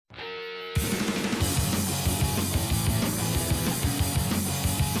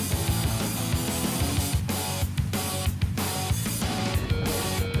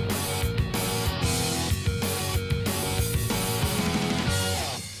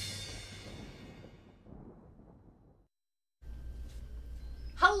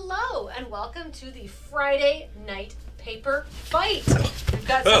and welcome to the Friday Night Paper Fight. We've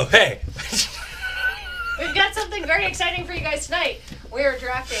got we've got something very exciting for you guys tonight. We are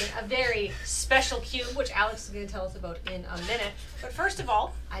drafting a very special cube, which Alex is going to tell us about in a minute. But first of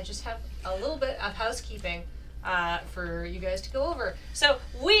all, I just have a little bit of housekeeping for you guys to go over. So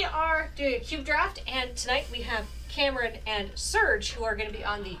we are doing a cube draft, and tonight we have Cameron and Serge, who are going to be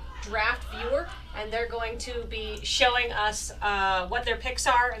on the draft viewer, and they're going to be showing us what their picks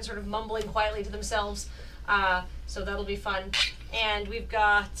are and sort of mumbling quietly to themselves. So that'll be fun. And we've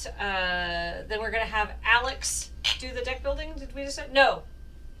got, then we're going to have Alex do the deck building. Did we just say? No.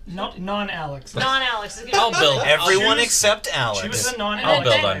 Non-Alex. Non-Alex. I'll build. Everyone except Alex. Choose a non-Alex. I'll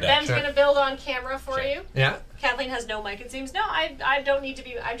build on deck. Ben's going to build on camera for you. Yeah. Kathleen has no mic, it seems. No, I don't need to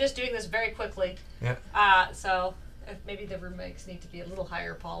be. I'm just doing this very quickly. Yeah. So if maybe the room mics need to be a little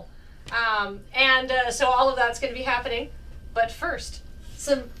higher, Paul. So all of that's going to be happening. But first,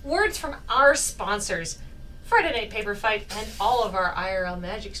 some words from our sponsors. Friday Night Paper Fight and all of our IRL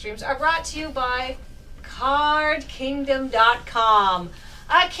Magic streams are brought to you by CardKingdom.com.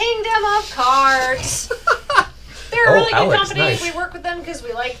 A kingdom of cards. They're a really good company. Nice. We work with them because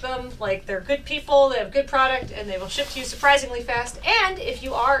we like them. Like, they're good people, they have good product, and they will ship to you surprisingly fast. And if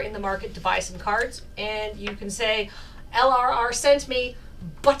you are in the market to buy some cards, and you can say, LRR sent me,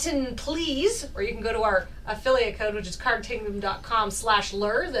 button please, or you can go to our affiliate code, which is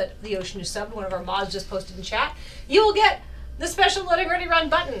cardkingdom.com/lure that the Ocean is subbed, one of our mods just posted in chat. You will get the special Loading Ready Run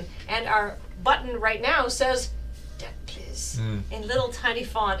button. And our button right now says, deck please, in little tiny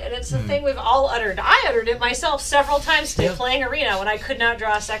font. And it's the thing we've all uttered. I uttered it myself several times today playing Arena when I could not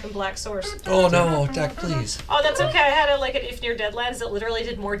draw a second black source. Oh no, deck please. Oh, that's okay. I had it like an If Near Deadlands that literally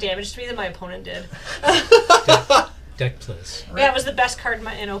did more damage to me than my opponent did. Deck please. Yeah, it was the best card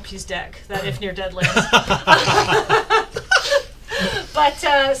in OP's deck, that If Near Deadlands. But,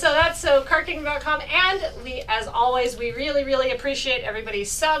 so cardkingdom.com, and we, as always, we really, really appreciate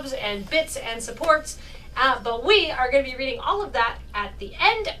everybody's subs and bits and supports. But we are going to be reading all of that at the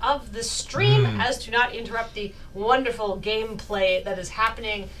end of the stream as to not interrupt the wonderful gameplay that is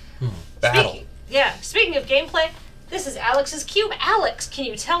happening. Battle. Speaking of gameplay, this is Alex's cube. Alex, can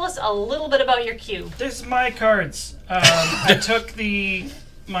you tell us a little bit about your cube? This is my cards. I took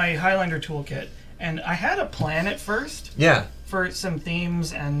my Highlander toolkit, and I had a plan at first. Yeah. For some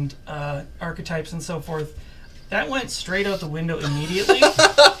themes and archetypes and so forth. That went straight out the window immediately.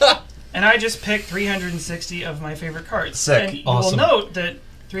 And I just picked 360 of my favorite cards. Sick. And you Awesome. will note that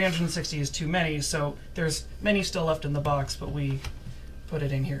 360 is too many, so there's many still left in the box, but we put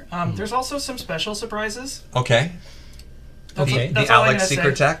it in here. There's also some special surprises. Okay. Okay. That's The all I'm Alex gonna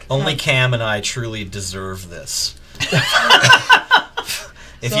secret say. tech. Only Cam and I truly deserve this.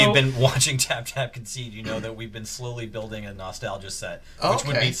 If you've been watching Tap Tap Concede, you know that we've been slowly building a nostalgia set, which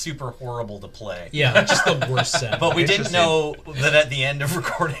would be super horrible to play. Yeah, just the worst set. But we didn't know that at the end of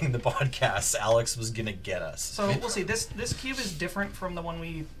recording the podcast, Alex was going to get us. So we'll see. This cube is different from the one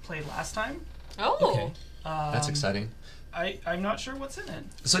we played last time. Oh. Okay. That's exciting. I'm not sure what's in it.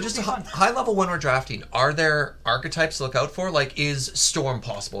 So just a It'll be fun. high level when we're drafting, are there archetypes to look out for? Like, is Storm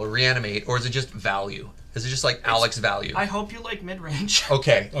possible, or Reanimate, or is it just value? Is it just like Alex value? I hope you like mid-range.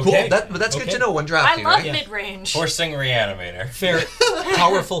 Okay, cool. Okay. But that's good Okay. to know when I drafting, love right? mid-range. Forcing Reanimator. Fair,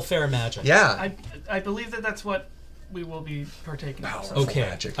 powerful, fair magic. Yeah. I believe that's what we will be partaking of. So. Okay.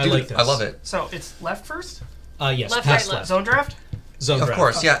 Magic. I Dude, like this. I love it. So it's left first? Yes. Left, pass right, left. Zone draft? Zone Of draft.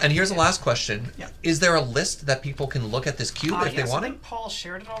 course, yeah. And here's the last question. Yeah. Is there a list that people can look at this cube if they Yes, want I it? think Paul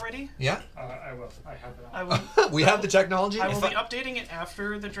shared it already. Yeah. I will. I have it. I will, We have the technology. I will be updating it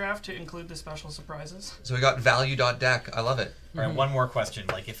after the draft to include the special surprises. So we got value.deck. I love it. All right, one more question.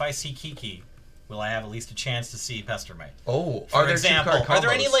 Like, if I see Kiki, will I have at least a chance to see Pestermate? Oh, For are there example, two-card combos? are there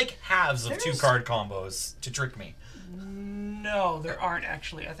any, like, halves of There's- two-card combos to trick me? No, there aren't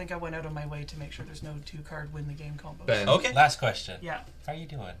actually. I think I went out of my way to make sure there's no two-card win the game combos. Ben? Okay. Last question. Yeah. How are you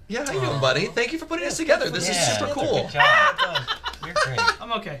doing? Yeah, how you doing, buddy? Thank you for putting this together. This is super cool. Good job. You're great.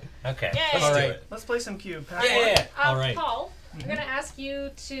 I'm okay. Okay, Yay. let's All do right. it. Let's play some cube. Pack Yeah, one. yeah, yeah. All right. Paul, I'm going to ask you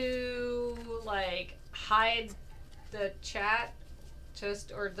to, like, hide the chat,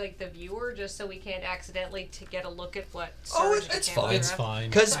 or, like, the viewer, just so we can't accidentally to get a look at what Oh, Serge and it's Cameron fine. It's have. fine.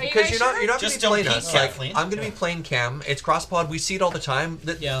 Because Are you you're guys not sure? you're not Just gonna be don't playing peek, us. Like, Kathleen. I'm gonna be playing Cam. It's CrossPod. We see it all the time.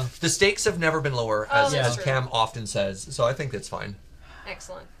 Yeah. The stakes have never been lower, Oh, as, that's as true. Cam often says. So I think that's fine.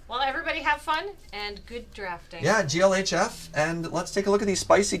 Excellent. Well, everybody have fun and good drafting. Yeah, GLHF, and let's take a look at these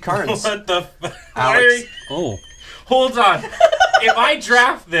spicy cards. What the? Alex. Oh. Hold on. If I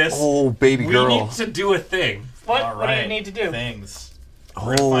draft this, Oh, baby we girl. need to do a thing. What? All What do you right. need to do? Things.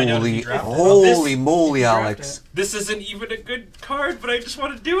 We're gonna find out if you draft it. Holy moly, Alex. This isn't even a good card, but I just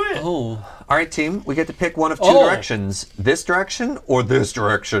want to do it. Oh. All right, team, we get to pick one of two Oh. directions. This direction or this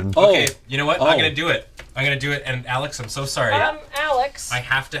direction. Oh. Okay, you know what? Oh. I'm gonna do it. I'm gonna do it. And Alex, I'm so sorry. Alex. I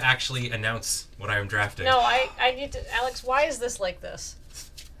have to actually announce what I am drafting. No, I need to. Alex, why is this like this?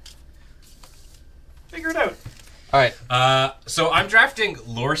 Figure it out. All right. So I'm drafting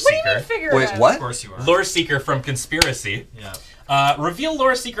Lore What do you Seeker. mean figure it Wait, out? what? Of course you are. Lore Seeker from Conspiracy. Yeah. Reveal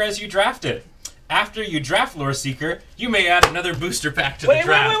Lore Seeker as you draft it. After you draft Lore Seeker, you may add another booster pack to the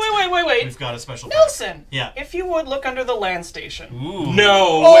draft. Wait. We've got a special. Nelson. Yeah. If you would look under the land station. Ooh.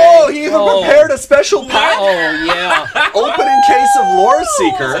 No Oh, way. he even prepared a special pack. Oh, yeah. Open in case of Lore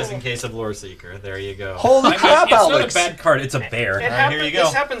Seeker. Just in case of Lore Seeker. There you go. Holy crap, it's Alex. not a bad card. It's a bear. It Alright, happened, here you go.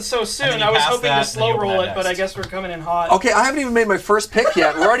 This happened so soon. then you I was pass hoping that, to and slow then you roll open it, that but I next. guess we're coming in hot. Okay, I haven't even made my first pick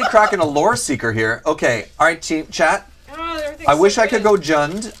yet. We're already cracking a Lore Seeker here. Okay, all right, team, chat. Oh, everything's I wish so I could good. go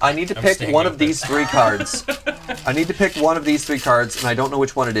Jund. I need to pick staying one with of these this. 3 cards. I need to pick one of these 3 cards, and I don't know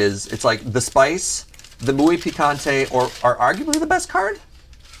which one it is. It's like the Spice, the Muy Picante, or are arguably the best card?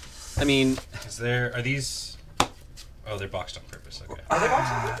 I mean, Are these? Oh, they're boxed on purpose. Okay.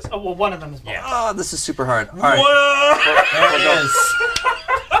 Oh, well, one of them is both. Yeah. Oh, this is super hard. All right. There it is.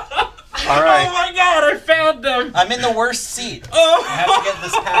 All Oh right. my god, I found them! I'm in the worst seat. Oh, I have to get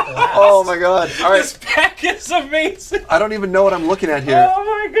this pack last. Oh my god. All this right. pack is amazing! I don't even know what I'm looking at here. Oh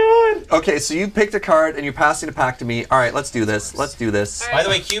my god! Okay, so you picked a card and you're passing a pack to me. All right, let's do this. Let's do this. By the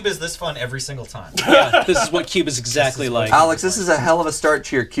way, Cube is this fun every single time. yeah, this is what Cube is exactly This is what- like. Alex, this is a hell of a start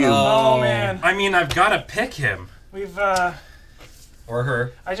to your cube. Oh, man. I mean, I've gotta pick him. We've, Or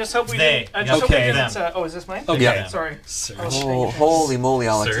her. I just hope we They. didn't. I just Okay. hope we didn't. Them. Oh, is this mine? Okay. Yeah. Sorry. Oh, holy moly,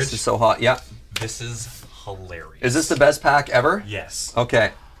 Alex. This Surge. is so hot. Yeah. This is hilarious. Is this the best pack ever? Yes.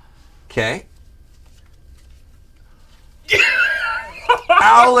 Okay. Okay.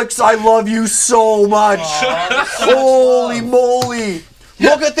 Alex, I love you so much. Holy moly.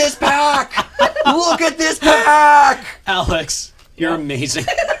 Look at this pack. Look at this pack. Alex, you're amazing.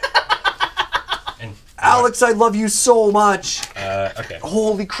 And Alex, I love you so much. okay.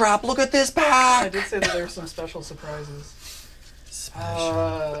 Holy crap, look at this I pack. did say that there were some special surprises.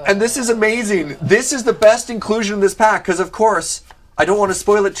 And this is amazing. This is the best inclusion in this pack because, of course, I don't want to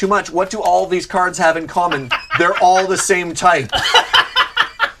spoil it too much. What do all these cards have in common? They're all the same type.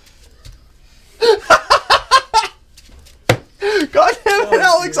 God damn it,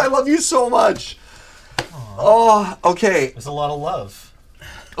 Alex, I love you so much. Oh, okay. There's a lot of love.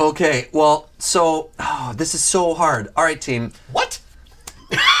 Okay, well, so, this is so hard. All right, team. What?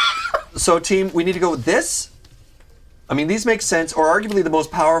 So, team, we need to go with this. I mean, these make sense, or arguably the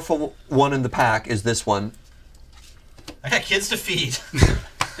most powerful one in the pack is this one. I got kids to feed.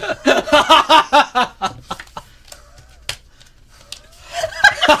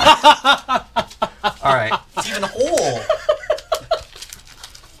 All right. It's even whole.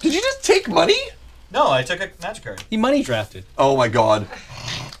 Did you just take money? No, I took a magic card. He money drafted. Oh my god.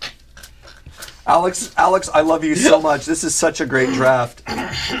 Alex, I love you so much. This is such a great draft.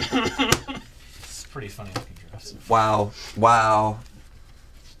 It's pretty funny looking drafts. Wow. Wow.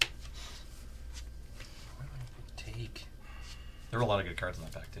 Take. There were a lot of good cards in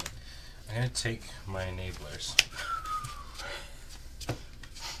that pack too. I'm gonna take my enablers.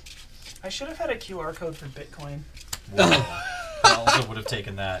 I should have had a QR code for Bitcoin. I also would have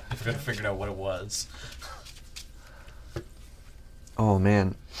taken that if I could have figured out what it was. Oh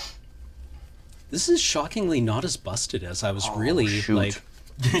man. This is shockingly not as busted as I was really shoot. like.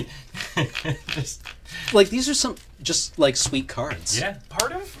 Just Like these are some just like sweet cards. Yeah.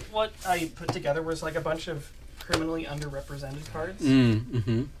 Part of what I put together was like a bunch of criminally underrepresented cards.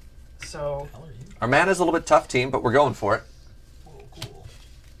 Mm-hmm. So hell are you? Our mana's a little bit tough, team, but we're going for it. Whoa, cool.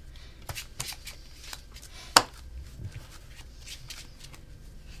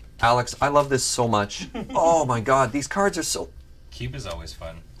 Alex, I love this so much. Oh my god, these cards are so... Cube is always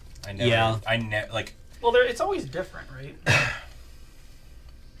fun. I never. Yeah. I never like. well, it's always different, right?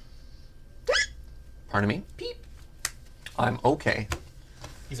 Pardon me? Beep. I'm okay.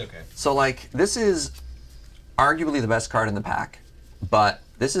 He's okay. So, like, this is arguably the best card in the pack, but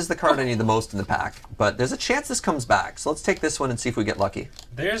this is the card I need the most in the pack. But there's a chance this comes back, so let's take this one and see if we get lucky.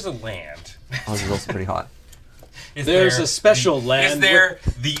 There's a land. Oh, this is also pretty hot. Is There's there a special the, land Is there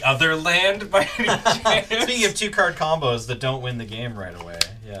the other land by any chance? Speaking of 2-card combos that don't win the game right away,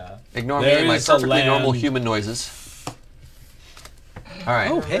 yeah. Ignore me There and my is a perfectly normal land. human noises. All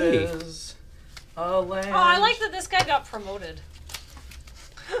right. Oh, hey. There's a land. Oh, I like that this guy got promoted.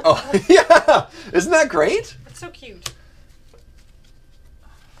 Oh, yeah! Isn't that great? It's so cute.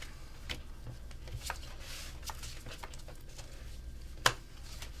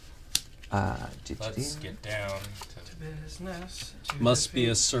 Let's get down to Business. Must be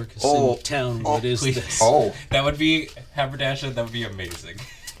a circus Oh. in town. Oh, What is please. this? Oh, That would be Haberdasher. That would be amazing.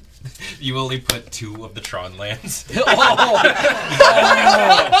 You only put 2 of the Tron lands.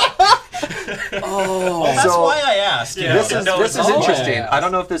 Oh. That's So- why I asked. you Yeah. know. this is No, this it's is all- interesting. Yeah. I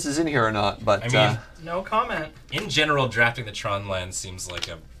don't know if this is in here or not, but I mean, No comment. in general, drafting the Tron lands seems like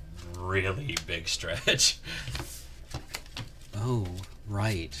a really big stretch. Oh,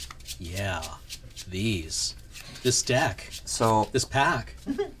 right. Yeah. These. This deck. so This pack.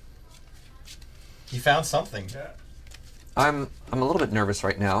 He found something. I'm a little bit nervous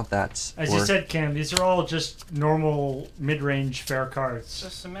right now that As you said, Cam, these are all just normal mid-range fair cards.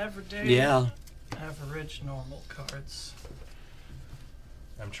 Just some everyday, Yeah. average, normal cards.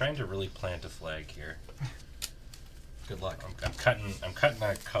 I'm trying to really plant a flag here. Good luck. I'm cutting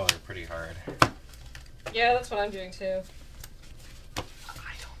that color pretty hard. Yeah, that's what I'm doing too.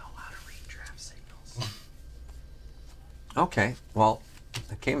 I don't know how to read draft signals. Okay, well,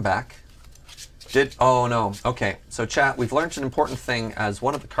 I came back. Oh no. Okay, so chat, we've learned an important thing as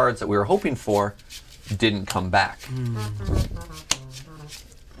one of the cards that we were hoping for didn't come back.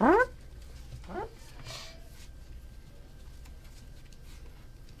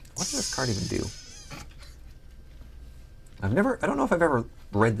 What does this card even do? I don't know if I've ever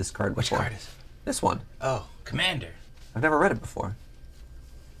read this card Which before. card is it? This one. Oh, Commander. I've never read it before.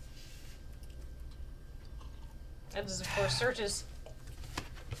 That is, of course, Search's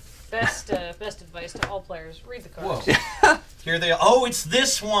best advice to all players. Read the cards. Whoa. Here they are. Oh, it's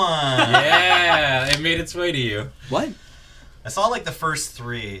this one. Yeah, it made its way to you. What? I saw like the first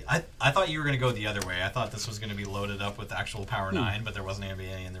 3. I thought you were going to go the other way. I thought this was going to be loaded up with actual Power 9, but there wasn't going to be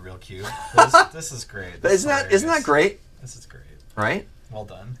any in the real cube. This is great. This is Isn't that hilarious. great? This is great. Right? Well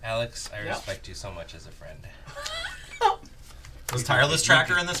done. Alex, I respect you so much as a friend. Was Tireless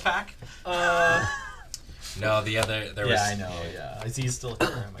Tracker in this pack? No, the other there was. Yeah, I know. Yeah, he's still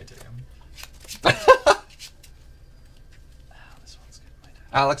here. I might take him. This one's good. My dad.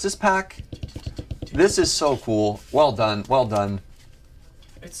 Alex, this pack, this is so cool. Well done, well done.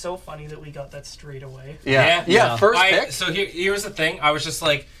 It's so funny that we got that straight away. Yeah, first pick. So here's the thing. I was just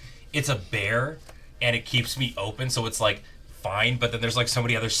like, it's a bear, and it keeps me open, so it's like fine. But then there's like so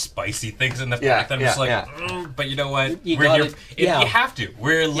many other spicy things in the pack that I'm just like, but you know what? You We're got here. it. Yeah. You have to.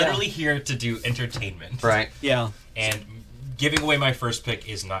 We're literally here to do entertainment. Right. Yeah. And giving away my first pick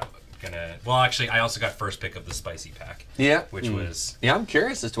is not gonna. Well, actually, I also got first pick of the spicy pack. Yeah. Which was. Yeah, I'm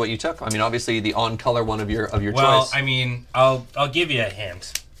curious as to what you took. I mean, obviously the on-color one of your Well, choice. I mean, I'll give you a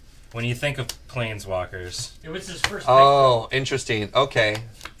hint. When you think of planeswalkers, It was his first Oh, interesting. Okay,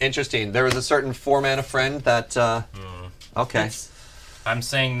 interesting. There was a certain 4-mana friend that. Okay. I'm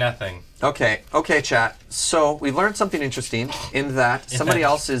saying nothing. Okay. Okay, chat. So we've learned something interesting in that somebody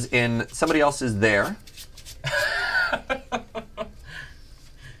else is there.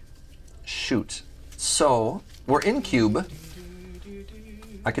 Shoot. So we're in cube.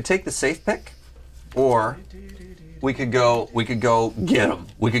 I could take the safe pick, or we could go get him.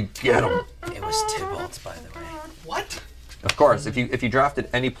 We could get him. It was Tybalt, by the way. What? Of course, if you drafted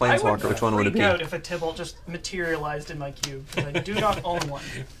any planeswalker, which one would it freak be? out if a Tybalt just materialized in my cube, because I do not own one.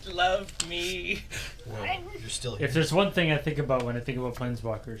 Love me. Whoa, you're still here. If there's one thing I think about when I think about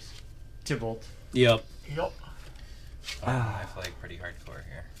planeswalkers, Tybalt. Yep. Yup. I flag pretty hardcore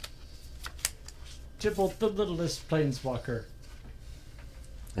here. Tybalt, the littlest planeswalker.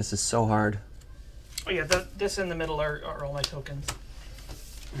 This is so hard. Oh yeah, this in the middle are all my tokens,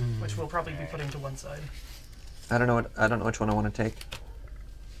 which we'll probably be putting to one side. I don't know which one I want to take.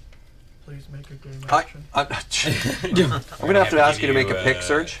 Please make a game I'm action. gonna have to ask you to make a pick,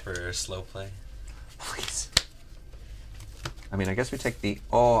 Serge. For slow play. Please. I mean, I guess we take the.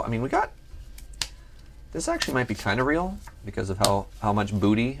 Oh, I mean, we got. This actually might be kind of real because of how much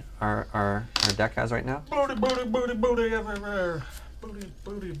booty our deck has right now. Booty, booty, booty, booty everywhere. Booty,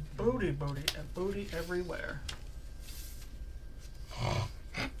 booty, booty, booty, and booty everywhere.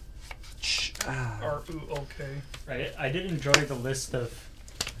 Or ooh, okay. I did enjoy the list of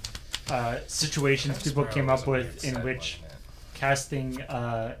situations people came up with in which casting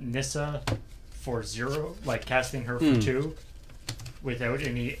Nissa for 0, like casting her for 2, without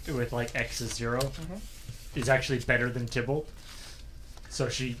any, with like X is 0, is actually better than Tybalt. So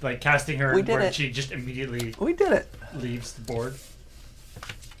she, like, casting her We did where it. she just immediately We did it. leaves the board.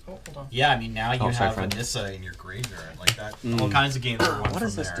 Oh, hold on. Yeah, I mean now you Oh, sorry, have friend. Anissa in your graveyard like that. All kinds of games are won What from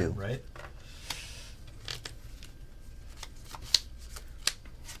does this there, do? right?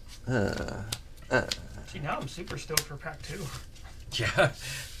 See, now I'm super stoked for pack 2. Yeah.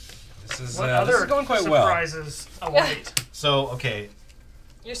 This is What other going quite well. surprises await? So okay,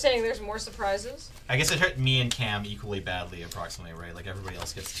 You're saying there's more surprises? I guess it hurt me and Cam equally badly, approximately, right? Like everybody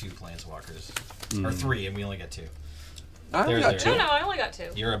else gets 2 planeswalkers, or 3, and we only get 2. I only got 2. No, I only got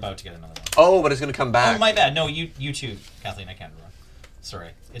 2. You're about to get another one. Oh, but it's gonna come back. Oh, my bad. No, you too, Kathleen. I can't remember. Sorry,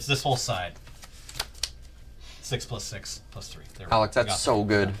 it's this whole side. 6 + 6 + 3. There we Alex, go. that's so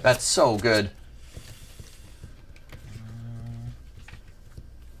good. That's so good.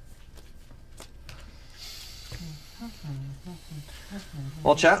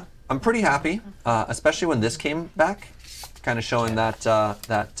 Well, chat, I'm pretty happy, especially when this came back, kind of showing that I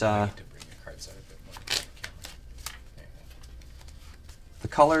need to bring your cards out a bit more. the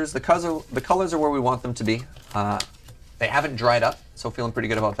colors are where we want them to be. They haven't dried up, so feeling pretty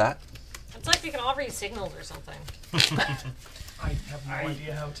good about that. It's like we can all read signals or something. I have no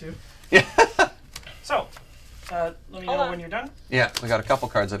idea how to. Yeah. So, let me Hold know on. when you're done. Yeah, we got a couple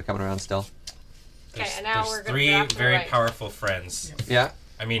cards that are coming around still. Okay, and now There's we're gonna 3 draft to the very right. powerful friends. Yeah.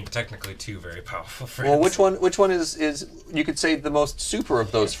 I mean, technically 2 very powerful friends. Well, which one is you could say the most super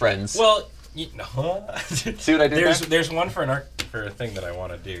of those friends? Well, See what I did there? There's one for a thing that I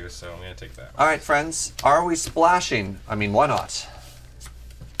want to do, so I'm gonna take that. All right, friends. Are we splashing? I mean, why not?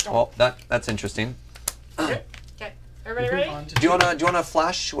 Well, that's interesting. Okay, everybody ready? On to Do you wanna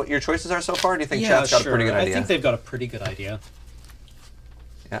flash what your choices are so far? Or do you think Yeah, chat's got sure. a pretty good idea? I think they've got a pretty good idea.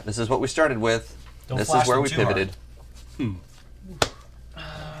 Yeah, this is what we started with. Don't this flash is where them we too pivoted.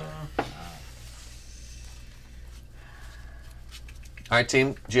 All right,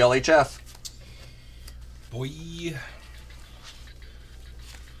 team GLHF. Boy.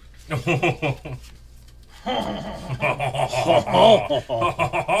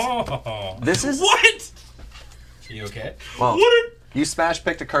 This is What? You okay? well. What? You smash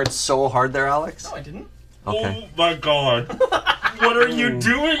picked a card so hard there, Alex. No, I didn't. Okay. Oh my god. What are you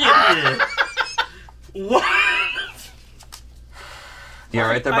doing in here? What? You all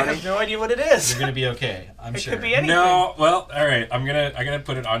right there, I buddy? have no idea what it is. You're gonna be okay. I'm It sure. could be anything. No, well, all right. I'm gonna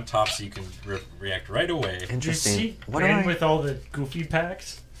put it on top so you can react right away. Did Interesting. she What win am I? with all the goofy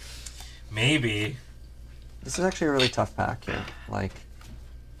packs? Maybe. This is actually a really tough pack here. Like,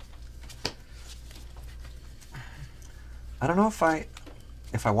 I don't know if I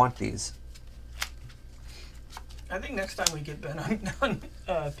want these. I think next time we get Ben on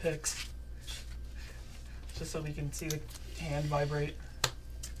picks, just so we can see the hand vibrate.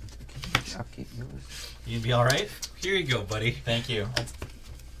 Upkeep yours. You'd be all right. Here you go, buddy. Thank you.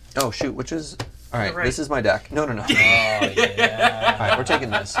 Oh shoot, which is all right. Right. This is my deck. No. Oh All yeah. right, we're taking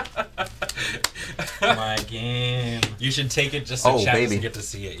this. My game. You should take it just so Oh, chat baby. doesn't get to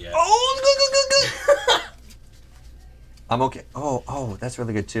see it yet. Oh, good. I'm okay. Oh, that's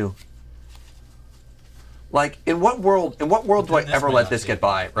really good too. Like, in what world do I This ever might let not this be. get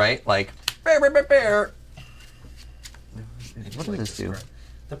by? Right? Like, bear. What does this do?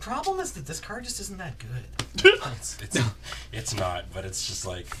 The problem is that this card just isn't that good. It's not, but it's just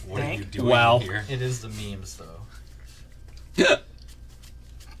like, what are you Thank- doing Wow. here? It is the memes though.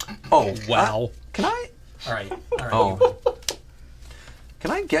 Oh, Wow. can I? All right. Oh.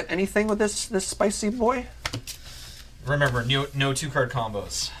 Can I get anything with this spicy boy? Remember, no 2-card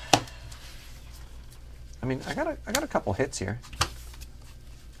combos. I mean, I got a couple hits here.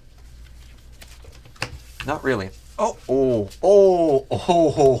 Not really. Oh.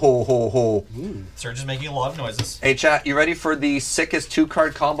 Surge is making a lot of noises. Hey, chat, you ready for the sickest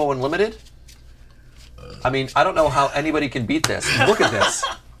 2-card combo in Limited? I mean, I don't know how anybody can beat this. Look at this.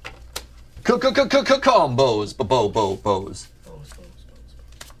 Combos. Bows.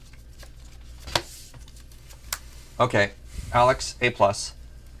 Okay, Alex, A+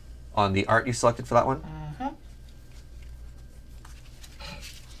 on the art you selected for that one.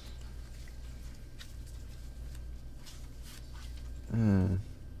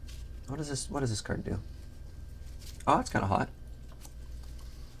 What does this card do? Oh, it's kind of hot.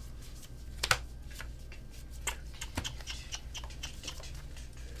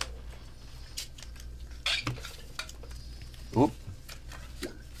 Oop.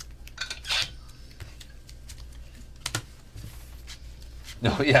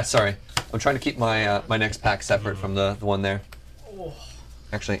 No, yeah, sorry. I'm trying to keep my my next pack separate from the one there.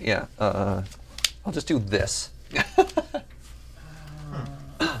 Actually, yeah. I'll just do this.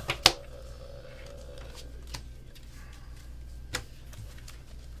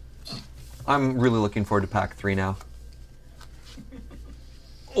 I'm really looking forward to pack 3 now.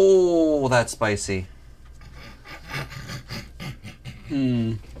 Oh, that's spicy.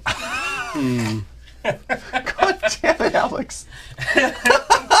 God damn it, Alex.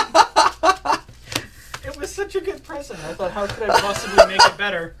 It was such a good present. I thought, how could I possibly make it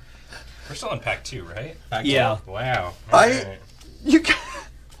better? We're still on pack 2, right? Back Yeah. Wow. I- Alright. You ca-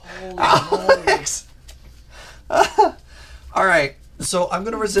 Alex. All right. So I'm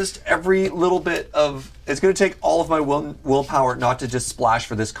going to resist every little bit of... It's going to take all of my willpower not to just splash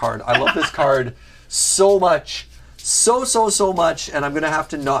for this card. I love this card so much. So much. And I'm going to have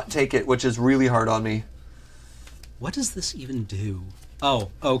to not take it, which is really hard on me. What does this even do? Oh,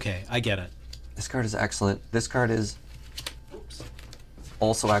 okay. I get it. This card is excellent. This card is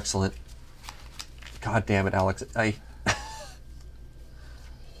also excellent. God damn it, Alex.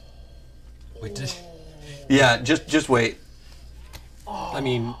 Wait, Yeah, just wait. I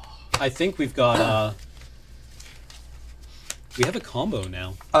mean, I think we've got, we have a combo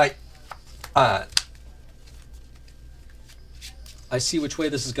now. I see which way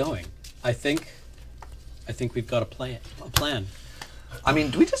this is going. I think we've got a plan. I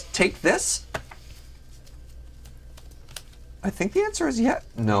mean, do we just take this? I think the answer is yeah.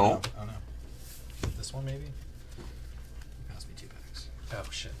 No. Oh no. This one maybe? Pass me 2 packs. oh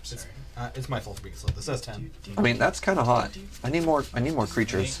shit, sorry. It's my fault for being slow. This says 10. I mean, that's kind of hot. I need more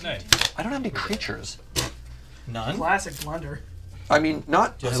creatures. 9. I don't have any creatures. None? Classic blunder. I mean,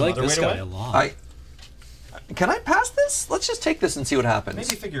 not... Do you I have some like other this way to guy win? a lot. Can I pass this? Let's just take this and see what happens.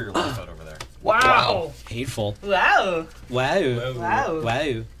 Maybe figure your life out over there. Wow. Hateful. Wow. Wow. Wow.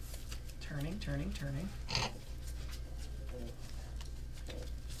 Wow. Turning.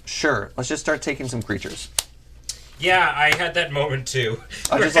 Sure. Let's just start taking some creatures. Yeah, I had that moment too.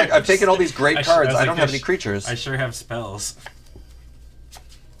 I'm just like, I've taken all these great cards. I don't have any creatures. I sure have spells.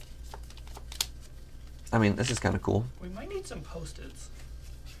 I mean, this is kind of cool. We might need some post-its.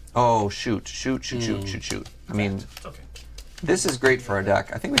 Oh, shoot. I mean, It's okay. this is great for our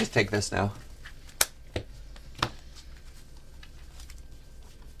deck. I think we just take this now.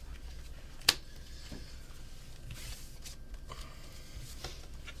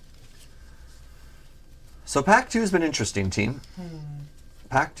 So Pack 2 has been interesting, team.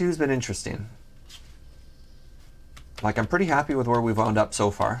 Pack 2 has been interesting. Like, I'm pretty happy with where we've wound up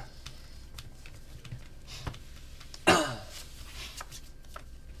so far.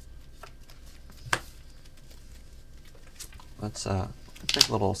 Let's make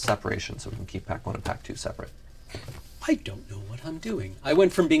a little separation so we can keep Pack 1 and Pack 2 separate. I don't know what I'm doing. I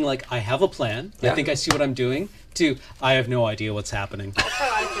went from being like, I have a plan, Yeah. I think I see what I'm doing, to I have no idea what's happening. That's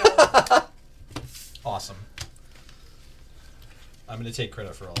how I feel. Awesome. I'm going to take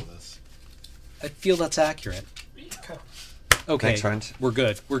credit for all of this. I feel that's accurate. Okay, Thanks, friend. we're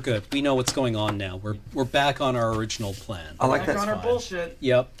good. We know what's going on now. We're back on our original plan. I like Back on that. our bullshit.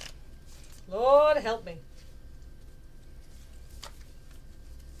 Yep. Lord help me.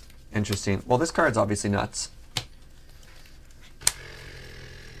 Interesting. Well, this card's obviously nuts.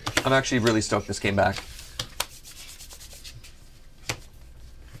 I'm actually really stoked this came back.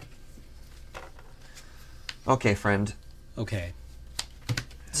 Okay, friend. Okay.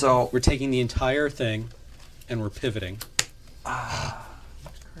 So We're taking the entire thing and we're pivoting.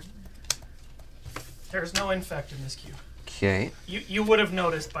 There's no infect in this cube. okay. You would have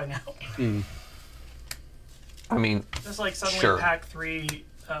noticed by now. I mean, Just like suddenly Sure. Pack 3.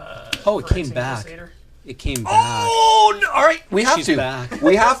 Oh, it came Phyrexian back. Crusader. It came back. oh, no, all right. We have She's to. back.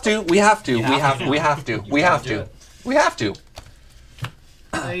 We have to. We have to. You We have have. to. We have to. We You have have to do to. it. We have to.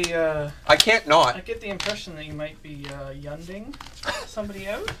 I can't I not. get the impression that you might be yunding somebody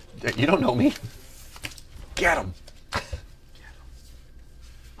out. You don't know me. Get him.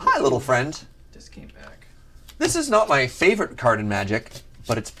 Hi, little friend. This came back. This is not my favorite card in Magic,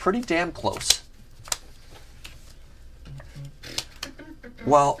 but it's pretty damn close.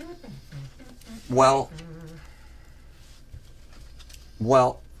 Well.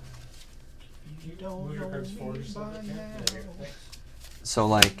 You don't know me by now. So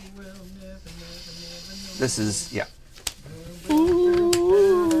like, this is yeah.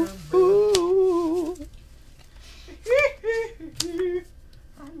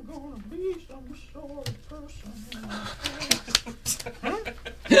 I'm gonna be some sort of person.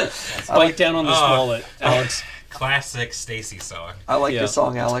 Bite down on this Oh. wallet, Alex. Classic Stacy song. I like Yeah. this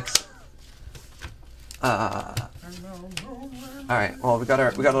song, Alex. All right. Well, we got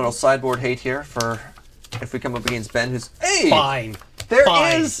a little sideboard hate here for if we come up against Ben, who's hey. Fine. There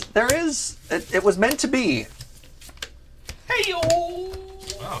Fine. is. It was meant to be. Hey yo!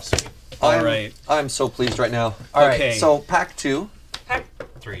 Oh, sweet. All right. I'm so pleased right now. All right. Okay. So Pack 2. Pack.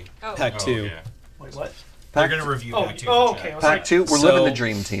 3. Oh. Pack Oh, 2. yeah. Wait, what? They're going to review Oh, Pack 2. oh, for okay. I chat. was Pack like, 2. We're So- living the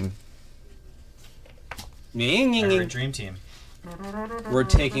dream team. Favorite dream team. We're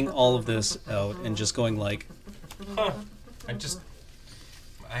taking all of this out and just going like, Huh.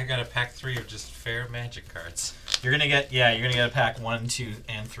 I got a pack 3 of just fair magic cards. You're gonna get a pack 1, 2,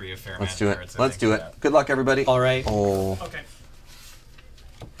 and 3 of fair Let's magic do it. cards. I Let's think, do for it. that. Good luck, everybody. all right. Oh. Okay.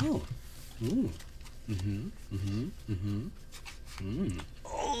 Oh.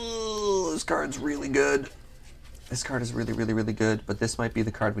 Oh, this card's really good. This card is really, really, really good, but this might be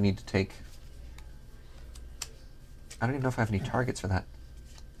the card we need to take. I don't even know if I have any targets for that.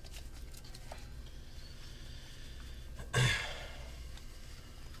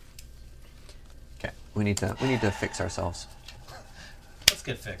 Okay, we need to fix ourselves. Let's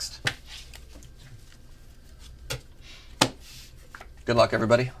get fixed. Good luck,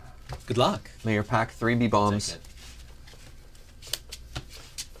 everybody. Good luck. May your pack 3 be bombs. Take it.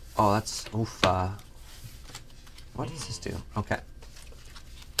 Oh, that's oof. What does this do? Okay.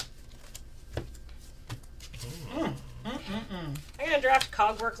 I'm gonna draft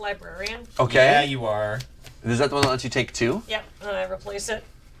Cogwork Librarian. Okay. Yeah, you are. Is that the one that lets you take 2? Yep, and then I replace it.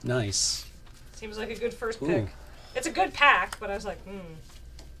 Nice. Seems like a good first Ooh. pick. It's a good pack, but I was like,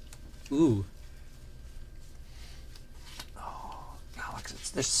 Ooh. Alex,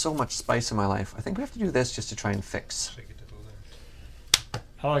 there's so much spice in my life. I think we have to do this just to try and fix.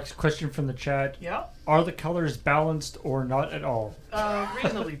 Alex, question from the chat. Yeah. Are the colors balanced or not at all?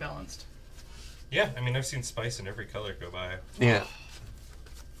 Reasonably balanced. Yeah, I mean, I've seen spice in every color go by. Yeah.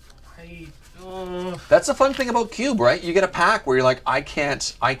 I. That's the fun thing about Cube, right? You get a pack where you're like, I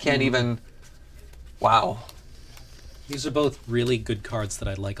can't even. Wow. These are both really good cards that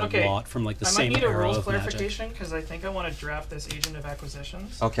I like a lot from like the I might same need a era rules of Magic. clarification because I think I want to draft this Agent of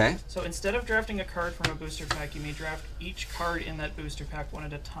Acquisitions. Okay. So instead of drafting a card from a booster pack, you may draft each card in that booster pack one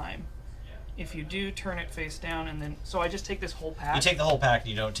at a time. If you do, turn it face down, and then so I just take this whole pack. You take the whole pack and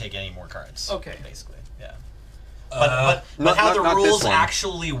you don't take any more cards. Okay. Basically, yeah. But how the not this rules one.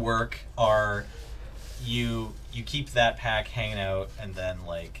 actually work are you keep that pack hanging out, and then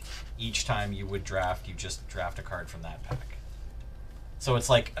like each time you would draft, you just draft a card from that pack. So it's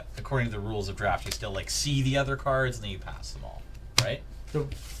like, according to the rules of draft, you still like see the other cards and then you pass them all, right?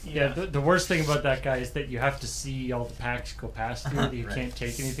 The worst thing about that guy is that you have to see all the packs go past you that you can't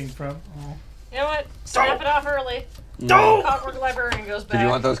take anything from. you know what? Snap it off early. Don't! Cogwork Librarian goes back. Did you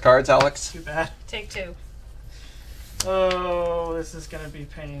want those cards, Alex? Too bad. Take 2. Oh, this is gonna be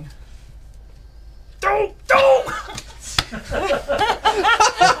pain. Don't!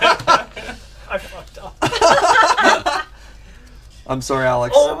 I fucked up. I'm sorry,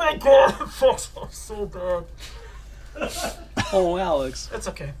 Alex. Oh my god, it fucks up so bad. Oh, Alex. It's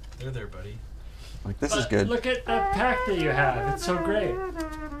okay. They're there, buddy. Like, this is good. Look at that pack that you have. It's so great. Oh,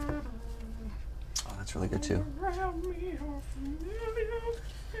 that's really good too.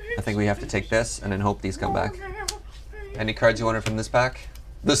 I think we have to take this and then hope these come back. Any cards you wanted from this pack?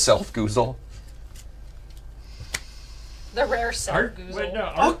 The Self-Goozle. The rare self-goozle. Wait,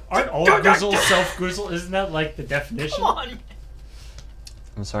 no, aren't all goozles self-goozle? Isn't that like the definition? Come on.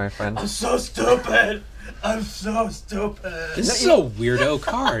 I'm sorry, friend. I'm so stupid. I'm so stupid. This is a weirdo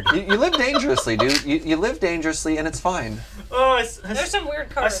card. You live dangerously, dude. You live dangerously and it's fine. Oh, There's some weird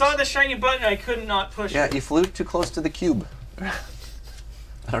I cards. saw the shiny button. I could not push Yeah, it. you flew too close to the cube. I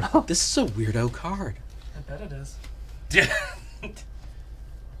don't know. This is a weirdo card. I bet it is.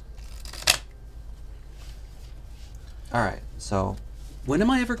 All right, so When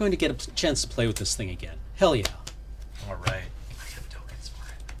am I ever going to get a chance to play with this thing again? Hell yeah. All right. I have tokens for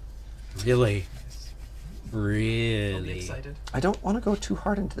it. Really? I'll be Really? excited. I don't want to go too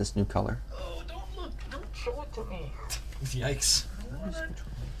hard into this new color. Oh, don't look. Don't show it to me. Yikes.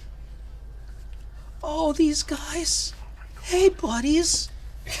 Oh, these guys. Hey, buddies.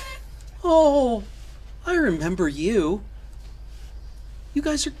 Oh, I remember you. You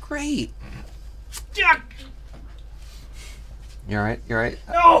guys are great. Yeah. You all right? You all right?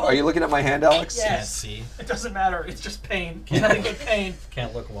 No! Are you looking at my hand, Alex? Yeah. Can't see. It doesn't matter. It's just pain. Nothing but pain.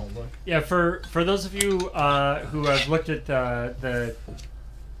 Can't look, won't look. Yeah, for those of you who have looked at the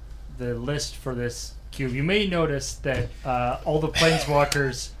list for this cube, you may notice that all the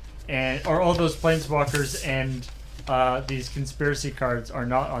planeswalkers all those planeswalkers and these conspiracy cards are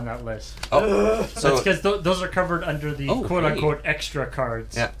not on that list. Oh, That's so because those are covered under the Oh, quote hey. unquote extra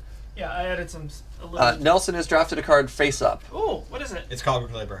cards. yeah. Yeah, I added a little. Nelson has drafted a card face up. Oh, what is it? It's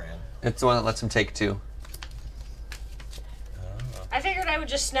Cogwork Librarian. It's the one that lets him take 2. I figured I would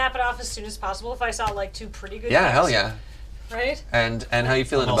just snap it off as soon as possible if I saw like 2 pretty good Yeah, decks. hell yeah. Right? And how you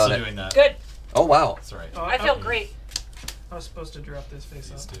feeling I'm about also it? doing that. Good. Oh wow. That's right. Oh, I feel great. I was supposed to drop this face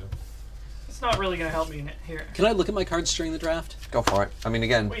These up. two. It's not really gonna help me here. Can I look at my cards during the draft? Go for it. I mean,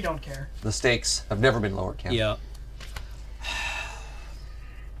 again, We don't care. the stakes have never been lower, Cam. Yeah.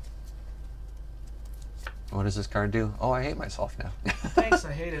 What does this card do? Oh, I hate myself now. Thanks,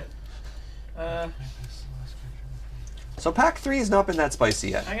 I hate it. So pack 3 has not been that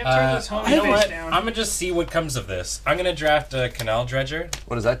spicy yet. I'm gonna turn this home You know what? down. I'm gonna just see what comes of this. I'm gonna draft a Canal Dredger.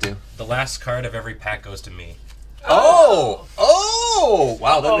 What does that do? The last card of every pack goes to me. Oh! Oh!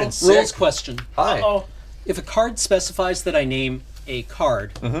 Wow, that would have been Rules sick. question. Hi. Oh, If a card specifies that I name a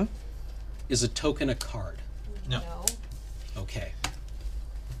card, Mm-hmm. is a token a card? No. Okay.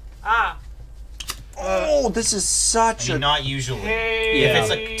 Ah. Oh, this is such I mean, a... not usually. hey. Yeah.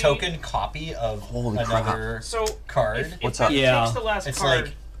 If it's a token copy of Holy crap. another So card, if What's that up? Yeah. takes the last it's card,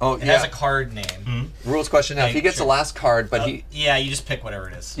 like Oh, it yeah. has a card name. Rules question now. If he gets Sure. the last card, but he... Yeah, you just pick whatever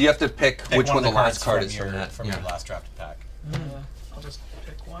it is. You have to pick which Pick one the of last cards card from is your, from that. from Yeah. your last drafted pack. I'll just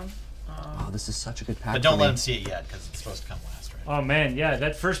pick one. Oh, this is such a good pack But don't for let me. him see it yet, because it's supposed to come last, right? Oh man, yeah,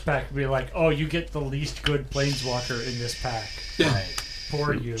 that first pack would be like, oh, you get the least good planeswalker in this pack. Right.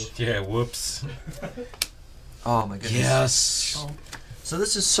 Poor you. Yeah, whoops. Oh my goodness. Yes. So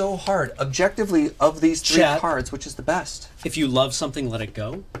this is so hard. Objectively, of these 3 Chat. cards, which is the best? If you love something, let it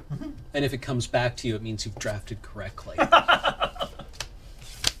go. And if it comes back to you, it means you've drafted correctly.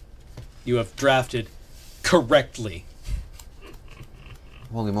 You have drafted correctly.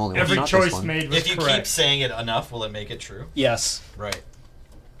 Holy moly. Every what's not this choice one? made was If you correct. keep saying it enough, will it make it true? Yes. Right.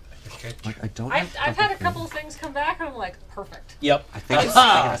 Like, I don't I've have had a perfect couple of things come back and I'm like, perfect. Yep. I think it's,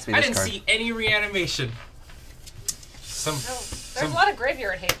 I think it has to be I this didn't card. see any reanimation. Some. No, there's a lot of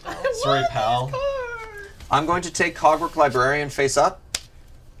graveyard hate though. Sorry, pal. I'm going to take Cogwork Librarian face up.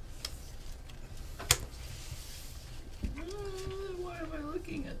 Why am I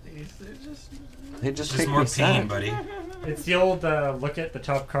looking at these? They're just. They just Just make more me pain, sad. buddy. It's the old look at the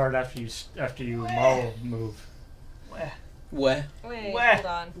top card after you mull move. Weh. Wait, Wah. hold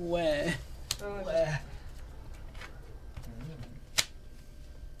on. Weh. Oh,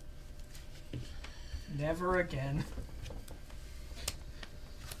 Never again.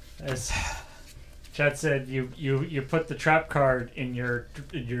 As Chad said, you put the trap card in your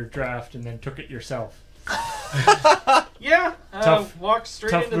draft and then took it yourself. Yeah, Tough- walked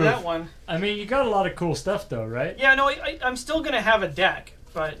straight tough into move. that one. I mean, you got a lot of cool stuff though, right? Yeah, no, I'm still gonna have a deck,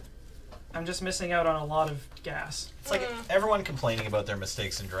 but I'm just missing out on a lot of gas. It's like everyone complaining about their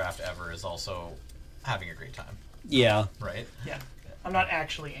mistakes in draft ever is also having a great time, Yeah. right? Yeah, I'm not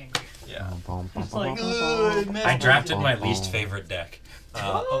actually angry. Yeah. It's like, I drafted my least favorite deck.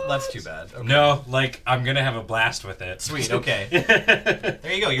 Oh, that's too bad. Okay. No, like, I'm gonna have a blast with it. Sweet, okay.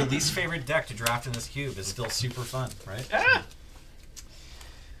 There you go. Your least favorite deck to draft in this cube is still super fun, right? ah!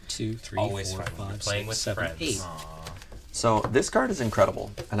 2, 3, Always 4, fun when you're 5, playing 6, with 7, friends. 8. Aw. So this card is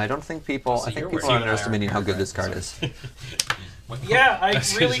incredible, and I don't think people. So I think you're people wearing- are underestimating how good this card is. Yeah, I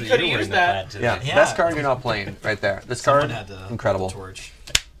was really gonna say, could have you're wearing used the that. plaid today. Yeah, Yeah. best card you're not playing right there. This Someone card, had the incredible. torch.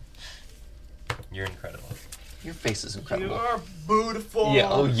 You're incredible. Your face is You incredible. are beautiful. Yeah.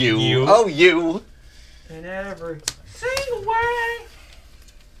 Oh you. You. Oh you. In every single way.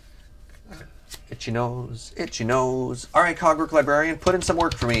 Itchy nose. Itchy nose. All right, Cogwork Librarian, put in some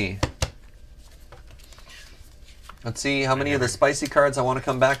work for me. Let's see how many of the spicy cards I want to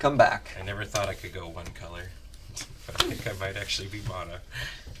come back. I never thought I could go one color. But I think I might actually be mono.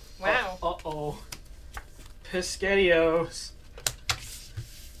 wow. Uh-oh. Piscatios.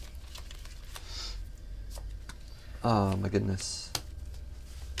 Oh my goodness.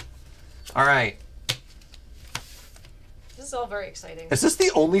 All right. This is all very exciting. Is this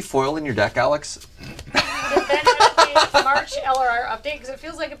the only foil in your deck, Alex? Did Ben edit the March LRR update? Because it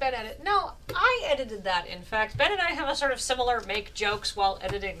feels like a Ben edit. No, I edited that, in fact. Ben and I have a sort of similar make jokes while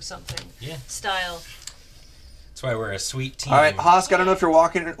editing something Yeah. style. That's why we're a sweet team. All right, Hosk, I don't know if you're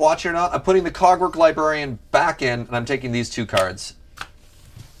watching or not. I'm putting the Cogwork Librarian back in, and I'm taking these 2 cards.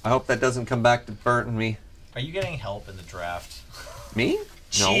 I hope that doesn't come back to burn me. Are you getting help in the draft Me?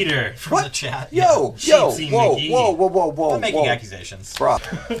 No. Cheater. from What? the chat? Yo, Sheetsy whoa, McGee. whoa, whoa, whoa, whoa, I'm making whoa. accusations. Bruh.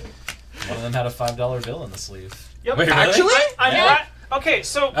 One of them had a $5 bill in the sleeve. Yep. Wait, really? Actually? I'm Yeah. not. Okay,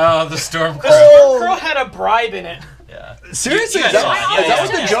 so Oh, the Storm Crow. Oh. Crow had a bribe in it. Yeah. Seriously, You is guys that, saw it. is Yeah, that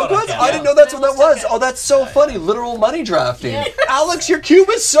what yeah, the joke yeah. was? Yeah. I didn't know that's what that I almost was. took it. Oh, that's so funny. Literal money drafting. Yeah. Alex, your cube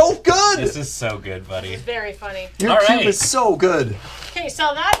is so good. This is so good, buddy. Very funny. Your All cube right. is so good. Okay,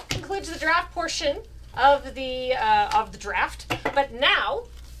 so that concludes the draft portion of the draft. But now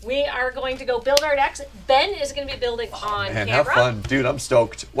we are going to go build our decks. Ben is going to be building on Man, camera. have fun. Dude, I'm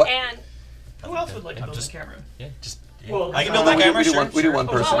stoked. What? And Who else would like to I'm build just- the camera? Yeah, just. Yeah. Well, I can No, build that we, camera, we do sure, one. We do sure. one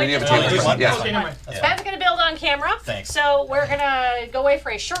person. Oh, we wait, need a oh, table wait, person. one Yeah. person. Okay, never mind. That's Ben's fine. going to build on camera. Thanks. So we're going to go away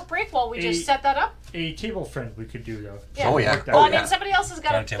for a short break while we just set that up. A table friend we could do though. Yeah. Oh yeah. Like that. Well, Oh I mean, yeah. somebody else has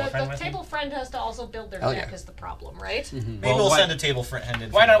got Want a to. table friend The with me? table friend has to also build their Hell deck. yeah. Is the problem, right? Maybe Well, we'll why- send a table friend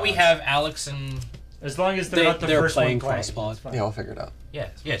in. Why don't we for have Alex and As long as they're not the They're first playing one playing. cross-pod. it's fine. Yeah, I'll figure it out.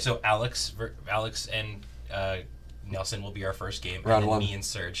 yeah. So Alex and Nelson will be our first game, Round and then one. me and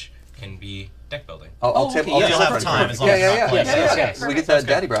Serge can be deck building. I'll okay. tip. I'll Yeah, tip you'll have over. time as long as yeah, it's yeah, not yeah. playing. Yes. We get the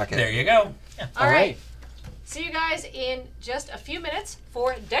daddy bracket. There you go. All right. right. See you guys in just a few minutes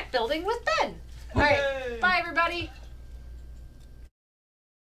for deck building with Ben. All right. Bye, everybody.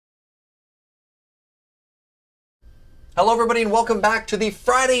 Hello, everybody, and welcome back to the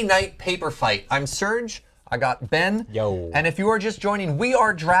Friday Night Paper Fight. I'm Serge. I got Ben. Yo. And if you are just joining, we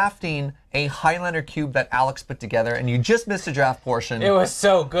are drafting a Highlander cube that Alex put together, and you just missed the draft portion. It was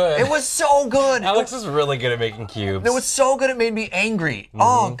so good. It was so good. Alex is really good at making cubes. It was so good it made me angry.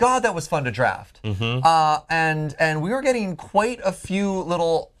 Oh God, that was fun to draft. And we were getting quite a few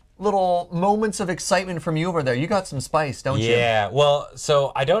little moments of excitement from you over there. You got some spice, don't you? Yeah, well,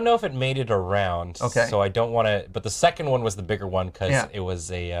 so I don't know if it made it around. Okay. So I don't want to, but the second one was the bigger one because Yeah. it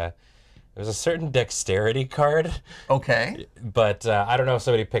was a certain dexterity card, Okay. but I don't know if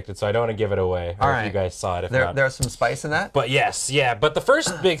somebody picked it, so I don't want to give it away. Or All if right. you guys saw it, if There's not. some spice in that. But yes, yeah. But the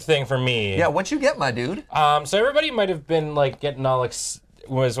first big thing for me. Yeah, what'd you get, my dude? So everybody might have been like getting all was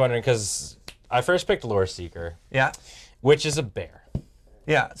wondering because I first picked Lore Seeker, Yeah. which is a bear.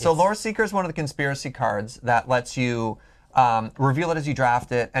 Yeah, so Lore Seeker is one of the conspiracy cards that lets you reveal it as you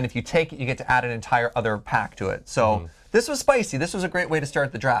draft it, and if you take it, you get to add an entire other pack to it. So this was spicy. This was a great way to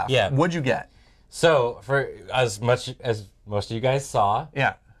start the draft. Yeah. What'd you get? So for as much as most of you guys saw,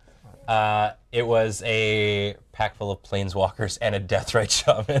 Yeah. it was a pack full of Planeswalkers and a Deathrite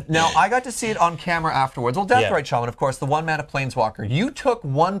Shaman. Now, I got to see it on camera afterwards. Well, Deathrite Yeah. Shaman, of course, the one-mana Planeswalker. You took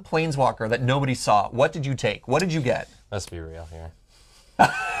one Planeswalker that nobody saw. What did you take? What did you get? Let's be real here.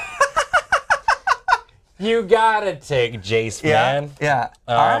 You gotta take Jace, man. Yeah.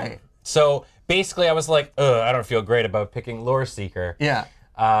 All right. So basically, I was like, ugh, I don't feel great about picking Lore Seeker. Yeah.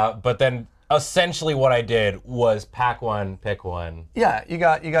 But then essentially what I did was pack one, pick one. Yeah, you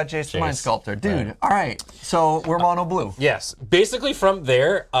got Jace the Mind Jace. Sculptor. Dude, Right. all right. So we're mono blue. Yes. Basically from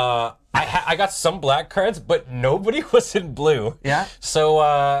there, I got some black cards, but nobody was in blue. Yeah. So,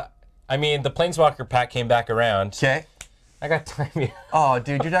 I mean, the Planeswalker pack came back around. Okay. I got time. Oh,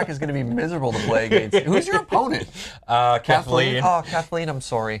 dude, your deck is going to be miserable to play against. Who's your opponent? Kathleen. Oh, Kathleen, I'm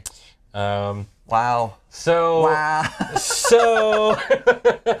sorry. Wow. So, Wow. so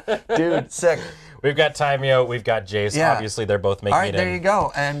Dude, sick. we've got Timeo, we've got Jace. Yeah. Obviously, they're both making All right, it there in. you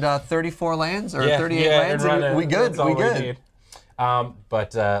go. And 34 lands or Yeah, 38 yeah, lands. and run We it. good. That's all We we good. need.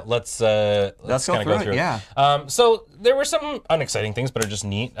 But let's go through it, yeah. So there were some unexciting things, but are just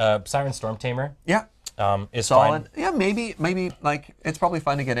neat. Siren Storm Tamer Yeah. is Solid. fine. Yeah, maybe like it's probably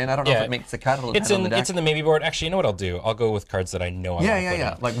fun to get in. I don't know if Yeah. it makes the cut. It'll It's depend on in the deck. it's in the maybe board. Actually, you know what I'll do? I'll go with cards that I know I Yeah, want yeah, to put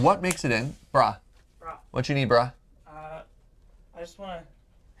yeah. in. Like what makes it in? Bruh. What you need, bruh? I just want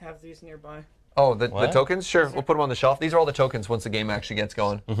to have these nearby. Oh, the What? tokens? Sure, we'll put them on the shelf. These are all the tokens once the game actually gets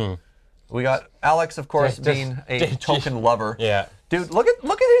going. Mm-hmm. We got Alex, of course, Just- being a token lover. Yeah. Dude, look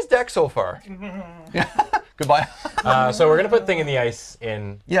at his deck so far. Yeah. Goodbye. So we're gonna put Thing in the Ice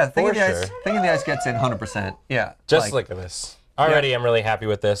in. Yeah, Thing in for the sure. Ice. Thing in the Ice gets in 100%. Yeah. Just look at this. Already, I'm really happy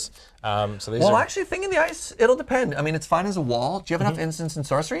with this. So these Well, are. actually, Thing in the Ice, it'll depend. I mean, it's fine as a wall. Do you have enough instants and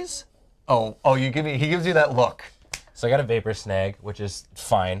sorceries? Oh, he gives you that look. So I got a Vapor Snag, which is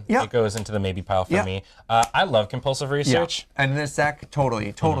fine. Yeah. It goes into the maybe pile for Yeah. me. I love Compulsive Research. And this deck,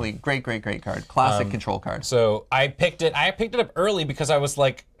 totally, great card. Classic control card. So I picked it up early because I was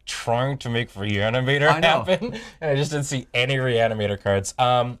like trying to make Reanimator I know. happen, and I just didn't see any Reanimator cards.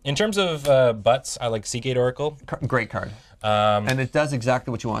 In terms of butts, I like Seagate Oracle. Great card. And it does exactly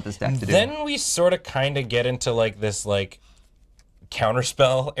what you want this deck to do. Then we sort of kind of get into like this like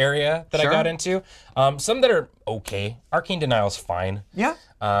counterspell area that Sure. I got into. Some that are okay. Arcane Denial's fine. Yeah.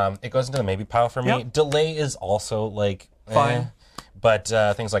 It goes into the maybe pile for me. Yep. Delay is also like Fine. But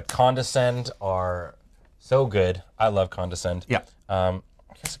things like Condescend are so good. I love Condescend. Yeah. I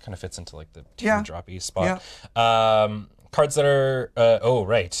guess it kind of fits into like the Yeah. teardroppy spot. Cards that are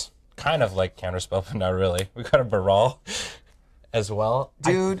kind of like Counterspell, but not really. We got a Baral as well.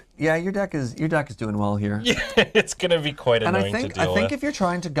 Dude, yeah, your deck is doing well here. It's gonna be quite And annoying I think to deal with. if you're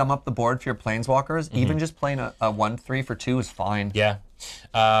trying to gum up the board for your planeswalkers, even just playing a 1/3 for 2 is fine. Yeah.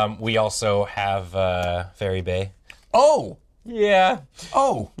 We also have Fairy Bay. Oh! Yeah.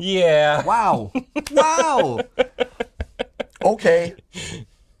 Oh! Yeah. Wow. Wow. Okay.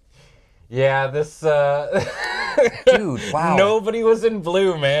 Yeah, this Dude, wow. nobody was in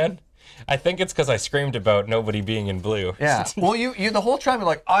blue, man. I think it's because I screamed about nobody being in blue. Yeah. Well, you the whole time you're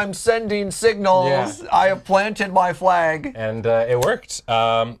like, I'm sending signals. Yeah. I have planted my flag. And it worked.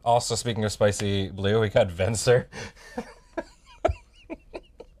 Also, speaking of spicy blue, we got Venser.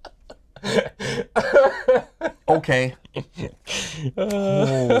 Okay.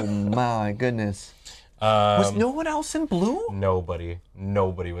 Oh my goodness. Was no one else in blue? Nobody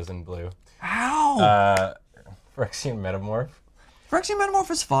was in blue. How? Phyrexian Metamorph. Phyrexian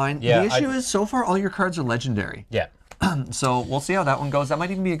Metamorph is fine. Yeah, the issue is, so far, all your cards are legendary. Yeah. So we'll see how that one goes. That might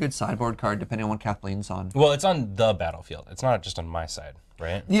even be a good sideboard card, depending on what Kathleen's on. Well, it's on the battlefield. It's not just on my side,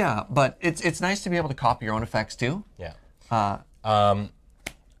 right? Yeah, but it's nice to be able to copy your own effects too. Yeah. I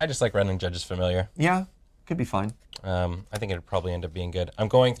just like Rendling Judge's Familiar. Yeah, could be fine. I think it'd probably end up being good. I'm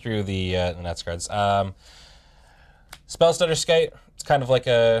going through the Nets cards. Spellstutter Skite. It's kind of like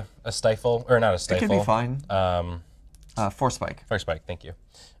a stifle, or not a stifle. It could be fine. Force Spike. Force Spike. Thank you.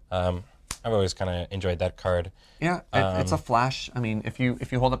 I've always kind of enjoyed that card. Yeah, it's a flash. I mean, if you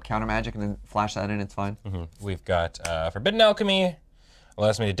hold up Counter Magic and then flash that in, it's fine. We've got Forbidden Alchemy.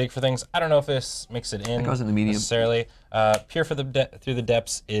 Allows me to dig for things. I don't know if this makes it in. It goes in the medium necessarily. Peer for the through the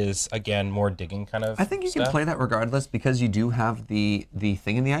depths is again more digging kind of. I think you stuff. can play that regardless because you do have the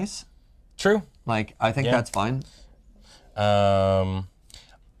thing in the ice. True. Like I think that's fine. I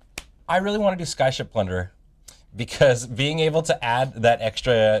really want to do Skyship Plunderer because being able to add that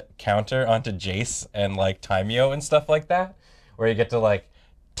extra counter onto Jace and like Timeo and stuff like that, where you get to like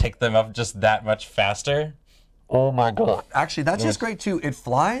take them up just that much faster. Oh my god! Actually, that's just great too. It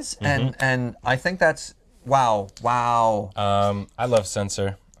flies, and I think that's wow. I love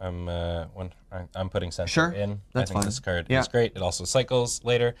Censor. I'm putting Censor in. That's I think fine. this card is great. It also cycles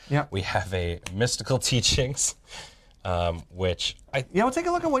later. Yeah. We have a Mystical Teachings, which Yeah, we'll take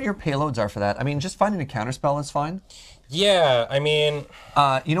a look at what your payloads are for that. I mean, just finding a counterspell is fine. Yeah, I mean.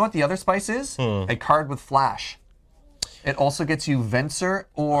 You know what the other spice is? A card with flash. It also gets you Venser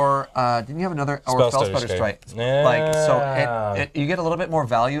or didn't you have another or Spellstutter Strike? Yeah. Like so, you get a little bit more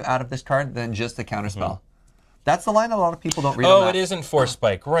value out of this card than just the counterspell. That's the line that a lot of people don't read. Oh, it isn't Force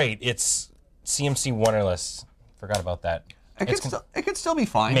Spike, right? It's CMC one or less. Forgot about that. It could still be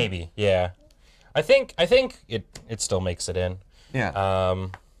fine. Maybe, yeah. I think it still makes it in. Yeah.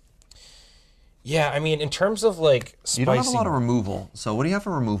 Yeah, I mean, in terms of like spicy. You don't have a lot of removal. So what do you have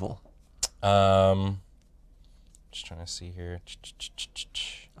for removal? Just trying to see here.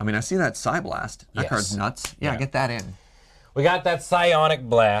 I mean, I see that Psyblast. That card's nuts. Yeah, get that in. We got that Psionic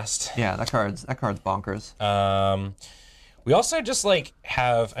Blast. Yeah, that card's bonkers. We also just like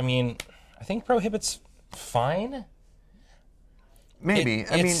have. I mean, I think Prohibit's fine. Maybe.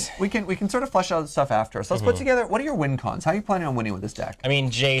 I mean, we can sort of flesh out the stuff after. So let's put together. What are your win cons? How are you planning on winning with this deck? I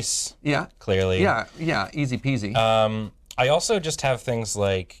mean, Jace. Yeah. Clearly. Yeah. Easy peasy. I also just have things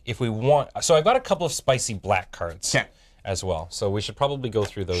like if we want. So I've got a couple of spicy black cards as well. So we should probably go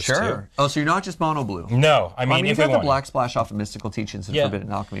through those too. Oh, so you're not just mono blue? No, I mean, if you got the black splash off of Mystical Teachings and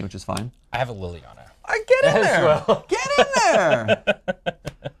Forbidden Alchemy, which is fine. I have a Liliana. Get in there. Get in there.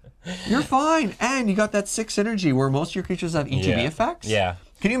 You're fine. And you got that 6 synergy where most of your creatures have ETB effects. Yeah.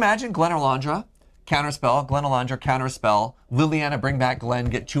 Can you imagine Glen Orlandra, counterspell, Glen Orlandra, counterspell, Liliana, bring back Glen,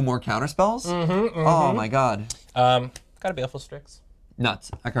 get 2 more counterspells? Oh my god. Got a Baleful Strix.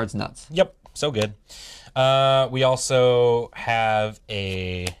 Nuts. That card's nuts. Yep. So good. We also have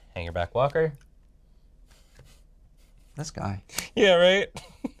a Hangerback Walker. This guy. Yeah, right?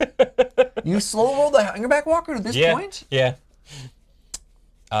 You slow rolled the Hangerback Walker to this point? Yeah.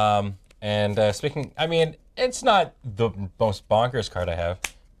 And speaking, I mean, it's not the most bonkers card I have,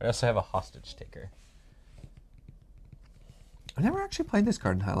 but I also have a Hostage Taker. I've never actually played this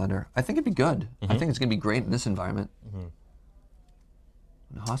card in Highlander. I think it'd be good. I think it's going to be great in this environment.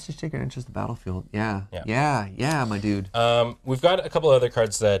 Hostage Taker enters the battlefield. Yeah, my dude. We've got a couple other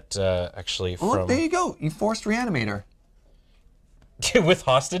cards that actually from... Look, there you go. You forced Reanimator. With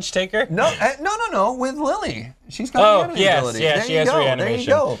Hostage Taker? No, with Lily. She's got Reanimator ability. Yeah, she has Reanimation. There you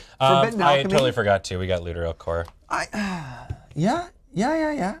go. Forbidden I Alchemy. totally forgot to. We got Looter Core. Yeah.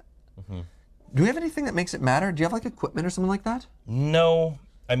 Do we have anything that makes it matter? Do you have like equipment or something like that? No.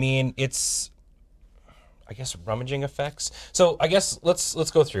 I mean, it's, I guess, rummaging effects. So I guess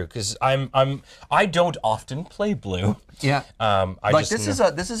let's go through because I don't often play blue. Yeah. This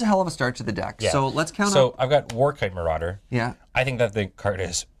is a hell of a start to the deck. Yeah. So let's count up. So I've got Warkite Marauder. Yeah. I think that the card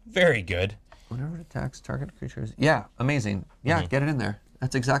is very good. Whenever it attacks target creatures. Yeah, amazing. Yeah, get it in there.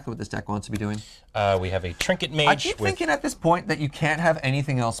 That's exactly what this deck wants to be doing. We have a Trinket Mage. I keep thinking at this point that you can't have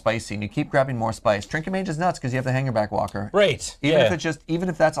anything else spicy, and you keep grabbing more spice. Trinket Mage is nuts because you have the Hangerback Walker. Right. Even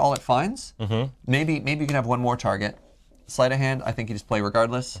if that's all it finds, maybe you can have one more target. Sleight of hand, I think you just play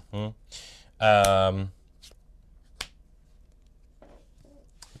regardless.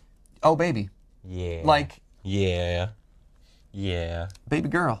 Oh baby. Yeah. Yeah. Baby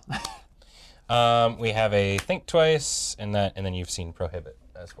girl. We have a Think Twice, and then you've seen Prohibit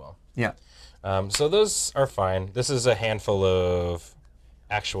as well. Yeah. So those are fine. This is a handful of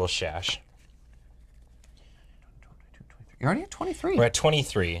actual Shash. You're already at 23. We're at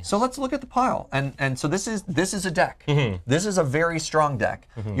 23. So let's look at the pile. And so this is a deck. Mm-hmm. This is a very strong deck.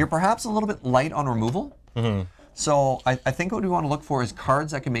 You're perhaps a little bit light on removal. So I think what we want to look for is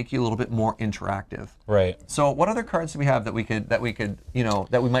cards that can make you a little bit more interactive. Right. So what other cards do we have that we could that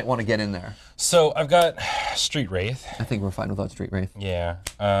we might want to get in there? So I've got Street Wraith. I think we're fine without Street Wraith. Yeah.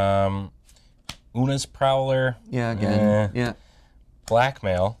 Una's Prowler. Yeah, again. Yeah.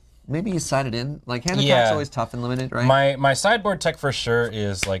 Blackmail. Maybe you side it in. Like hand Yeah. attack's always tough and limited, right? My sideboard tech for sure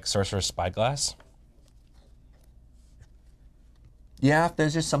is like Sorcerer's Spyglass. Yeah, if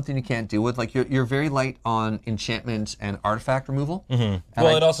there's just something you can't deal with, like you're very light on enchantment and artifact removal. Well,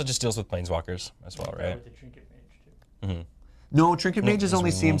 it also just deals with Planeswalkers as well, right? With the Trinket Mage too. No, Trinket Mage is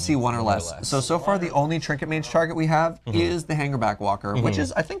only CMC 1 or less. So far the only Trinket Mage target we have is the Hangerback Walker, which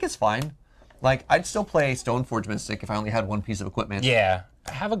is I think is fine. Like I'd still play Stoneforge Mystic if I only had one piece of equipment. Yeah.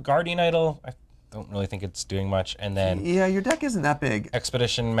 I have a Guardian Idol. I don't really think it's doing much. And then Yeah, your deck isn't that big.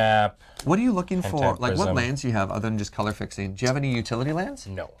 Expedition Map. What are you looking for? Pentag Like what Prism. lands do you have other than just color fixing? Do you have any utility lands?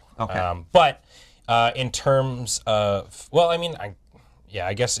 No. Okay. But in terms of, well, I mean,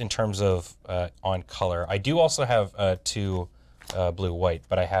 I guess in terms of on color, I do also have 2 blue-white,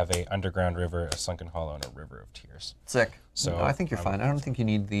 but I have a Underground River, a Sunken Hollow, and a River of Tears. Sick. So, No, I think you're fine. I don't think you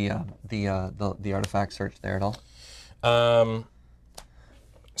need the artifact search there at all.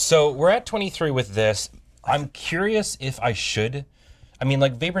 So we're at 23 with this. I'm curious if I should. I mean,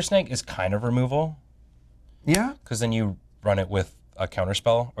 like Vapor Snake is kind of removal, Yeah. because then you run it with a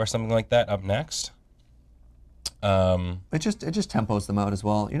counterspell or something like that up next. It just tempos them out as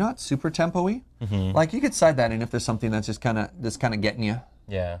well. You're not super tempo-y. Like you could side that in if there's something that's just kind of getting you.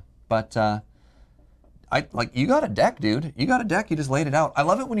 Yeah. But you got a deck, dude. You got a deck. You just laid it out. I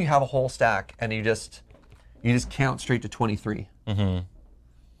love it when you have a whole stack and you just count straight to 23.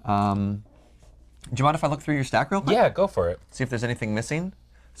 Do you mind if I look through your stack real quick? Yeah, go for it. See if there's anything missing.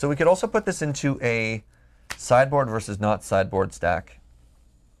 So we could also put this into a sideboard versus not sideboard stack.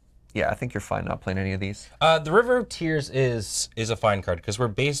 Yeah, I think you're fine not playing any of these. The River of Tears is a fine card because we're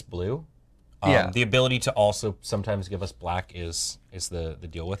base blue. Yeah. The ability to also sometimes give us black is the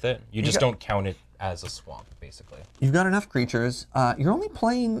deal with it. You just don't count it as a swamp, basically. You've got enough creatures. You're only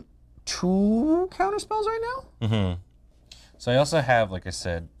playing 2 counterspells right now? So I also have, like I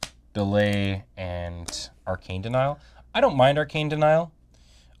said, Delay and Arcane Denial. I don't mind Arcane Denial.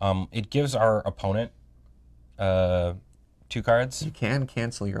 It gives our opponent 2 cards. You can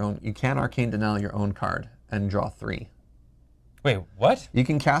cancel your own. You can Arcane Denial your own card and draw 3. Wait, what? You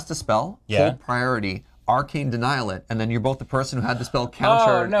can cast a spell, Yeah. hold priority, Arcane Denial it, and then you're both the person who had the spell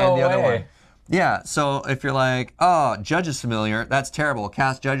countered no and the other way. one. Yeah, so if you're like, oh, Judge's Familiar, that's terrible.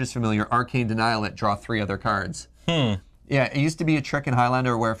 Cast Judge's Familiar, Arcane Denial it, draw 3 other cards. Yeah, it used to be a trick in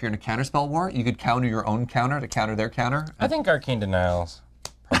Highlander where if you're in a counterspell war, you could counter your own counter to counter their counter. I think Arcane Denial's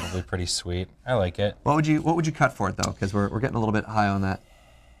probably pretty sweet. I like it. What would you cut for it though? Because we're getting a little bit high on that.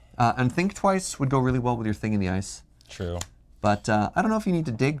 And Think Twice would go really well with your Thing in the Ice. True. But I don't know if you need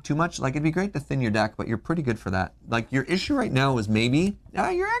to dig too much. Like it'd be great to thin your deck, but you're pretty good for that. Like your issue right now is maybe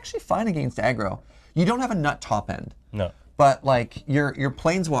you're actually fine against aggro. You don't have a nut top end. No. But like your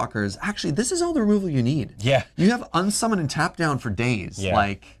planeswalkers, actually this is all the removal you need. Yeah. You have unsummon and tap down for days. Yeah.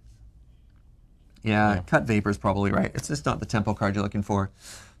 Like Cut Vapor's probably right. It's just not the tempo card you're looking for.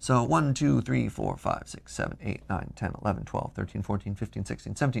 So 1, 2, 3, 4, 5, 6, 7, 8, 9, 10, 11, 12, 13, 14, 15,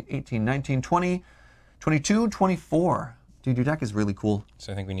 16, 17, 18, 19, 20, 22, 24. Dude, your deck is really cool.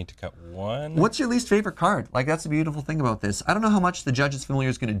 So I think we need to cut 1. What's your least favorite card? Like, that's the beautiful thing about this. I don't know how much the Judge's Familiar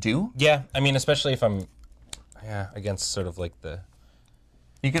is going to do. Yeah, I mean, especially if I'm, against sort of like the.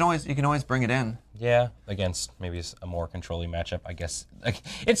 You can always bring it in. Yeah, against maybe a more controlling matchup, I guess. Like,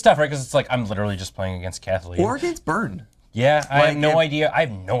 it's tough, right? Because it's like I'm literally just playing against Kathleen. Or against Burn. Yeah, I Like, have no idea. I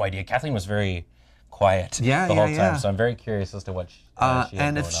have no idea. Kathleen was very quiet the whole time, so I'm very curious as to what she has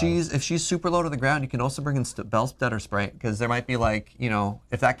and if going on. she's super low to the ground, you can also bring in Bellsplitter Sprite, because there might be like,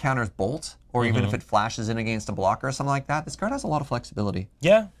 if that counters Bolt, or even if it flashes in against a blocker or something like that, this card has a lot of flexibility.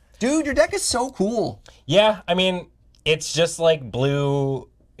 Yeah. Dude, your deck is so cool. Yeah, I mean, it's just like blue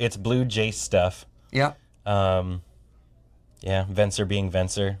Jace stuff. Yeah. Yeah, Venser being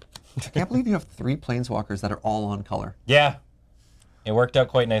Venser. I can't believe you have 3 Planeswalkers that are all on color. Yeah. It worked out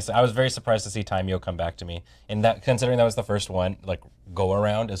quite nicely. I was very surprised to see Timeo come back to me. And that, considering that was the first one, like, go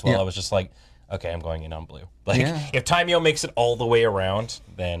around as well, Yeah. I was just like, okay, I'm going in on blue. Like, Yeah. if Timeo makes it all the way around,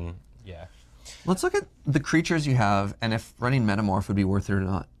 then, yeah. Let's look at the creatures you have, and if running Metamorph would be worth it or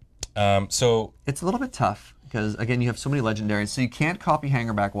not. So It's a little bit tough, because, again, you have so many legendaries, so you can't copy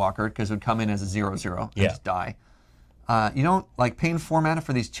Hangerback Walker, because it would come in as a 0/0 and Yeah. just die. You don't like paying 4 mana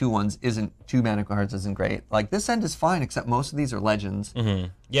for these 2/1s isn't 2 mana cards isn't great. Like this end is fine, except most of these are legends.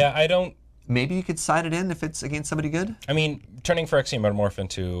 Yeah, I don't. Maybe you could side it in if it's against somebody good. I mean, turning Phyrexian Metamorph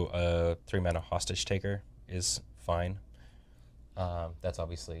into a 3-mana hostage taker is fine. That's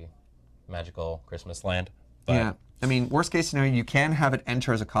obviously magical Christmas land. But Yeah. I mean, worst case scenario, you can have it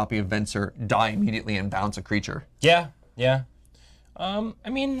enter as a copy of Venser, die immediately, and bounce a creature. Yeah, yeah. I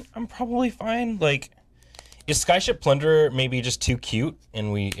mean, I'm probably fine. Like, is Skyship Plunderer maybe just too cute,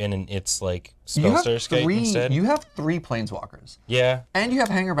 and it's like Spellster Skate instead? You have 3 Planeswalkers. Yeah. And you have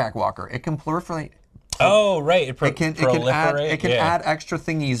Hangerback Walker. It can proliferate. Oh, right. It can proliferate. add extra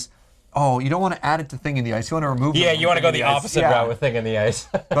thingies. Oh, you don't want to add it to Thing in the Ice. You want to remove. Yeah, them you want to from go Thing the in Ice. opposite Yeah. route with Thing in the Ice.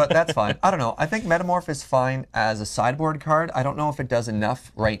 But that's fine. I don't know. I think Metamorph is fine as a sideboard card. I don't know if it does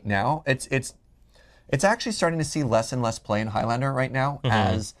enough right now. It's actually starting to see less and less play in Highlander right now,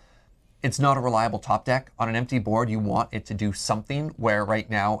 as it's not a reliable top deck. On an empty board, you want it to do something, where right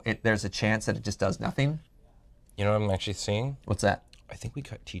now there's a chance that it just does nothing. You know what I'm actually seeing? What's that? I think we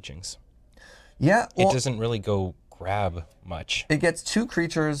cut Teachings. Yeah, well, It doesn't really go grab much. it gets 2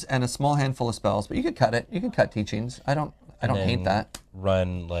 creatures and a small handful of spells, but you could cut it. You can cut Teachings. I don't hate then that.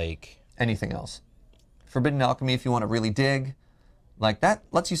 Run, like... Anything else. Forbidden Alchemy, if you want to really dig. Like, that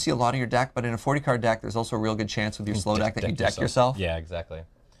lets you see a lot of your deck, but in a 40-card deck, there's also a real good chance with your slow deck that you deck yourself. Yeah, exactly.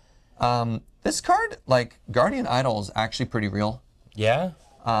 This card, like, Guardian Idol is actually pretty real. Yeah?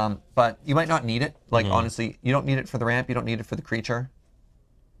 But you might not need it. Like, honestly, you don't need it for the ramp. You don't need it for the creature.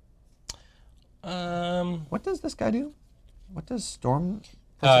 What does this guy do? What does Storm?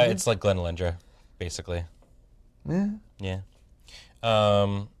 It's like Glenelendra, basically. Yeah. Yeah.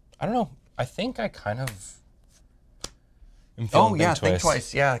 I don't know. I think I kind of am feeling Oh, yeah, Think Think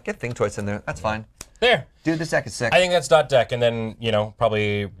Twice. Yeah, get Think Twice in there. That's fine. There. Dude, this deck is sick. I think that's dot deck, and then, you know,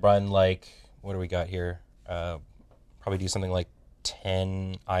 probably run like, what do we got here? Probably do something like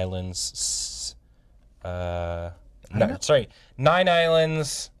 10 islands. 9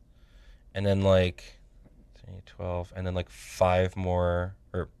 islands, and then like 12, and then like 5 more,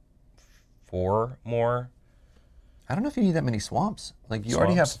 or 4 more. I don't know if you need that many swamps. Like, you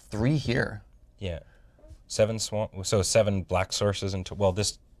already have Swamps? 3 here. Yeah. 7 swamp, so 7 black sources, and well,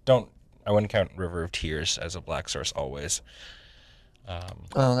 this don't, I wouldn't count River of Tears as a black source always.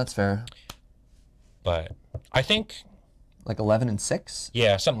 Oh, that's fair. But I think, Like 11 and 6?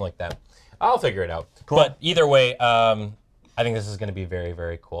 yeah, something like that. I'll figure it out. Cool. But either way, I think this is going to be very,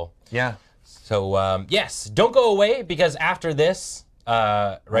 very cool. Yeah. So yes, don't go away, because after this,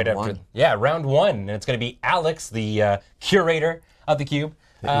 round one, and it's going to be Alex, the curator of the cube,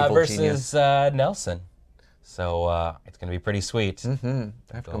 evil versus genius. Nelson. So it's going to be pretty sweet. I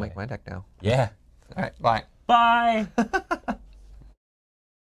have to go make my deck now. Yeah. All right, bye. Bye.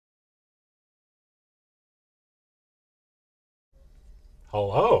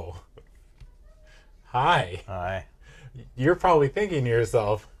 Hello. Hi. Hi. You're probably thinking to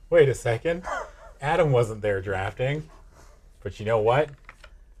yourself, wait a second, Adam wasn't there drafting. But you know what?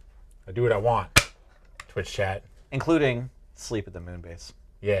 I do what I want. Twitch chat. Including sleep at the moon base.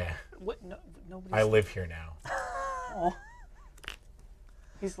 Yeah. What? No, nobody's. I live here now. Oh.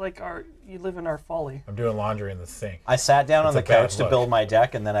 He's like you live in our folly. I'm doing laundry in the sink. I sat down on It's the a bad couch to look. build my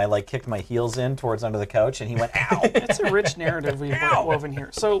deck, and then I like kicked my heels in towards under the couch, and he went, ow. It's a rich narrative we've woven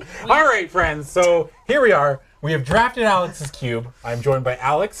here. So, All right, friends. So here we are. We have drafted Alex's cube. I'm joined by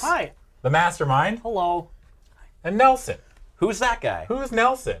Alex, hi. the mastermind, Hello. and Nelson. Who's that guy? Who's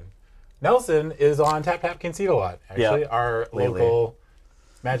Nelson? Nelson is on Tap Tap Concede a lot, actually. Yeah, Our lately. local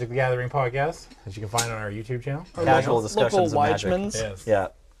Magic the Gathering podcast that you can find on our YouTube channel. Casual discussions Local of magic. Weichmans. Yes. Yeah.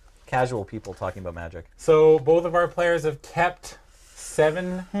 Casual people talking about magic. So both of our players have kept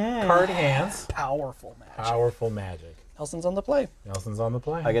 7 card hands. Powerful magic. Powerful magic. Nelson's on the play. Nelson's on the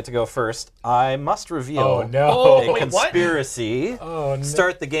play. I get to go first. I must reveal Oh no! Oh, a wait, what? conspiracy. Oh, no.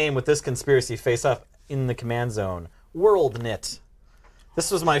 Start the game with this conspiracy face up in the command zone. World Knit. This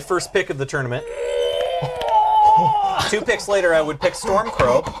was my first pick of the tournament. 2 picks later, I would pick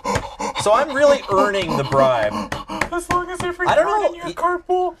Stormcrow. So I'm really earning the bribe. As long as every I don't card know, in your card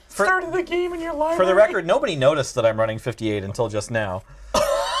pool started the game in your library. For the record, nobody noticed that I'm running 58 until just now.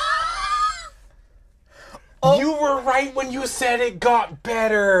 You were right when you said it got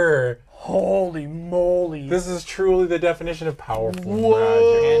better. Holy moly. This is truly the definition of powerful Your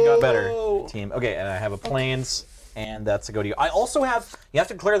magic. hand got better, team. Okay, and I have a planes, and that's a go to you. I also have, you have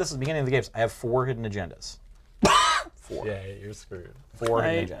to declare this at the beginning of the games, I have 4 hidden agendas. 4. Yeah, you're screwed. 4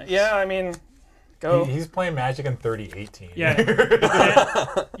 hidden agendas. Yeah, I mean, Go. He's playing Magic in 3018.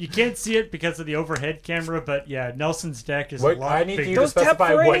 Yeah. You can't see it because of the overhead camera, but yeah, Nelson's deck is a lot I need bigger. you to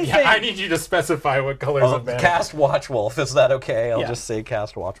specify what. Yeah, I need you to specify what colors of mana. Cast Watchwolf. Is that okay? I'll Yeah. just say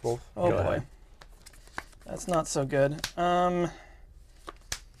Cast Watchwolf. Oh Go boy. ahead. That's not so good.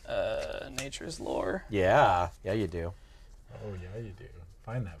 Nature's Lore. Yeah. Yeah, you do. Oh yeah, you do.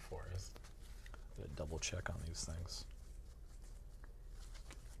 Find that for us. Double check on these things.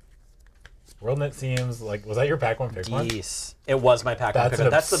 WorldNet seems like, was that your pack one pick one? Yes, it was my pack one That's pick. an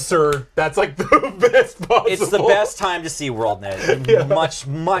That's absurd. That's like the best possible. It's the best time to see WorldNet. Yeah.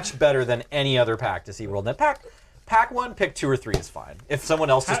 Much better than any other pack to see WorldNet. Pack one, pick 2 or 3 is fine. If someone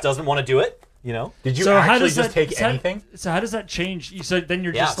else just doesn't want to do it, you know. Did you So how actually does just that, take is that- anything? So how does that change? So then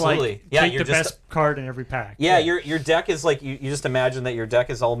you're Yeah, just absolutely. like Yeah, take you're the just- best card in every pack. Yeah, your deck is like you just imagine that your deck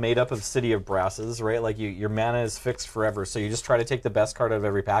is all made up of City of Brasses, right? Like your mana is fixed forever, so you just try to take the best card out of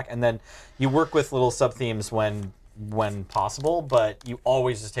every pack, and then you work with little sub themes when possible, but you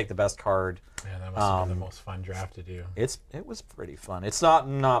always just take the best card. Man, that must have been the most fun draft to do. It was pretty fun. It's not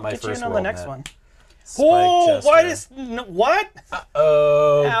my Get you first in on the next WorldNet. one. Spike Oh, why Jester. does what?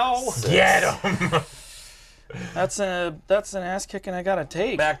 Oh, Ow! get him! That's an ass kicking I gotta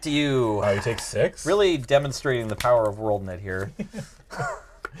take. Back to you. Oh, you take 6? Really demonstrating the power of WorldNet here.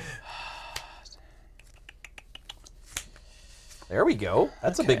 There we go.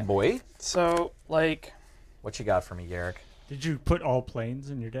 That's a Okay. big boy. So like, What you got for me, Garrick? Did you put all planes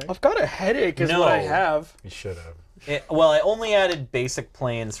in your deck? I've got a headache, is No. what I have. You should have. Well, I only added basic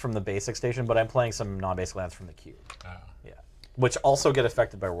planes from the basic station, but I'm playing some non-basic lands from the cube. Oh. Yeah, which also get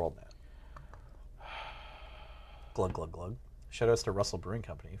affected by WorldNet. Glug glug glug. Shoutouts to Russell Brewing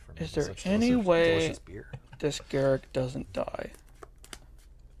Company for making Is there such any delicious, way delicious beer. this Garrick doesn't die?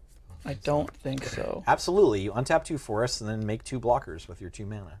 I don't think so. Absolutely, you untap 2 forests and then make 2 blockers with your 2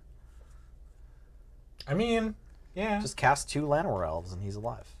 mana. I mean, yeah. Just cast 2 Llanowar Elves and he's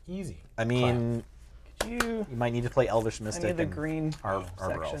alive. Easy. I mean, You you might need to play Elvish I Mystic need the and green Arbor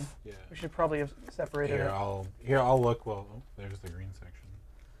section. Elf. Yeah. We should probably have separated Here, it. I'll look. Well, oh, there's the green section.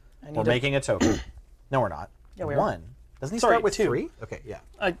 I need We're to- making a token. No, we're not. Yeah, we are. 1. Doesn't he Sorry, start with 2. 3? Okay, yeah.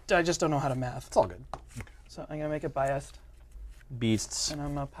 I just don't know how to math. It's all good. So I'm gonna make it biased, Beasts. and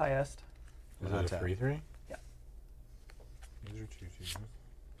I'm a piest. Is Not it a tap. 3/3? Yeah. These are 2/2s.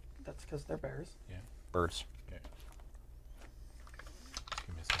 That's because they're bears. Birds. Okay.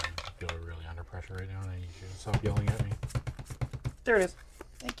 Give me a second. I feel really under pressure right now, and I need you to stop yelling at me. There it is.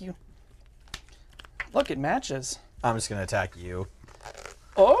 Thank you. Look, it matches. I'm just gonna attack you.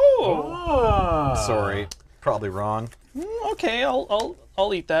 Oh. Sorry, probably wrong. Okay, I'll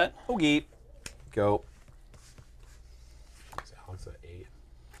eat that. Okay, go. Is Alex at 8?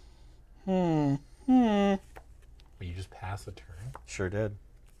 Hmm. But you just pass the turn. Sure did.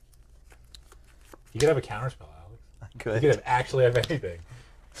 You could have a counterspell, Alex. You Good. could have actually have anything.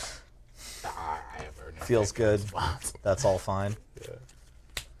 I have heard no Feels good. response. That's all fine. Yeah.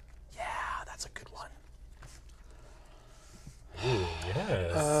 Yeah, that's a good one. Ooh,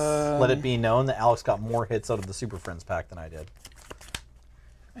 yes. Let it be known that Alex got more hits out of the Super Friends pack than I did.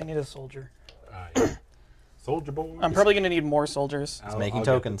 I need a soldier. Yeah. Soldier boy. I'm probably gonna need more soldiers. He's making I'll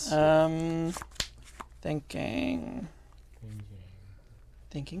tokens. Thinking.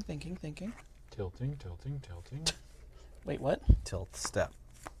 Tilting. Wait, what? Tilt step.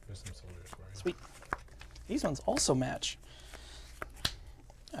 There's some soldiers for you. Sweet. These ones also match.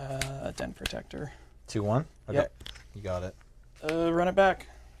 Den Protector. 2/1. Okay, Yep. you got it. Run it back.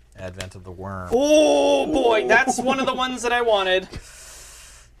 Advent of the Worm. Oh boy, that's one of the ones that I wanted.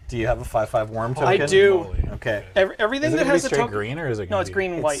 Do you have a 5/5 worm token? I do. Holy. Okay. Everything Is it that gonna has be a straight token. green or is it? No, Gonna it's be...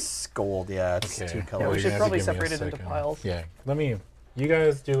 green and white. It's gold, yeah. It's Okay. 2 Yeah, colors. we you're should gonna have probably to give me a separate it into second. piles. Yeah. Let me. You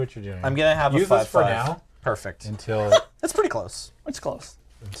guys do what you're doing. I'm gonna have use a 5/5. this for now Perfect. until That's pretty close. It's close.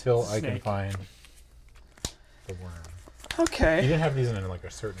 I can Snake. find the worm. You Okay. didn't have these in like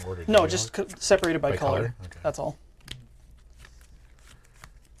a certain order. did No, you, just Alex? separated by By color. color? Okay. That's all.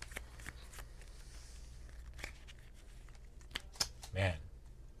 Man.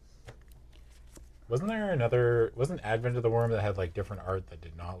 Wasn't Advent of the Worm that had like different art that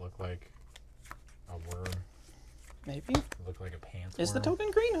did not look like a worm? Maybe. It looked like a pants Is the worm.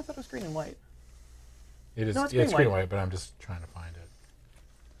 token green? I thought it was green and white. It is. No, it's Yeah, it's green green white. and white, but I'm just trying to find it.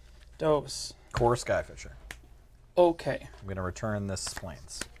 Dose. Core Skyfisher. Okay. I'm gonna return this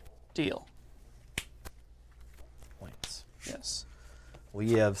plains. Deal. Plains. Yes.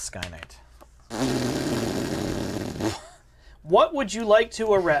 We have Sky Knight. What would you like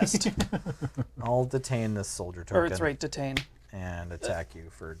to arrest? I'll detain this soldier token. Or it's right, detain. And attack you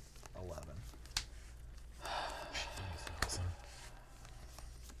for 11.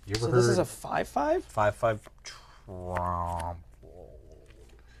 You ever So heard? this is a 5/5. 5/5 Tromble.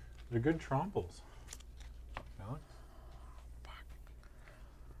 They're good tromples. Alex?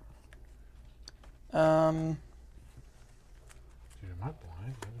 Dude, am I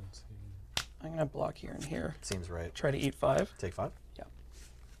blind? I didn't see. I'm gonna block here and here. Seems right. Try to eat 5. Take 5? Yeah.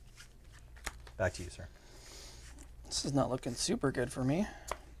 Back to you, sir. This is not looking super good for me.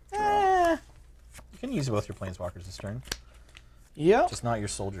 You can use both your planeswalkers this turn. Yeah. Just not your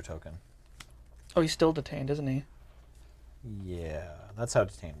soldier token. Oh, he's still detained, isn't he? Yeah, that's how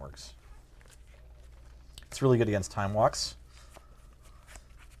detain works. It's really good against time walks.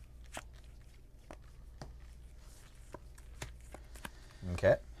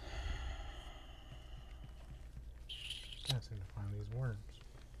 Okay. Can't seem to find these worms.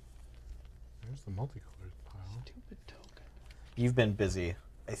 There's the multicolored pile. Stupid token. You've been busy.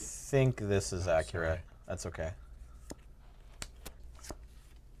 I think this is accurate. sorry. That's okay.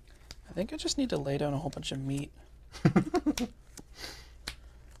 I think I just need to lay down a whole bunch of meat.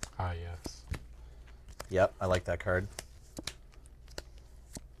 Ah, yes. Yep, I like that card.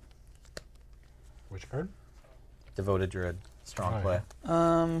 Which card? Devoted Druid. Strong Oh, play.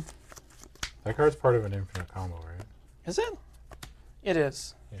 yeah. That card's part of an infinite combo, right? Is it? It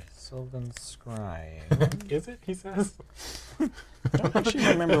is. Sylvan Scrying. Is it? He says. I don't actually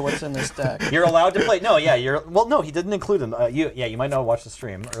remember what's in this deck. You're allowed to play. No, yeah, you're. Well, no, he didn't include them. You might not have watched the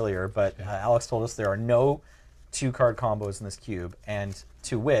stream earlier, but Alex told us there are no 2-card combos in this cube, and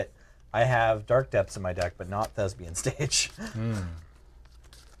to wit, I have Dark Depths in my deck, but not Thespian Stage.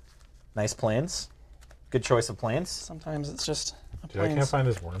 Nice planes. Good choice of planes. Sometimes it's just a Dude, I can't find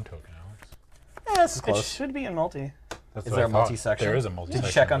this worm token, Alex. Yeah, this is It close. should be in multi. That's Is what there I a thought. multi-section? There is a Did multi-section.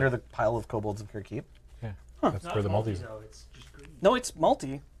 you check but- under the pile of kobolds of Kirkeep? Yeah. Huh. That's Not where the multi. though, it's just green. No, it's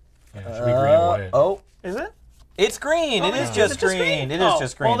multi. Yeah, it should be green and white. Oh, Is it? it's green. It is just green. It is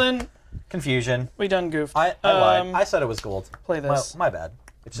just green. Well then, Confusion. we done goofed. I lied. I said it was gold. Play this. My bad.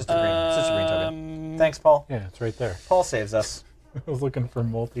 It's just a green. It's just a green token. Um, Thanks, Paul. Yeah, it's right there. Paul saves us. I was looking for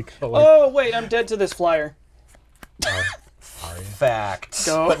multicolored. Oh wait, I'm dead to this flyer. Sorry. Fact.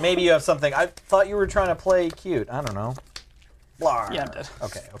 Go. But maybe you have something. I thought you were trying to play cute. I don't know. Blar. Yeah, I'm dead.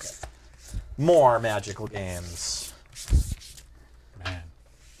 Okay. More magical games. Man.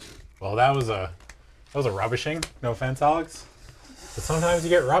 Well, that was a rubbishing. No offense, Alex. But sometimes you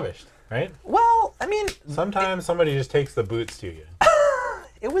get rubbished, right? Well, I mean, Sometimes somebody just takes the boots to you.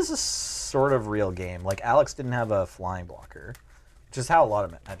 it was a sort of real game. Like Alex didn't have a flying blocker, which is how a lot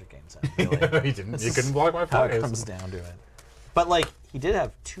of Magic games end. Really. You didn't. You couldn't block my How it flies. comes down to it. But like, he did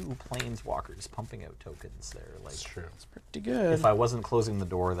have 2 planeswalkers pumping out tokens there. Like, That's true. Pretty good. if I wasn't closing the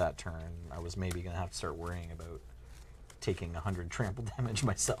door that turn, I was maybe gonna have to start worrying about taking 100 trample damage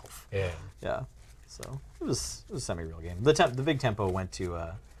myself. Yeah. Yeah. So it was a semi-real game. The big tempo went to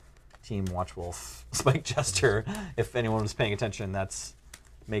Team Watchwolf Spike Jester. If anyone was paying attention, that's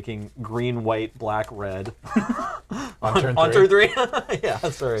making green, white, black, red On turn on three? turn 3. Yeah,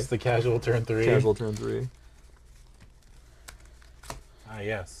 sorry. It's the casual turn 3. Casual turn 3. Ah,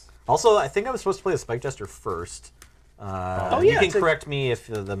 yes. Also, I think I was supposed to play the Spike Jester first. Oh, You yeah, can it's a- correct me if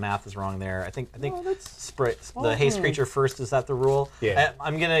the math is wrong there. I think that's- the haste creature first, is that the rule? Yeah.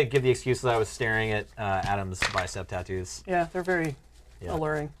 I'm gonna give the excuse that I was staring at Adam's bicep tattoos. Yeah, they're very Yeah.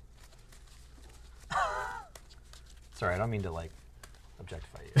 alluring. Sorry, I don't mean to like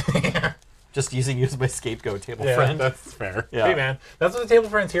objectify you. Just using you as my scapegoat table Yeah, friend. that's fair. Yeah. Hey, man, that's what the table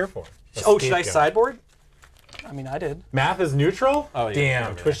friend's here for. A Oh, should I scapegoat. sideboard? I mean, I did. Math is neutral? Oh, yeah.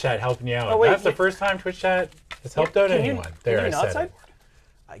 Damn, Okay. Twitch chat helping you out. Oh, wait, That's the wait. first time Twitch chat has helped out Can you- anyone. There, can you I not said it. sideboard?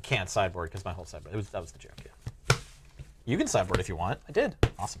 I can't sideboard because my whole sideboard. That was the joke. Yeah. You can sideboard if you want. I did.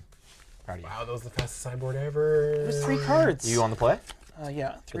 Awesome. Proud of you. Wow, that was the fastest sideboard ever. It was 3 cards. You on the play?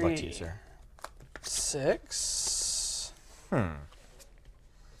 Yeah, 3. Good luck to you, sir. 6.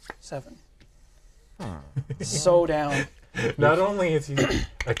 7. So down. Not only is he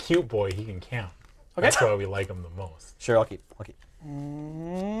a cute boy, he can count. Okay. That's why we like him the most. Sure, I'll keep.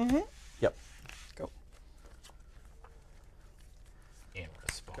 Mm-hmm. Yep. Go. In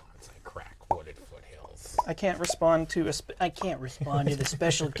response, I crack wooded foothills. I can't respond to the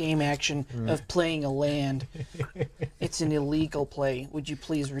special game action of playing a land. It's an illegal play. Would you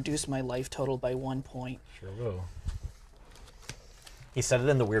please reduce my life total by 1 point? Sure will. He said it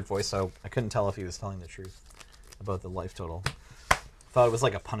in the weird voice, so I couldn't tell if he was telling the truth about the life total. Thought it was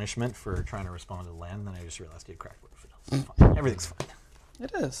like a punishment for trying to respond to the land, and then I just realized he had cracked wood. It's fine. Everything's fine.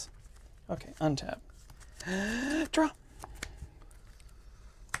 It is. Okay, untap. Draw.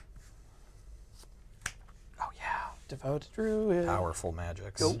 Oh yeah. Devoted Druid. Powerful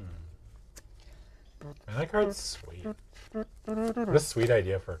magics. Go. Man, that card's sweet. What a sweet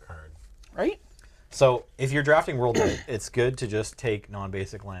idea for a card. Right? So if you're drafting World Knight, it's good to just take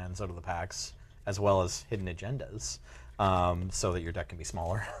non-basic lands out of the packs, as well as hidden agendas, so that your deck can be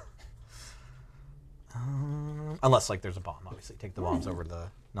smaller. Unless, like, there's a bomb, obviously. Take the bombs over the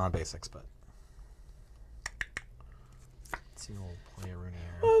non-basics, but... Let's see, we'll play a Rooney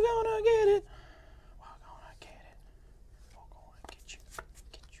here. We're gonna get it. We're gonna get it. We're gonna get you.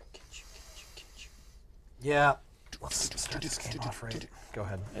 Get you, get you, get you, get you. Yeah. Let's start this game off right. Go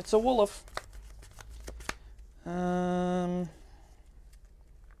ahead. It's a Wolof.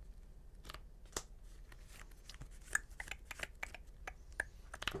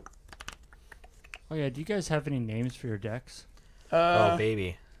 Oh yeah, do you guys have any names for your decks? Oh,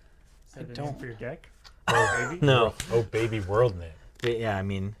 baby. I don't. For your deck? Oh, baby? No. Oh, baby world knit. Yeah, I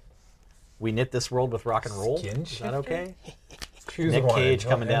mean, we knit this world with rock and roll. Skin Is that okay? Choose Nick one. Cage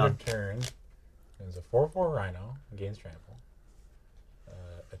coming End down. of turn. There's a 4/4 Rhino against trample.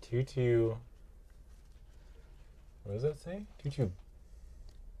 A 2/2. What does that say? 2/2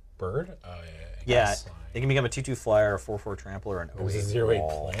 bird? Oh Yeah, it can become a 2/2 flyer, a 4/4 trampler, or an It was a 08 0/8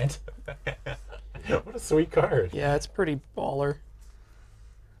 wall. plant. What a sweet card. Yeah, it's pretty baller.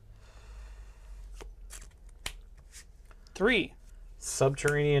 3.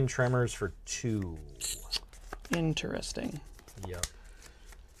 Subterranean Tremors for 2. Interesting. Yep.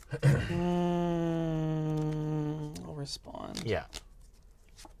 I'll respond. Yeah.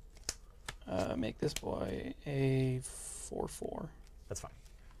 Make this boy a 4/4. That's fine.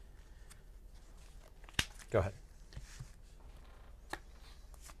 Go ahead.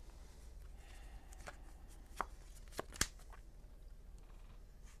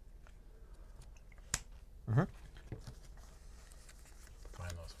 Mm-hmm.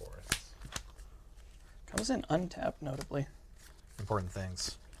 Find those forests. Comes in untapped, notably. Important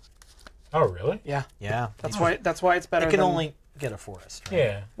things. Oh, really? Yeah. Yeah. That's why it's better. It can than, only get a forest. Right?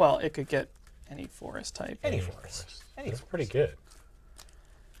 Yeah. Well, it could get any forest type. Any forest. Any That's forest. pretty good.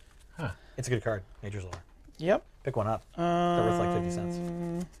 Huh. It's a good card. Nature's Lore. Yep. Pick one up. They're worth like 50 cents.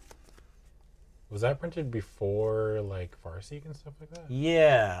 Was that printed before, like, Farseek and stuff like that?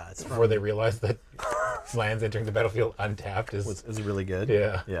 Yeah. It's Before they realized that lands entering the battlefield untapped is really good.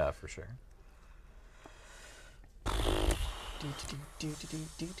 Yeah. Yeah, for sure.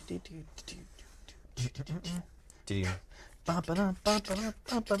 Do you?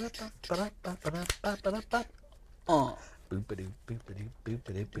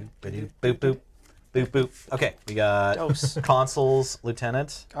 Boop boop. Okay, we got Dose. Consuls,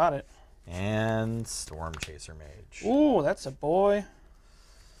 Lieutenant. Got it. And Storm Chaser Mage. Ooh, that's a boy.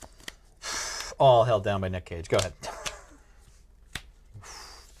 All held down by Nick Cage. Go ahead.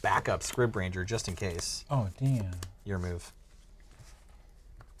 Backup Scrib Ranger just in case. Oh, damn. Your move.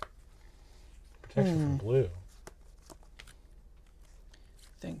 Protection from blue.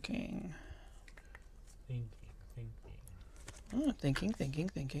 Thinking. Thinking. Oh, thinking.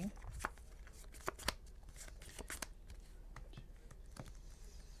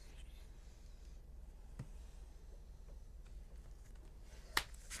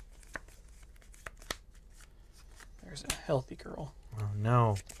 There's a healthy girl. Oh,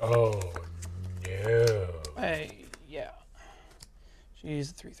 no. Oh, no. Hey, yeah.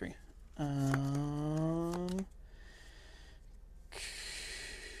 She's a 3/3.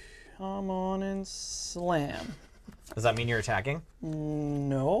 Come on and slam. Does that mean you're attacking?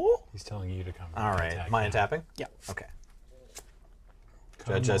 No. He's telling you to come. All right. Am I tapping? Yeah. Okay.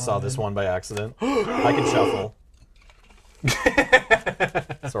 Judge, I saw this one by accident. I can shuffle.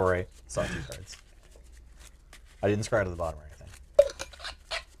 Sorry. Saw 2 cards. I didn't scry to the bottom or anything.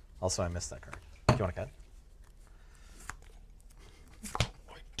 Also, I missed that card. Do you want to cut?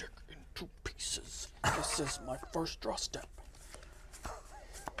 My dick into pieces. This is my first draw step.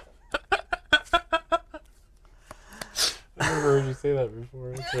 I never heard you say that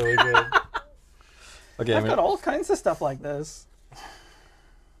before. It's really good. Okay, I've got all kinds of stuff like this.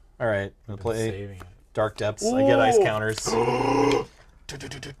 All right, I'm gonna play saving it. Dark Depths. I get ice counters. I'm gonna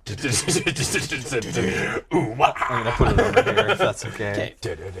put it over here if that's okay.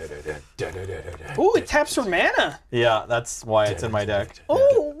 Ooh, it taps for mana. Yeah, that's why it's in my deck.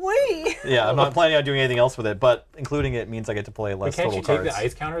 Oh, wait. Yeah, I'm not planning on doing anything else with it, but including it means I get to play less But can't total you take cards. the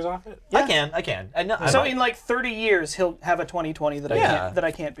ice counters off it? I can. So in like 30 years, he'll have a 20/20 that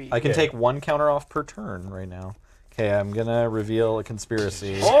I can't beat. I can take 1 counter off per turn right now. Okay, I'm gonna reveal a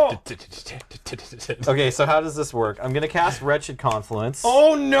conspiracy. Oh. Okay, so how does this work? I'm gonna cast Wretched Confluence.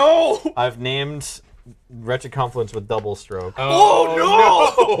 Oh no! I've named Wretched Confluence with Double Stroke. Oh,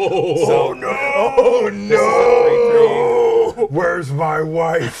 no! So, Oh no! Where's my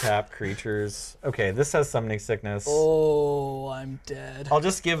wife? Tap creatures. Okay, this has Summoning Sickness. Oh, I'm dead. I'll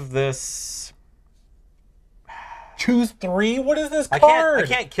just give this. Choose 3? What is this I card?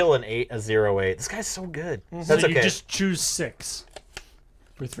 can't kill an 0/8. This guy's so good. So That's okay. you just choose 6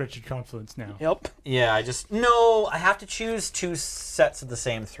 with Wretched Confluence now. Yep. Yeah, I have to choose 2 sets of the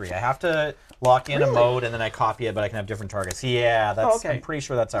same 3. I have to lock in a mode and then I copy it, but I can have different targets. Yeah, that's. okay. I'm pretty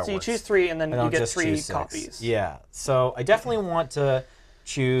sure that's how it So you works. choose 3 and then I you don't get just 3 choose 6. copies. Yeah, so I definitely want to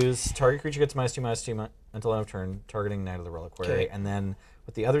choose target creature gets -2/2 until end of turn, targeting Knight of the Reliquary, Okay. and then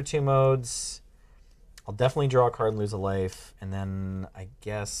with the other 2 modes, I'll definitely draw a card and lose a life, and then I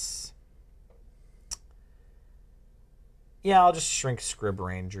guess. Yeah, I'll just shrink Scrib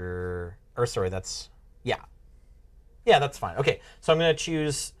Ranger. Or sorry, that's yeah, that's fine. Okay, so I'm gonna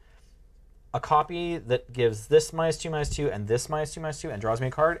choose a copy that gives this -2/2 and this -2/2 and draws me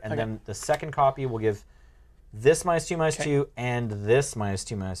a card, and then the second copy will give this -2/2 and this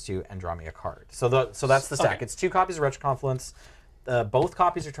 -2/2 and draw me a card. So that's the stack. It's 2 copies of Wretched Confluence. Both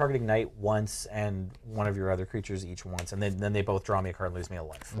copies are targeting Knight once and one of your other creatures each once, and then they both draw me a card and lose me a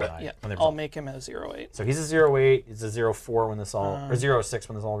life. I'll make him a 0/8. So he's a 0/8. He's a 0/4 when this all or 0/6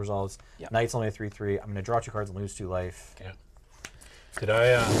 when this all resolves. Yep. Knight's only a 3/3. I'm gonna draw 2 cards and lose 2 life. Yeah. Did I?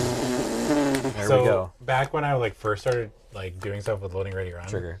 There so we go. Back when I first started doing stuff with Loading Ready Run.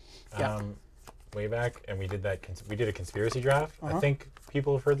 Trigger. Way back, and we did a conspiracy draft. I think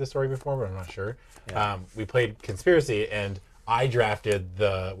people have heard this story before, but I'm not sure. Yeah. We played conspiracy, and I drafted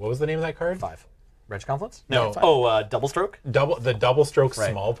what was the name of that card? 5. Wretched Confluence? No. Double Stroke? The Double Stroke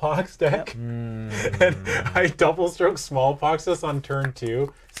Right. Smallpox deck. And I Double Stroke Smallpox us on turn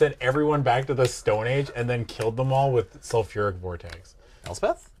 2, sent everyone back to the Stone Age, and then killed them all with Sulfuric Vortex.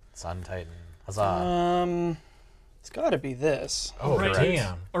 Elspeth? Sun Titan. Huzzah. It's got to be this. Oh,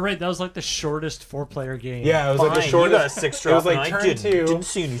 damn. All right, that was like the shortest 4-player game. Yeah, it was like the Fine, shortest. you got a 6 It was drop like and I turn 2. didn't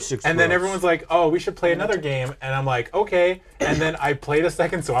see any 6 And then drops. everyone's like, "Oh, we should play another game." And I'm like, "Okay." And then I played a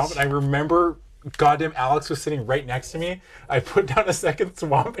second swamp, and I remember, goddamn, Alex was sitting right next to me. I put down a second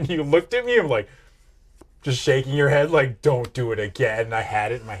swamp, and you looked at me and like, just shaking your head, like, "Don't do it again." And I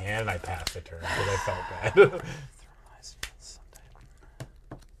had it in my hand, and I passed the turn because I felt bad.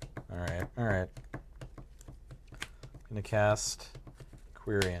 All right. Gonna cast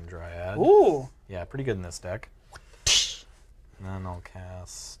Quirion Dryad. Ooh. Yeah, pretty good in this deck. And then I'll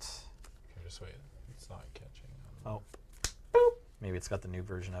cast. Okay, just wait. It's not catching. Oh. Boop. Maybe it's got the new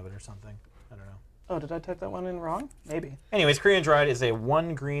version of it or something. I don't know. Oh, did I type that one in wrong? Maybe. Anyways, Quirion Dryad is a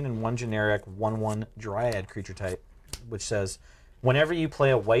 1 green and 1 generic 1/1 Dryad creature type, which says whenever you play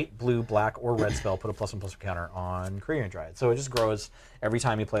a white, blue, black, or red spell, put a +1/+1 counter on Quirion Dryad. So it just grows every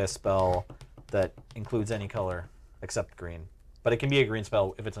time you play a spell that includes any color except green. But it can be a green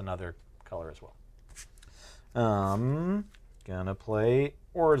spell if it's another color as well. Gonna play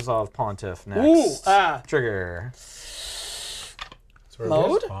Orzhov Pontiff next. Ooh, Trigger. So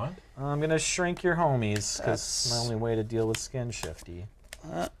Mode? I'm gonna shrink your homies because it's my only way to deal with Skin Shifty.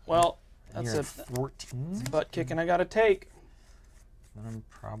 Well, that's You're a at 14. butt kicking I gotta take. Then I'm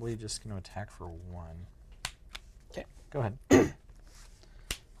probably just gonna attack for 1. Okay. Go ahead. What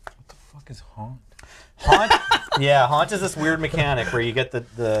the fuck is Haunt? Haunt? Yeah, Haunt is this weird mechanic where you get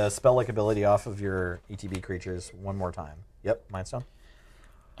the spell-like ability off of your ETB creatures one more time. Yep, Mindstone.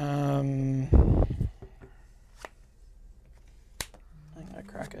 I'm gonna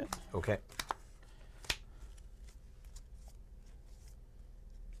crack it. Okay.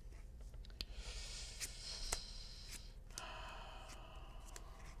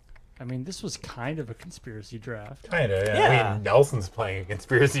 I mean, this was kind of a conspiracy draft. Kinda, yeah. Yeah. I mean, Nelson's playing a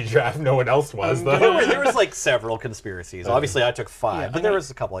conspiracy draft. No one else was, though. There was like several conspiracies. Obviously, I took 5, Yeah, but there was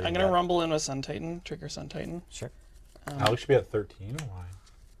a couple I I'm didn't gonna get. rumble in with Sun Titan, trigger Sun Titan. Sure. Alex should be at 13. Why?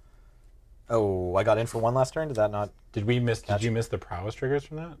 Oh, I got in for 1 last turn. Did that not? Did you miss the prowess triggers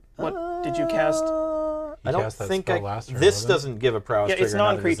from that? What did you cast? I don't cast that think spell last turn, this wasn't it? doesn't give a prowess Yeah, trigger. it's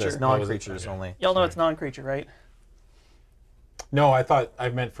neither does non-creature. this. Non-creatures Okay. only. Y'all know it's non-creature, right? No, I thought I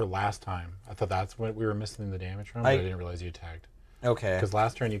meant for last time. I thought that's what we were missing the damage from, but I didn't realize you attacked. Okay. Because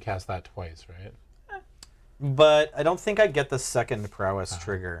last turn you cast that twice, right? But I don't think I get the second prowess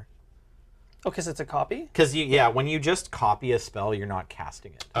trigger. Oh, because it's a copy? Because when you just copy a spell, you're not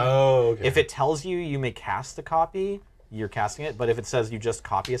casting it. Oh, okay. If it tells you you may cast a copy, you're casting it. But if it says you just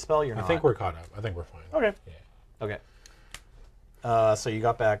copy a spell, you're not. I think we're caught up. I think we're fine. Okay. Yeah. Okay. So you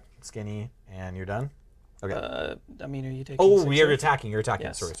got back Skinny, and you're done? Okay. I mean, are you taking Oh, 6 you're hits? attacking. You're attacking.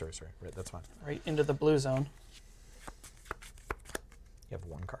 Yes. Sorry. Right, that's fine. Right into the blue zone. You have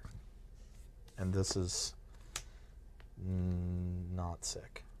 1 card. And this is not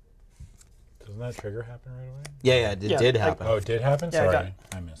sick. Doesn't that trigger happen right away? Yeah, it did happen. Oh, it did happen? Yeah, Sorry,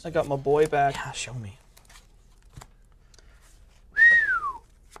 I missed. I got my boy back. Yeah, show me.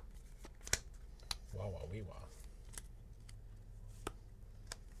 Wow, wow, wee, wow.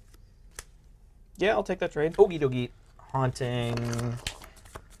 Yeah, I'll take that trade. Okie dokie. Haunting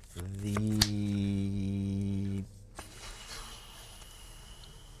the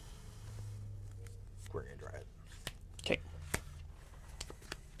we're gonna try it. Okay.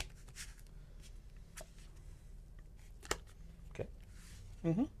 Okay.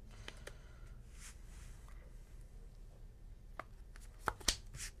 Mm-hmm.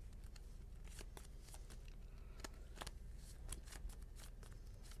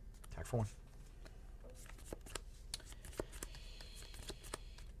 Attack for 1.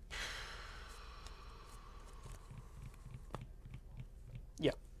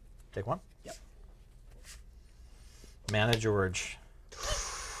 Yep. Take 1? Yep. Mana George.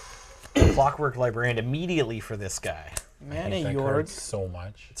 Clockwork Librarian immediately for this guy. Mana I hate that Yord. card so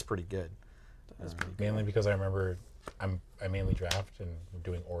much. It's pretty good. Mainly because I remember I mainly draft and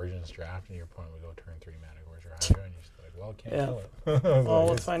doing Origins draft, and your opponent would go turn 3 Mana Gorge or higher, and you're just like, well, can't kill it. Well,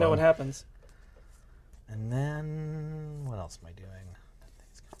 let's It's find out fun. what happens. And then what else am I doing? That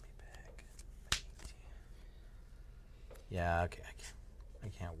thing's gonna be big. Yeah, okay. I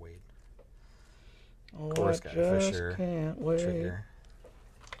can't wait. Oh, Core I Sky just Fisher. can't wait. Trigger.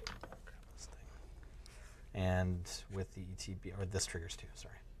 And with the ETB, or this triggers too,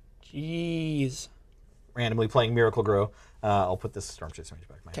 sorry. Jeez. Randomly playing Miracle Grow. I'll put this Storm Chaser Mage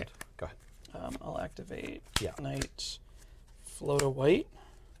back in my hand. Go ahead. I'll activate Yeah. Night Float a White.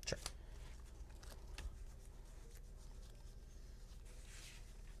 Sure.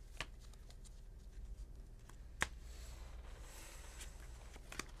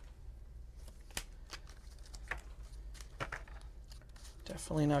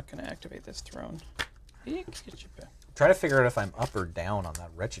 Definitely not going to activate this throne. Eek, get you back. Try to figure out if I'm up or down on that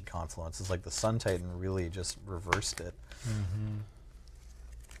Wretched Confluence. It's like the Sun Titan really just reversed it.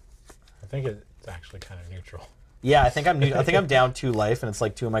 I think it's actually kind of neutral. Yeah, I think I'm down 2 life, and it's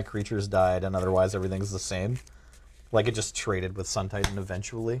like 2 of my creatures died, and otherwise everything's the same. Like it just traded with Sun Titan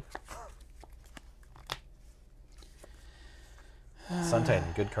eventually. Sun Titan,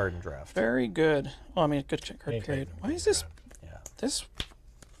 good card in draft. Very good. Oh, I mean, good card Anytime period. in Why is this? Yeah. This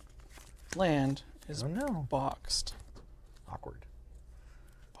land is Oh no. boxed. Awkward.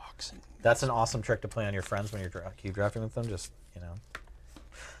 Boxing. That's an awesome trick to play on your friends when you're keep drafting with them. Just,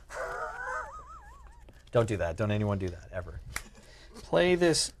 don't do that. Don't anyone do that, ever. Play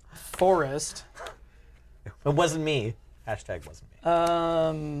this forest. It wasn't me. Hashtag wasn't me.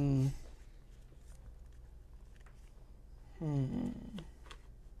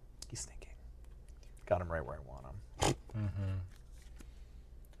 He's thinking. Got him right where I want him.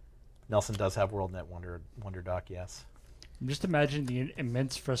 Nelson does have WorldNet Wonder Doc, yes. Just imagine the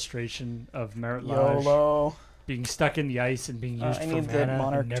immense frustration of Merit YOLO. Lodge being stuck in the ice and being used I for need the mana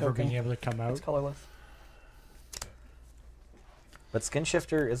Monarch and never token. being able to come out. It's colorless. But Skin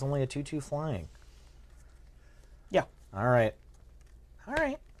Shifter is only a 2/2 flying. Yeah. All right. All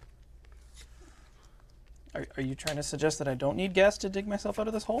right. Are you trying to suggest that I don't need gas to dig myself out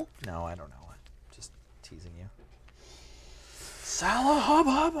of this hole? No, I don't know. I'm just teasing you.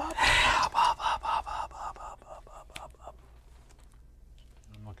 I'm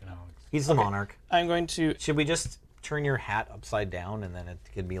looking at Alex. He's the Monarch. I'm going to. Should we just turn your hat upside down and then it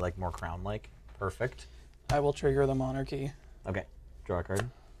could be like more crown-like? Perfect. I will trigger the monarchy. Okay. Draw a card.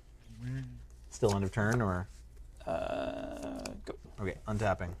 Still end of turn or? Go. Okay.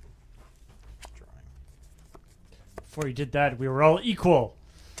 Untapping. Drawing. Before you did that, we were all equal.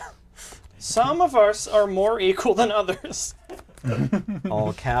 Some of us are more equal than others.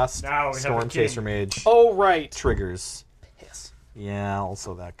 I'll cast Now we have a Storm king. Chaser Mage. Oh, right. Triggers. Piss. Yeah,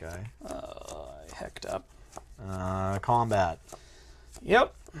 also that guy. I hecked up. Combat.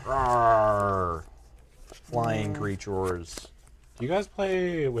 Yep. Rawr. Flying creatures. Do you guys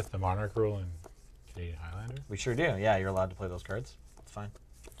play with the Monarch rule in Canadian Highlander? We sure do. Yeah, you're allowed to play those cards. It's fine.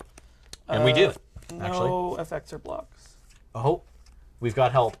 And we do, actually. No effects or blocks. Oh, we've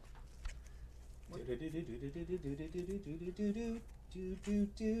got help.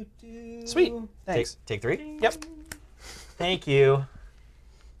 Sweet. Thanks. Take 3? Yep. Thank you.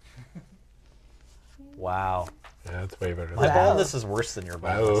 Wow. Yeah, that's way better. My than baldness is worse than your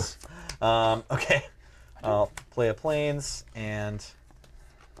baldness. Okay. I'll play a Plains and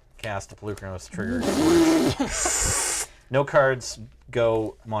cast a Pelucranos trigger. No cards,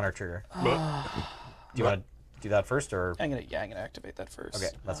 go Monarch trigger. Do you want to do that first or? I'm gonna activate that first.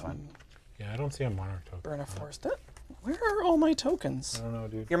 Okay, that's fine. Yeah, I don't see a Monarch token. Burn a forest. Where are all my tokens? I don't know,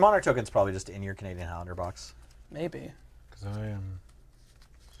 dude. Your Monarch token's probably just in your Canadian Highlander box. Maybe. Because I'm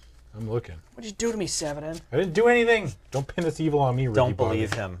looking. What'd you do to me, Savadin? I didn't do anything. Don't pin this evil on me, Ricky Don't Bobby.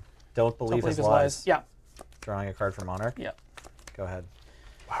 believe him. Don't believe his lies. Yeah. Drawing a card for Monarch? Yeah. Go ahead.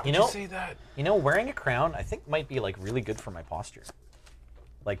 Why would you say that? You know, wearing a crown, I think might be like really good for my posture.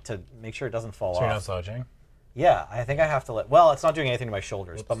 Like to make sure it doesn't fall So you're not off. slouching? Yeah, I think I have to well, it's not doing anything to my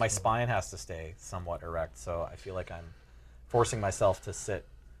shoulders, but my spine has to stay somewhat erect, so I feel like I'm forcing myself to sit.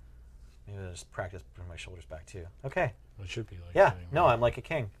 Maybe I'll just practice putting my shoulders back too. Okay. Well, it should be like Yeah, no, I'm like a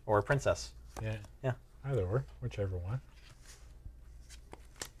king or a princess. Yeah. Yeah. Either or, whichever one.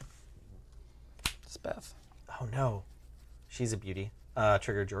 It's Beth. Oh no. She's a beauty.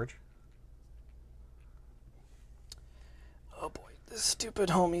 Trigger George. Oh boy, this stupid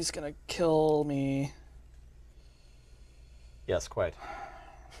homie's gonna kill me. Yes, quite.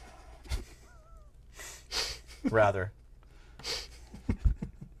 Rather.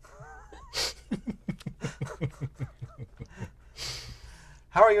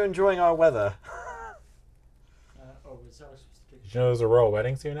 How are you enjoying our weather? Did you know there's a royal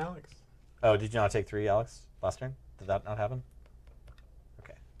wedding soon, Alex? Oh, did you not take 3, Alex? Last turn? Did that not happen?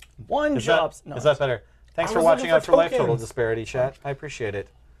 Okay. One Is job. that, is that better? Thanks I for was watching looking out for for Life Total tokens. Disparity, chat. I appreciate it.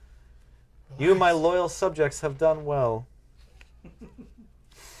 You, my loyal subjects, have done well.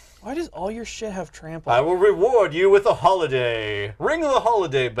 Why does all your shit have trample? I will reward you with a holiday. Ring the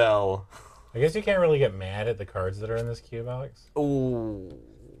holiday bell. I guess you can't really get mad at the cards that are in this cube, Alex. Ooh.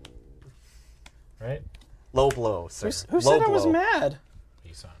 Right? Low blow, sir. Who Low said I was blow. mad?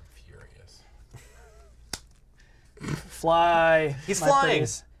 You sound furious. Fly. He's my flying.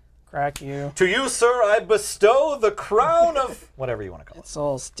 pretties. Crack you. To you, sir, I bestow the crown of whatever you want to call it. It's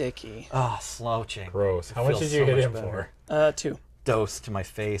all sticky. Ah, slouching. Gross. How It much feels did you so hit much him better. for? 2. Dose to my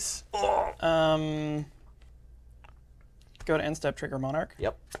face. Go to end step, trigger Monarch.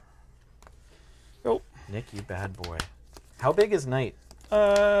 Yep. Go. Nick, you bad boy. How big is Knight?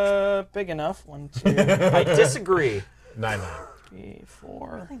 Big enough. 1, 2, I disagree. 9-9. 3,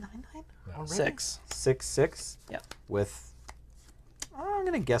 4, Really, 9-9? 6. 6/6. Yeah. With, I'm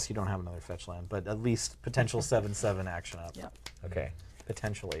gonna guess you don't have another fetch land, but at least potential 7/7 action up. Yeah. Okay.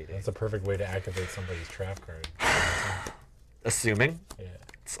 Potential 8/8. That's a perfect way to activate somebody's trap card. Assuming. Yeah.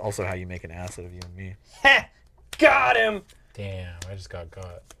 It's also how you make an asset of you and me. Ha! Got him. Damn, I just got.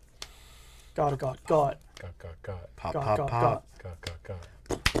 Got. Got. Pop, Got, pop, got, pop.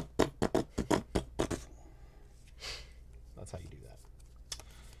 Got. That's how you do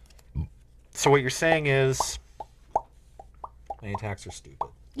that. So what you're saying is my attacks are stupid.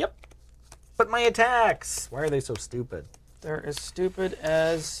 Yep. But my attacks! Why are they so stupid? They're as stupid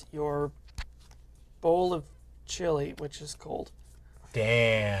as your bowl of chili, which is cold.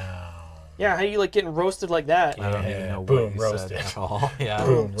 Damn. Yeah, how you like getting roasted like that? I don't even know Boom, what you roasted. said at all. Yeah.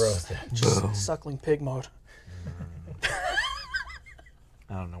 Boom, roasted. Just suckling pig mode.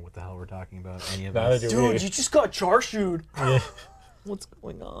 I don't know what the hell we're talking about. Any of Neither us. do Dude, we. you just got char-siewed. Yeah. What's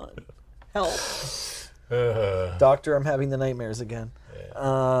going on? Help. Uh, Doctor, I'm having the nightmares again.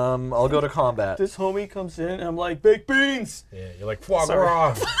 I'll go to combat. This homie comes in and I'm like, baked beans. yeah, you're like foie Sorry.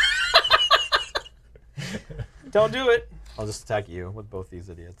 gras. Don't do it. I'll just attack you with both these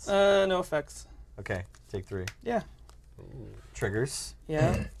idiots. No effects. Okay, take 3. Yeah. Triggers.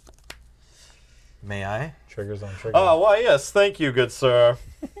 Yeah. May I? Triggers on triggers. Oh, why, yes. Thank you, good sir.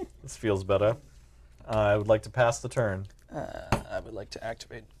 This feels better. I would like to pass the turn. I would like to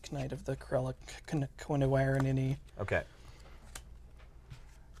activate Knight of the Krella Quinawaranini. Okay.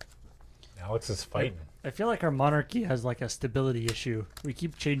 Alex is fighting. I feel like our monarchy has like a stability issue. We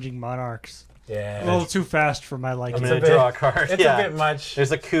keep changing monarchs. Yeah. A little too fast for my liking. I'm It's going a to draw a bit- card. It's Yeah. a bit much.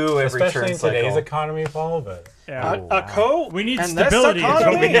 There's a coup every Especially turn in today's cycle. economy, Paul, but Yeah. Oh, A co? We need And this stability. Is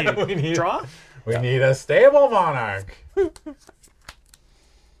what we economy? need. we need, Draw? we need a stable monarch.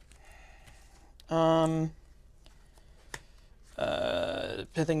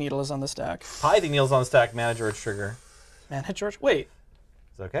 Pithing Needle is on the stack. Pithing Needle's on the stack, manager or trigger. Man, hit George. Wait.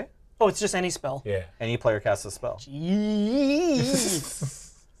 Is that okay? Oh, it's just any spell. Yeah. Any player casts a spell. Jeez.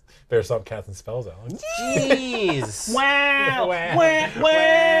 Better stop casting spells, Alex. Jeez. Wow. Wow.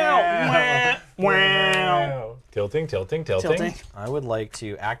 Wow. Wow. Tilting. Tilting. I would like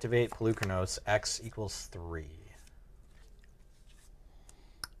to activate Pelucranos. X equals 3.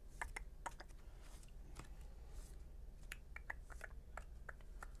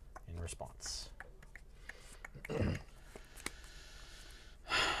 In response.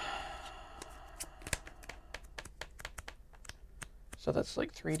 So that's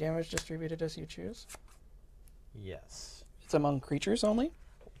like 3 damage distributed as you choose. Yes. It's among creatures only.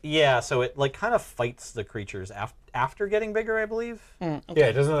 Yeah, so it like kind of fights the creatures after getting bigger, I believe. Yeah,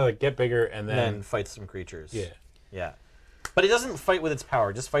 it doesn't like get bigger and then fights some creatures. Yeah. Yeah. But it doesn't fight with its power,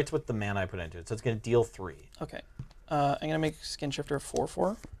 it just fights with the mana I put into it. So it's going to deal 3. Okay. I'm going to make Skin Shifter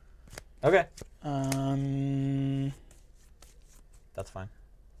 4/4. Okay. That's fine.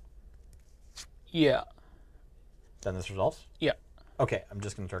 Yeah. Then this resolves? Yeah. Okay, I'm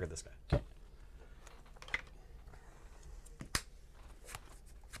just going to target this guy. Okay.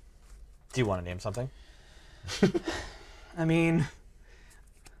 Do you want to name something? I mean,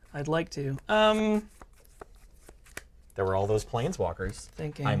 I'd like to. There were all those planeswalkers.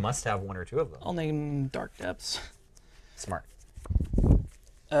 Thinking. I must have 1 or 2 of them. I'll name Dark Depths. Smart.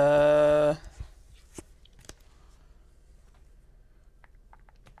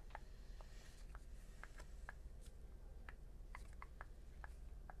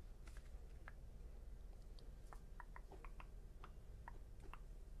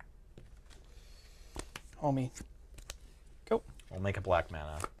 Homie. Go. We'll make a black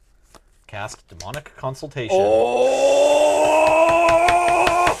mana. Cast Demonic Consultation. Oh!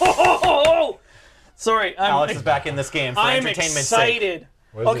 Sorry, Alex is back in this game for I'm entertainment's excited. sake.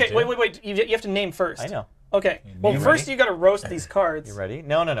 Okay, wait. You have to name first. I know. Okay. Well, Name first ready? you got to roast these cards. You ready?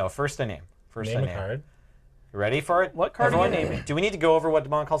 No. First I name. First Name I a name. card. You ready for it? What card are you Everyone? naming? Do we need to go over what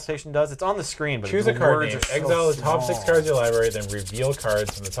Demonic Consultation does? It's on the screen, but Choose the a card words name. are so Exile the top 6 small. cards of your library, then reveal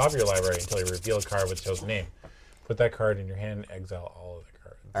cards from the top of your library until you reveal a card with the chosen name. Put that card in your hand and exile all of the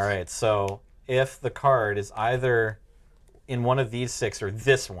cards. All right, so if the card is either in one of these 6 or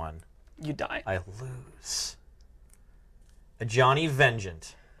this one, you die. I lose. A Johnny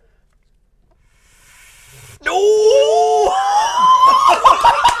Vengeant. No!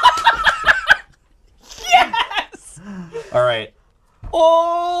 Yes! All right.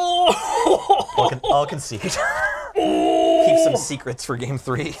 Oh! I'll concede. Keep some secrets for game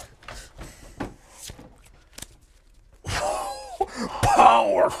 3.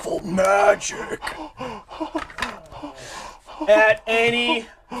 Powerful magic. At any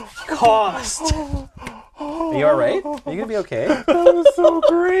cost. Are you all right? Are you gonna be okay? That was so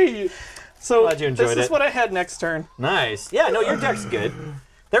great. So Glad you enjoyed this is it. what I had next turn. Nice. Yeah, no, your deck's good.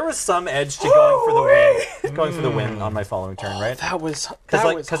 There was some edge to going for the win. Going for the win on my following turn, right? That was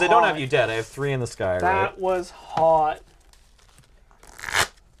Because I don't have you dead. I have 3 in the sky, right? That was hot.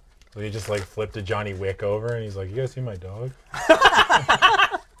 Well, he just like flipped a Johnny Wick over and he's like, "You guys see my dog?"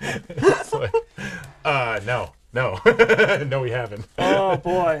 It's like, no, no, we haven't. Oh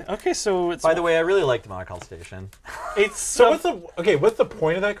boy. Okay, so it's. By the way, I really like Demonic Consultation. It's So what's the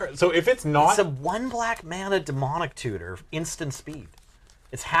point of that card? So if it's not, It's a 1 black mana Demonic Tutor, instant speed.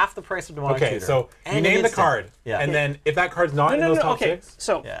 It's half the price of Demonic okay, Tutor. so and you an name the instant. card, Yeah. and then if that card's not in No, those no, top okay. 6,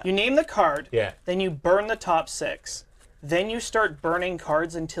 So Yeah. you name the card. Yeah. Then you burn the top 6. Then you start burning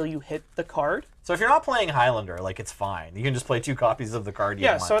cards until you hit the card. So if you're not playing Highlander, like it's fine. You can just play 2 copies of the card you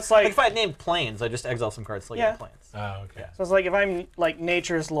Yeah, want. so it's like- if I had named Plains, I just exile some cards to Yeah. Plains. oh, okay. So it's like if I'm like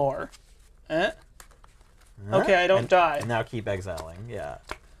Nature's Lore. Okay, I don't and, die. And now keep exiling. Yeah.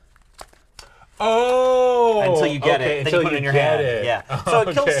 Oh, Until you get okay, it, then until you put it in your get hand. it. Yeah. So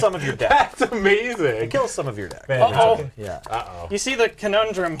it kills Okay. some of your deck. That's amazing. It kills some of your deck. Man, Uh-oh. Yeah. Uh-oh. You see the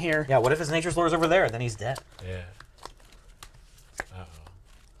conundrum here. Yeah, what if his Nature's Lore's over there? Then he's dead. Yeah.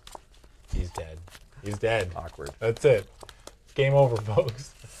 Uh-oh. He's dead. He's dead. Awkward. That's it. Game over,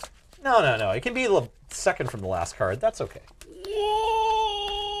 folks. No. It can be the second from the last card. That's okay.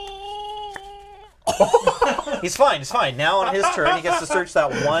 He's fine. He's fine. Now on his turn, he gets to search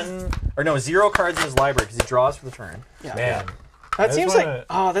that 0 cards in his library because he draws for the turn. Yeah. Man. I That just seems wanna-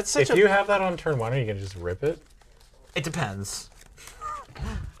 like that's such If a. you have that on turn 1, are you going to just rip it? It depends.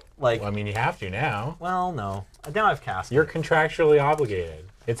 Like, Well, I mean, you have to now. well, no. Now I've cast. You're contractually obligated.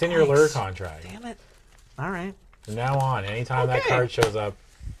 It's in your lure contract. Damn it. All right. From now on, anytime that Okay. card shows up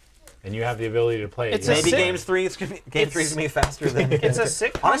and you have the ability to play it, It's you a have Maybe to sick- play game it. 3 is gonna be, game 3 is gonna be faster than. It's a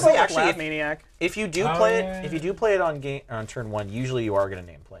sick. Honestly, combo with actually, Lab if- Maniac. If you do Oh, play yeah. it, if you do play it on turn 1, usually you are gonna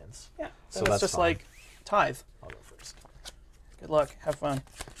name Plains. Yeah. So So it's that's just fine. like tithe. I'll go first. Good luck. Have fun.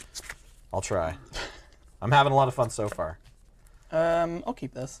 I'll try. I'm having a lot of fun so far. I'll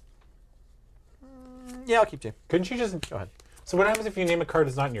keep this. Yeah, I'll keep 2. Couldn't you just Go ahead. So what happens if you name a card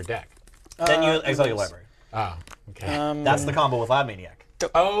that's not in your deck? Then you exile your lose. library. Oh, okay. That's the combo with Lab Maniac.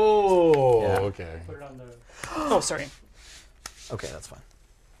 Oh, Yeah. okay. Put it on the. Oh, sorry. Okay, that's fine.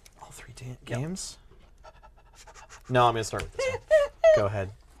 All 3 games? No, I'm gonna start with this one. Go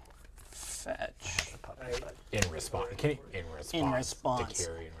ahead. Fetch. In response, can you, in response, In response. to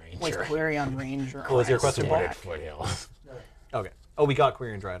Carrion With Ranger. Querion Ranger. What was your question, Paul? Sworded Foothills. Okay. Oh, we got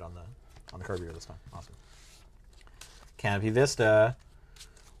Query and Dryad on the card viewer this time. Awesome. Canopy Vista.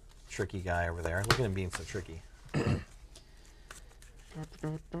 tricky guy over there. Look at him being so tricky.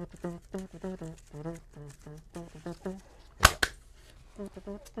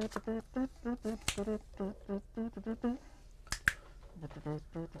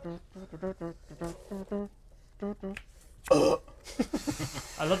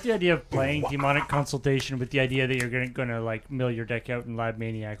 I love the idea of playing Demonic Consultation with the idea that you're gonna like mill your deck out in Lab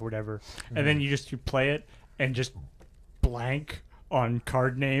Maniac or whatever, and then you play it and just blank on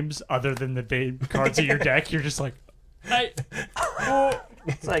card names other than the cards of your deck. You're just like,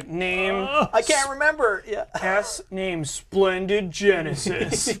 it's like name. I can't remember. Yeah. Cast name Splendid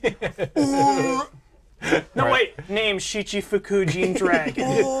Genesis. No, wait. Name Shichifukuji Dragon.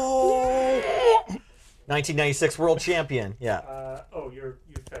 1996 World Champion. Yeah. You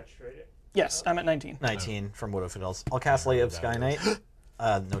fetched, right? Yes, I'm at 19. 19 from Wood of Fiddles. I'll cast Lay of Sky Knight.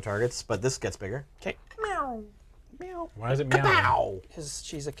 No targets, but this gets bigger. Okay. Meow. Meow. Why is it meow? Because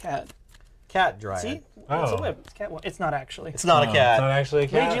she's a cat. Cat dryad. See? Oh. It's a whip. It's cat. It's not actually. It's not a cat. It's not actually a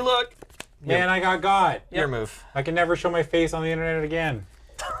cat. Made you look. Man, I got. Your move. I can never show my face on the internet again.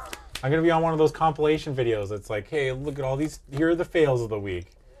 I'm gonna be on one of those compilation videos that's like, hey, look at all these. Here are the fails of the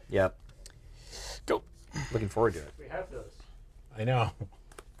week. Yep. Go. Looking forward to it. We have those. I know.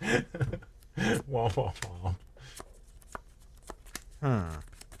 Womp womp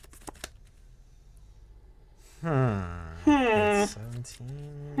womp.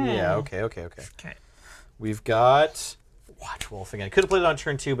 17. Yeah, okay. We've got Watch Wolf again. Could have played it on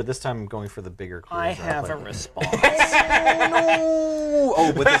turn 2, but this time I'm going for the bigger clues. I have a response.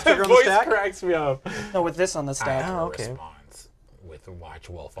 Oh, with this bigger on the Voice stack? cracks me up. No, with this on the stack. I have a okay. response with the Watch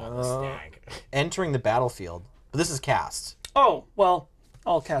Wolf on the stack. Entering the battlefield. But this is cast. Oh, well,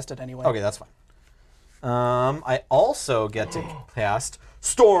 I'll cast it anyway. Okay, that's fine. I also get to cast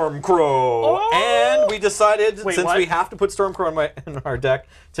Stormcrow, and we decided, Wait, since what? we have to put Stormcrow in our deck,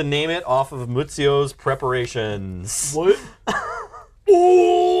 to name it off of Muzio's preparations. What?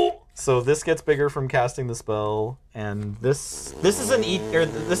 So this gets bigger from casting the spell, and this isn't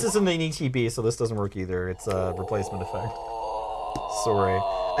this isn't an ETB, so this doesn't work either. It's a replacement effect. Sorry.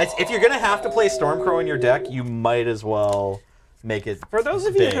 If you're gonna have to play Stormcrow in your deck, you might as well make it. For those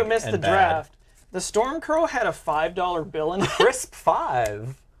of you who big missed and the bad. draft, the Stormcrow had a $5 bill in it. Crisp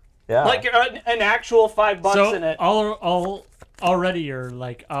 5. Yeah. Like an actual $5 So in it. already you're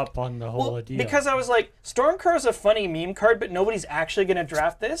like up on the whole idea. Because I was like, Stormcrow's a funny meme card, but nobody's actually going to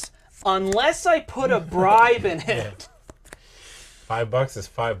draft this unless I put a bribe in it. $5 is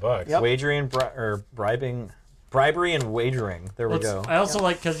 $5. Yep. Wagering or bribery and wagering. There we go. I also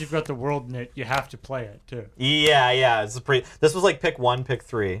like because you've got the world in it, you have to play it too. Yeah. It's this was like pick 1, pick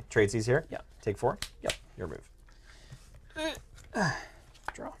 3. Tradesies here. Yeah. Take 4. Yep. Your move.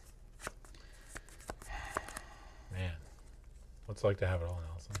 Draw. Man, what's it like to have it all,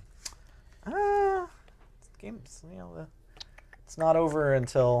 Nelson? Game's, it's not over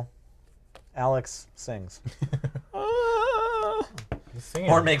until Alex sings. Or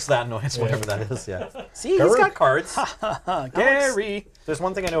makes that noise, whatever that is. Yeah. See, he's got cards. Gary. There's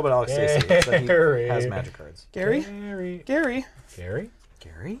one thing I know about Alex Stacey. Is that he has magic cards. Gary. Gary. Gary. Gary?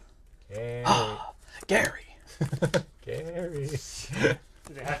 Gary. Gary.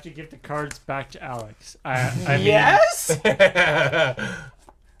 Do they have to give the cards back to Alex? I mean, Yes.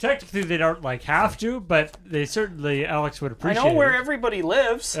 technically they don't like have to, but they certainly Alex would I appreciate. know where it. everybody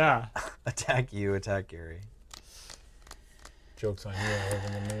lives. Yeah. Attack you, attack Gary. Joke's on you, I live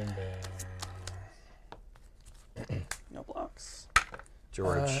in the moon base. No blocks.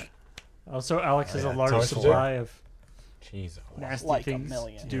 George. Also, Alex has a yeah, large Thomas is supply of Jeez, nasty Like a things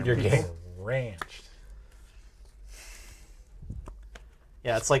million. to do. you're to getting people. ranched.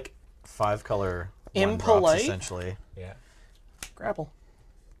 Yeah, it's like 5-color Impolite? essentially. Yeah. Grapple.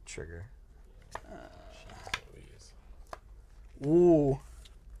 Trigger. Ooh.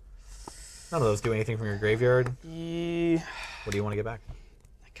 None of those do anything from your graveyard. Yeah. What do you want to get back?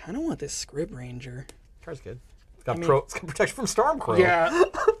 I kind of want this Scrib Ranger. Card's good. It's got, I mean- it's got protection from Stormcrow. Yeah.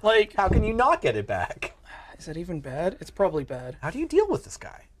 Like, How can you not get it back? is that even bad? It's probably bad. How do you deal with this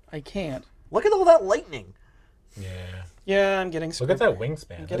guy? I can't. Look at all that lightning. Yeah. Yeah, I'm getting Look at Scrib. that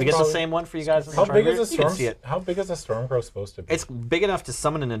wingspan. Get I think it's the same one for you guys. in the How big is triangle. a You can storm? see it. How big is a Stormcrow supposed to be? It's big enough to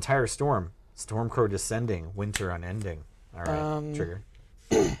summon an entire storm. Stormcrow descending, winter unending. All right, trigger.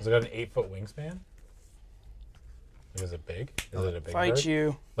 Has it got an 8-foot wingspan? Like, is it big? Is it a big Fight bird?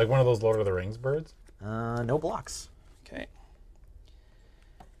 you. Like one of those Lord of the Rings birds? No blocks. Okay.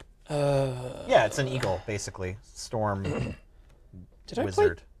 Yeah, it's an eagle, basically. Storm Did I play?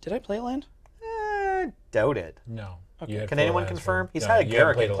 wizard. Did I play land? Doubt it. No. You had Can 4 anyone lands confirm? from- He's No, had a you haven't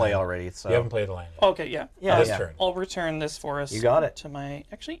Garrick played in a play land. already. So You haven't played a land. Okay, yeah. Yeah, I'll, yeah. I'll return this forest. You got it. To my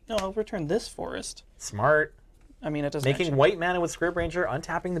actually no, I'll return this forest. Smart. I mean, it doesn't Making actually- white mana with Scrib Ranger,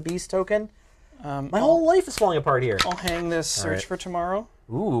 untapping the beast token. My whole life is falling apart here. I'll hang this All search right. for tomorrow.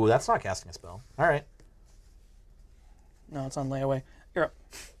 Ooh, that's not casting a spell. All right. No, it's on layaway. You're up.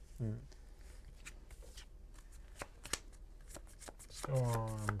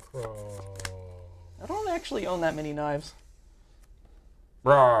 Stormcrow. I don't actually own that many knives.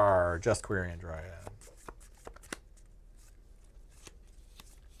 Rawr, just Quirion Dryad.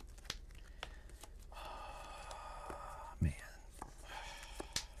 Man.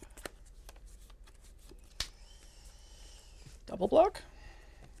 Double block?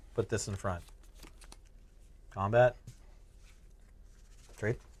 Put this in front. Combat.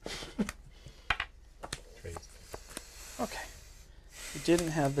 Trade. Trades. Okay. You didn't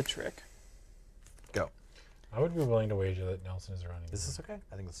have the trick. Go. I would be willing to wager that Nelson is running. This is okay?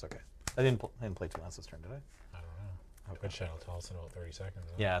 I think this is okay. I didn't play 2 lands this turn, did I? I don't know. I bet you will tell us in about 30 seconds.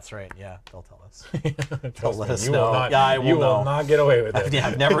 Huh? Yeah, that's right. Yeah, they'll tell us. Trust They'll me, let us you know. will not, Yeah, I will you know. will not get away with it. Yeah,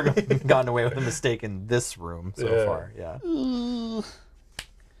 I've never gotten away with a mistake in this room so far. Yeah.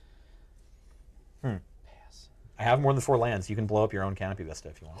 Pass. I have more than 4 lands. You can blow up your own Canopy Vista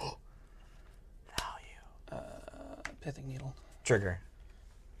if you want. Value. Pithing Needle. Trigger.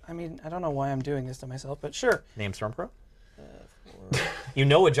 I mean, I don't know why I'm doing this to myself, but sure. Name Stormcrow. You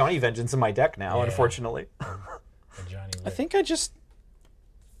know a Johnny Vengeance in my deck now, Yeah. unfortunately. Johnny I think I just...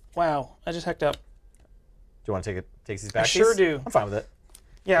 Wow, I just hecked up. Do you want to take these back? I sure do. I'm fine with it.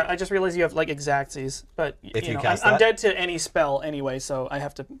 Yeah, I just realized you have like Exactsies, but If you know, cast I'm that? dead to any spell anyway, so I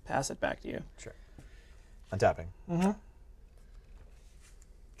have to pass it back to you. Sure. Untapping. Mm-hmm.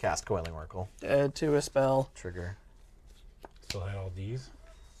 Cast Coiling Oracle. Dead to a spell. Trigger. Still had all these.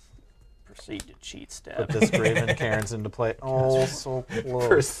 Proceed to cheat step. Put this Graven Cairns into play. Oh, so close.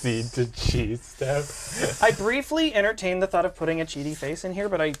 Proceed to cheat step. I briefly entertained the thought of putting a cheaty face in here,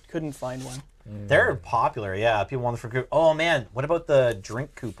 but I couldn't find one. They're popular, yeah. People want them for Oh man, what about the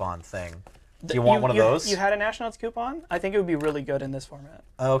drink coupon thing? Do you want one of those? You had a Nationals coupon? I think it would be really good in this format.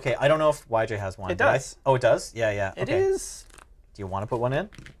 Okay, I don't know if YJ has one. It but does. Oh, it does? Yeah, yeah. It okay. is. Do you want to put one in?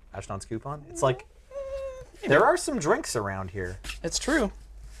 Ashnod's coupon? It's like, there are some drinks around here. It's true.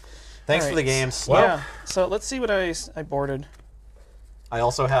 Thanks All for the right. games. Yeah, so let's see what I boarded. I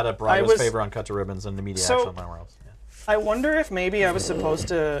also had a Brido's was- favor on Cut to Ribbons and immediate So- action on my worlds. Yeah. I wonder if maybe I was supposed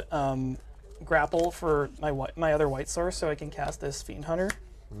to grapple for my other white source so I can cast this Fiend Hunter,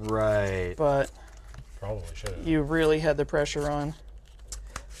 Right. but Probably should have. you really had the pressure on.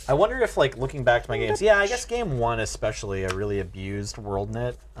 I wonder if, like, looking back to my games, yeah, I guess game 1 especially, I really abused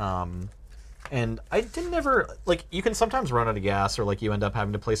WorldNet. And I didn't ever, like, you can sometimes run out of gas or, like, you end up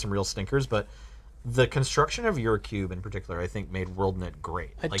having to play some real stinkers, but the construction of your cube in particular, I think, made WorldNet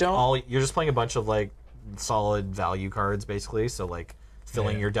great. I Like, don't- you're just playing a bunch of, like, solid value cards, basically, so, like,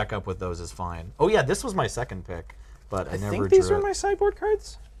 filling Yeah. your deck up with those is fine. Oh, yeah, this was my second pick, but I, I never think drew these were it. my sideboard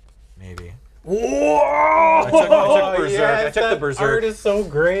cards. Maybe. Whoa! I took Berserk. Yes, I took the that Berserk. art is so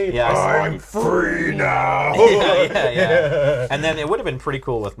great. Yeah, I'm free now. yeah. And then it would have been pretty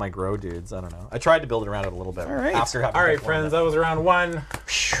cool with my grow dudes. I don't know. I tried to build it around it a little bit. All right. After having All right, picked one friends, that- that was round 1.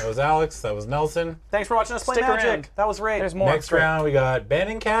 That was Alex. That was Nelson. Thanks for watching us play Stick Magic. around. That was great. There's more. Next round, we got Ben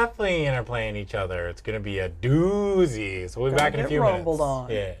and Kathleen are playing each other. It's going to be a doozy. So we'll be back in a get few rumbled minutes. on.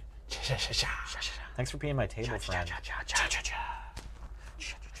 Yeah. Thanks for being my table friend.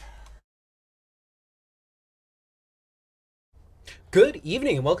 Good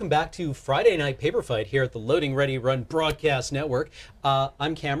evening and welcome back to Friday Night Paper Fight here at the Loading Ready Run Broadcast Network.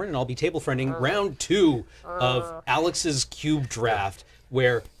 I'm Cameron and I'll be table friending round 2 of Alex's Cube Draft,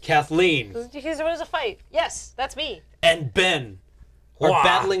 where Kathleen It was a fight. Yes, that's me. and Ben are Wah.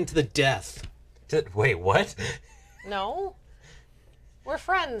 battling to the death. Wait, what? No. We're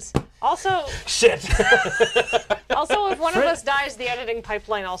friends. Also, Shit. if one of us dies, the editing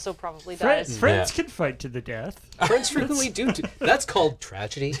pipeline also probably dies. Friends can fight to the death. Friends frequently do. That's called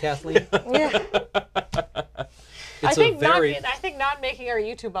tragedy, Kathleen. Yeah. It's I think very. I think not making our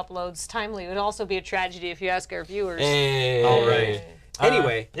YouTube uploads timely would also be a tragedy if you ask our viewers. Hey. All right.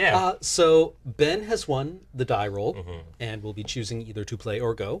 Anyway, yeah. so Ben has won the die roll and will be choosing either to play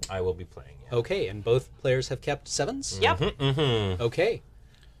or go. I will be playing. Yeah. Okay, and both players have kept 7s? Yep. Okay.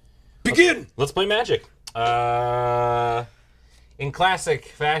 Begin! Let's play Magic. In classic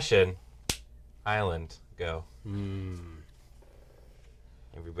fashion, Island, go.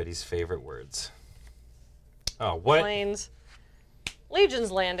 Everybody's favorite words. Oh, what? Planes.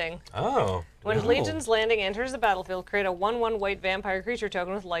 Legion's Landing. Oh. When Legion's Landing enters the battlefield, create a 1/1 white vampire creature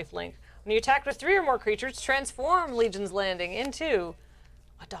token with lifelink. When you attack with 3 or more creatures, transform Legion's Landing into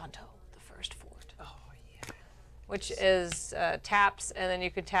Adonto, the first fort. Oh, yeah. Which is taps, and then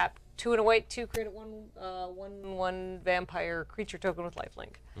you can tap 2 and a white, 2, create a 1/1 vampire creature token with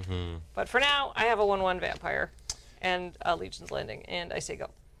lifelink. Mm-hmm. But for now, I have a 1/1 vampire and Legion's Landing, and I say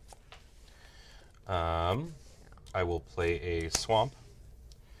go. I will play a swamp.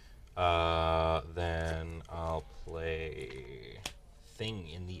 Then I'll play Thing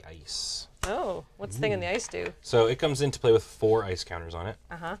in the Ice. Oh, what's Thing in the Ice do? So it comes into play with 4 ice counters on it.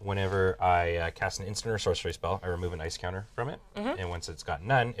 Uh-huh. Whenever I cast an instant or sorcery spell, I remove an ice counter from it. Mhm. And once it's got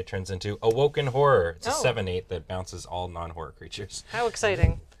none, it turns into Awoken Horror. It's a Oh. 7/8 that bounces all non-horror creatures. How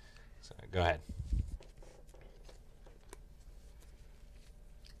exciting. So go ahead.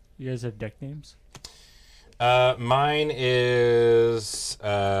 You guys have deck names? Mine is.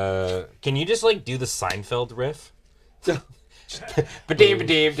 Can you just like do the Seinfeld riff?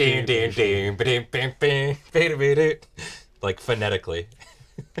 Like phonetically.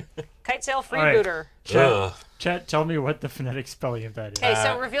 Kite Sail All right. Freebooter. Ugh. Chat, tell me what the phonetic spelling of that is. Okay,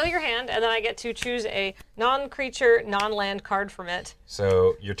 so reveal your hand, and then I get to choose a non-creature, non-land card from it.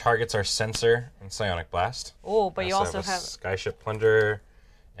 So your targets are Censor and Psionic Blast. Oh, but you also a have... Skyship Plunder,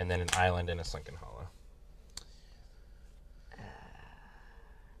 and then an island and a Sunken Hollow.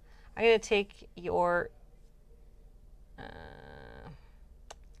 I'm going to take your... if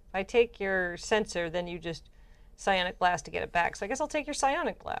I take your Censor, then you just Psionic Blast to get it back. So I guess I'll take your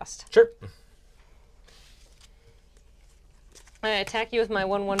Psionic Blast. Sure. I attack you with my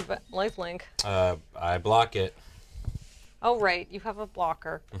 1/1 lifelink. I block it. Oh, right. You have a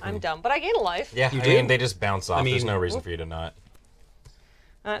blocker. I'm dumb. But I gain a life. Yeah, You I do? mean, they just bounce off. I mean- There's no reason for you to not.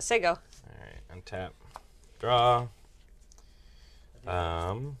 Say go. Alright, untap. Draw.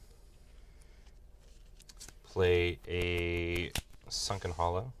 Play a Sunken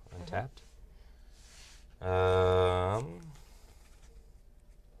Hollow, untapped.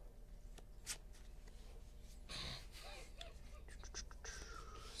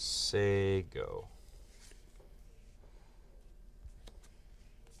 Say go.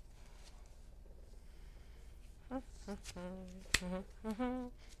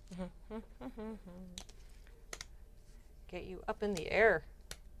 Get you up in the air.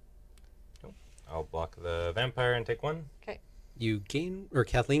 I'll block the vampire and take 1. Okay. You gain, or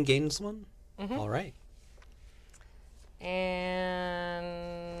Kathleen gains 1? Mhm. All right.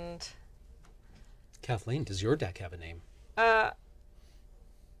 And... Kathleen, does your deck have a name?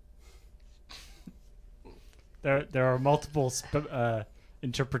 There are multiple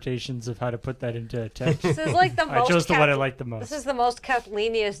interpretations of how to put that into text. This is like the I most chose the one I liked the most. This is the most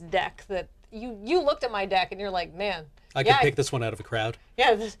Kathleen-iest deck that... You looked at my deck and you're like, man... I could pick this one out of a crowd.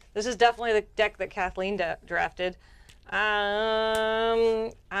 Yeah, this is definitely the deck that Kathleen drafted.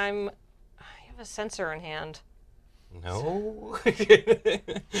 I have a Censor in hand. No.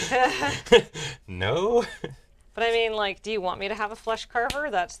 No. But I mean, like, do you want me to have a Flesh Carver?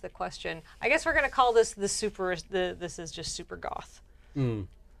 That's the question. I guess we're gonna call this the super. This is just super goth. Hmm.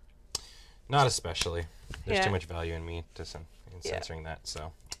 Not especially. There's Yeah. too much value in me in Yeah. censoring that,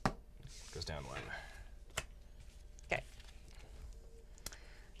 so it goes down 1. Okay.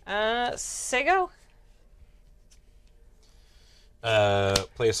 Sego?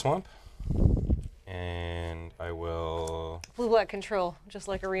 Play a swamp, and I will Blue-black control, just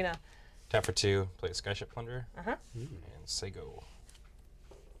like Arena. tap for 2, play a Skyship Plunder, Uh-huh. and say go.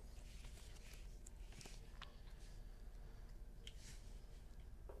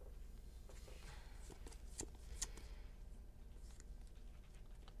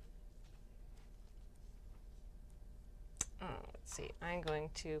 Let's see. I'm going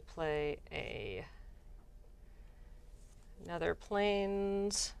to play another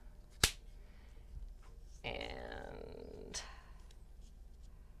Plains and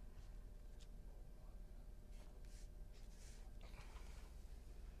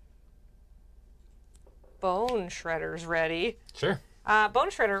Bone Shredder's ready. Sure. Bone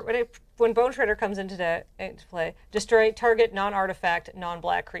Shredder, when Bone Shredder comes into play, destroy target non-artifact,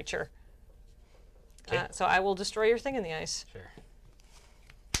 non-black creature. Okay. So I will destroy your Thing in the Ice. Sure.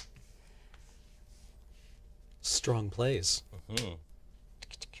 Strong plays. Mm-hmm.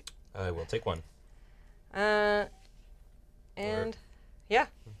 I will take 1. And yeah,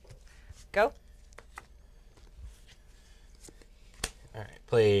 go. All right.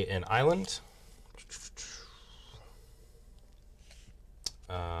 Play an island.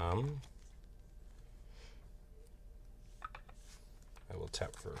 I will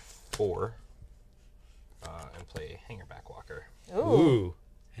tap for 4 and play Hangerback Walker. Ooh.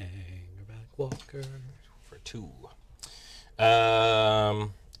 Hangerback Walker. For 2.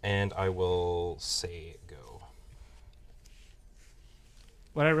 And I will say go.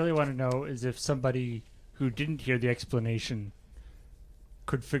 What I really want to know is if somebody who didn't hear the explanation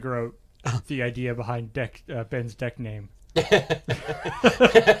could figure out the idea behind Ben's deck name. And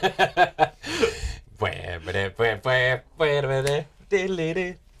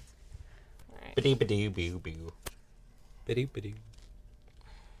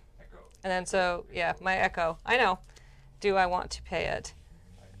then so, yeah, my echo. I know. Do I want to pay it?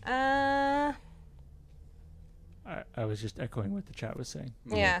 I was just echoing what the chat was saying.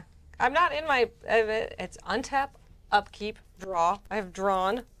 Yeah. I'm not in my... It's untap, upkeep, draw. I have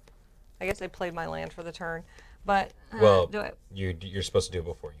drawn. I guess I played my land for the turn. But well, do I... you're supposed to do it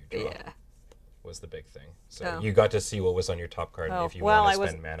before you draw. Yeah. Was the big thing. So you got to see what was on your top card and if you want to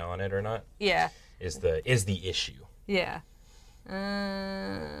spend mana on it or not. Yeah. Is the issue. Yeah.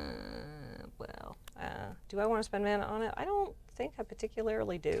 Do I want to spend mana on it? I don't think I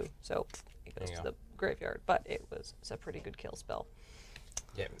particularly do. So it goes to the graveyard, but it was a pretty good kill spell.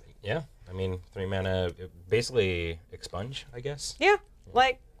 Yeah, yeah. I mean, 3 mana, basically expunge, I guess. Yeah,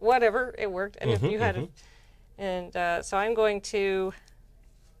 like whatever, it worked. And if you had, so I'm going to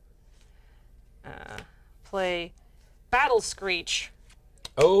play Battle Screech.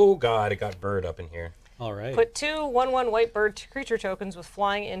 Oh God, it got bird up in here. All right. Put 2 1/1 white bird creature tokens with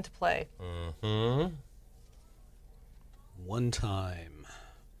flying into play. Mm-hmm. One time.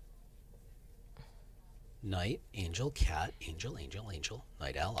 Knight, angel, cat, angel, angel, angel,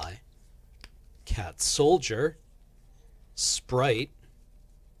 knight ally, cat soldier, sprite,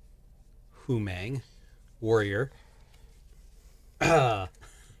 humang, warrior. No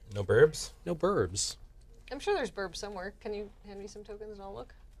burbs? No burbs. I'm sure there's burbs somewhere. Can you hand me some tokens and I'll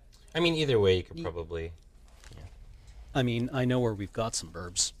look? I mean, either way, you could probably... Yeah. I mean, I know where we've got some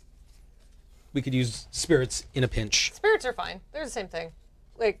burbs. We could use spirits in a pinch. Spirits are fine. They're the same thing.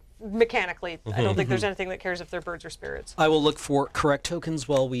 Like, mechanically, I don't think there's anything that cares if they're birds or spirits. I will look for correct tokens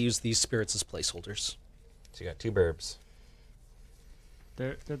while we use these spirits as placeholders. So you got 2 burbs.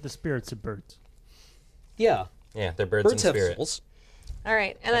 They're the spirits of birds. Yeah. Yeah, they're birds Birds and have spirit. souls. All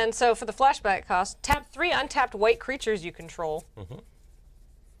right, and then so for the flashback cost, tap 3 untapped white creatures you control.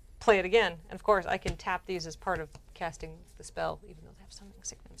 Play it again, and of course I can tap these as part of casting the spell, even though they have summoning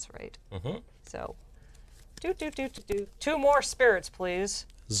sickness, right? So, 2 more spirits, please.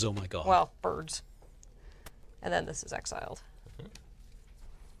 Oh my God. Well, birds. And then this is exiled.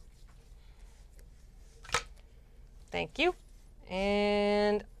 Thank you.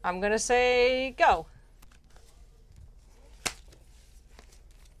 And I'm gonna say go.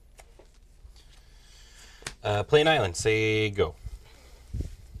 Play an island. Say go.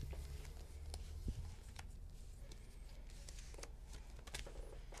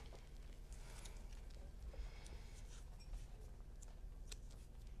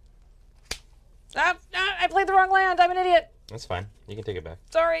 I played the wrong land. I'm an idiot. That's fine. You can take it back.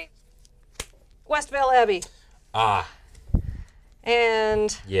 Sorry. Westvale Abbey. Ah.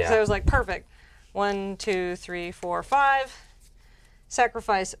 And yeah. So I was like, perfect. 1, 2, 3, 4, 5.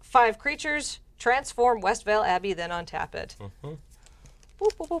 Sacrifice 5 creatures. Transform Westvale Abbey, then untap it. Boop,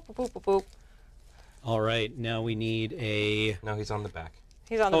 boop, boop, boop, boop, boop. All right, now we need a... No, he's on the back.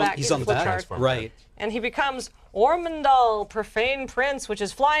 He's on the back. He's on the back? Right. And he becomes Ormondal, Profane Prince, which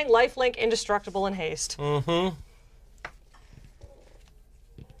is flying, lifelink, indestructible, and haste. Block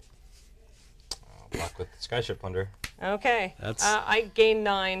with the Skyship Plunder. Okay. That's... I gain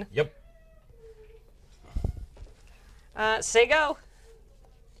 9. Yep. Say go.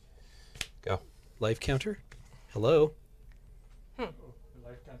 Go. Life counter? Hello?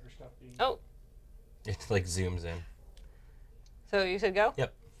 Oh. It like zooms in. So you said go?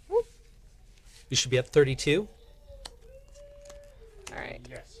 Yep. Whoop. You should be at 32. All right.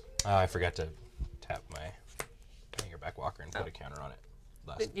 Yes. I forgot to tap my Hangerback Walker and put a counter on it.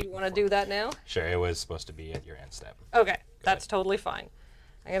 Do you want to do that now? Sure, it was supposed to be at your end step. Okay, that's totally fine.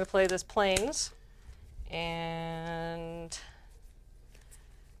 I'm going to play this Plains. And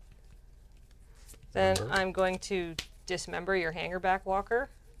then I'm going to dismember your Hangerback Walker.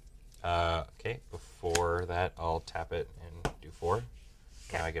 Okay, before that, I'll tap it and do 4. Okay.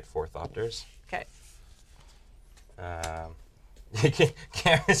 Now I get 4 Thopters. Okay.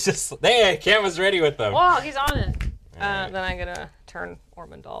 Cameron's just... Hey, Cameron's ready with them. Whoa, he's on it. Then I'm going to turn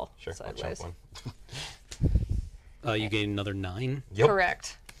Ormondal sideways. I'll chop one. You gain another 9? Yep.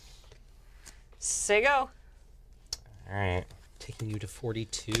 Correct. Say go. All right. Taking you to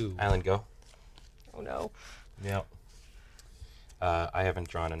 42. Island, go. Oh, no. Yep. I haven't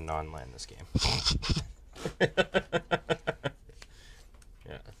drawn a non-land this game.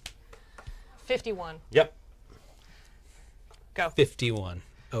 Yeah. 51. Yep. Go. 51.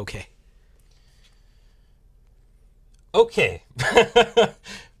 Okay. Okay.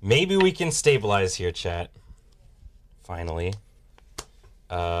 Maybe we can stabilize here, chat. Finally.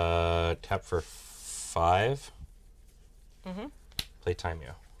 Tap for 5. Mm-hmm. Play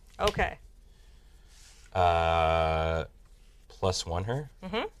Timeo. Okay. +1 her.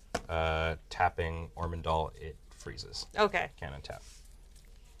 Mm-hmm. Tapping Ormondal, it freezes. Okay. Cannon tap.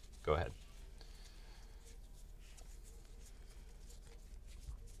 Go ahead.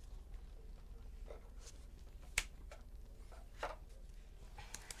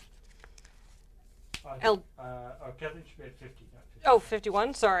 Kathleen should be at 50, not 50. Oh,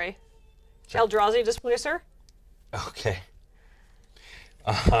 51, sorry. Sure. Eldrazi Displacer? Okay.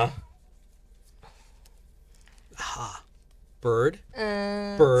 Uh-huh. Aha. Bird.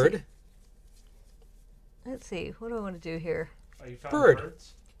 Bird. Let's see. What do I want to do here? Oh, you found Bird. the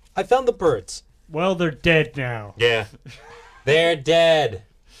birds? I found the birds. Well, they're dead now. Yeah. They're dead.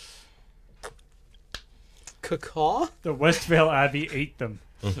 Cacaw? The Westvale Abbey ate them.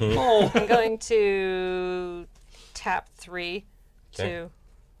 Oh. I'm going to tap 3 Okay. to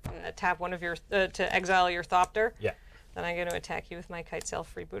tap one of your to exile your Thopter. Yeah. Then I'm going to attack you with my Kitesail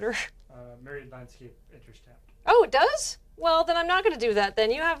Freebooter. Myriad Landscape enters tap. Oh, it does? Well, then I'm not going to do that. Then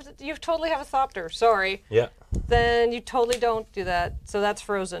you totally have a Thopter. Sorry. Yeah. Then you totally don't do that. So that's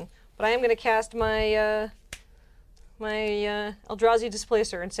frozen. But I am going to cast my Eldrazi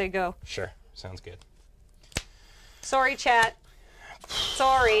Displacer and say go. Sure. Sounds good. Sorry, chat.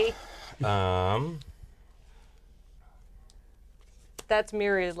 Sorry. That's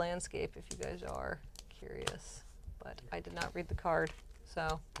Myriad Landscape, if you guys are curious. But I did not read the card,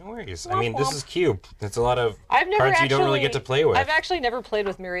 so. No worries. Womp I mean, this womp. is Cube. It's a lot of I've never cards actually, you don't really get to play with. I've actually never played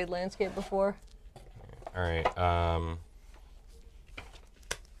with Myriad Landscape before. All right.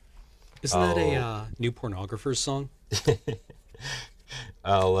 Isn't that a new pornographer's song?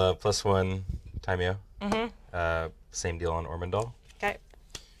 I'll +1 Timeo. Mm-hmm. Same deal on Ormondal. Okay.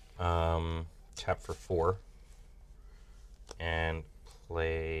 Tap for 4. And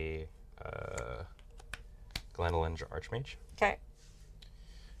play Glenelenge Archmage. Okay.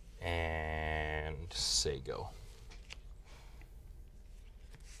 And say go.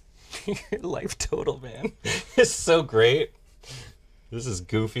 Life total, man. It's so great. This is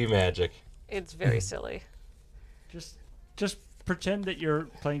goofy magic. It's very silly. Just pretend that you're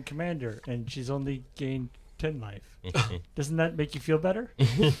playing Commander and she's only gained 10 life. Doesn't that make you feel better?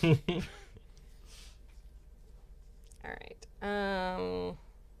 All right.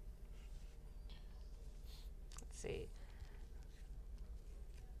 Let's see.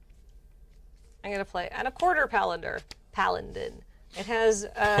 I'm gonna play and a quarter Paladin. It has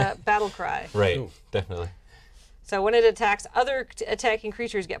battle cry. Right. Ooh. Definitely. So when it attacks, other attacking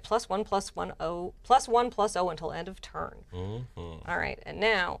creatures get +1/+1/+1/+0 until end of turn. Mm-hmm. All right, and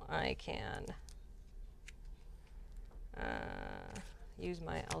now I can use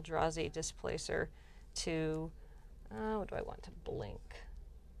my Eldrazi Displacer to. What do I want to blink?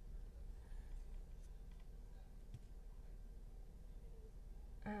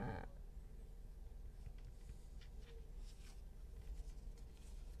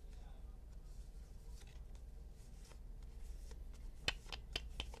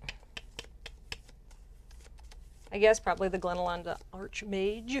 I guess probably the Glenelond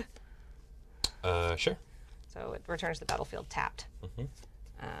Archmage. Sure. So it returns to the battlefield tapped. Mm-hmm.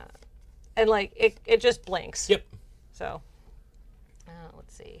 And like it just blinks. Yep. So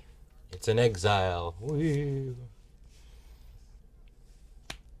let's see. It's an exile. Woo.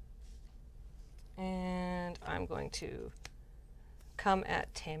 And I'm going to come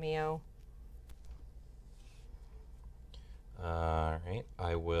at Tameo. All right.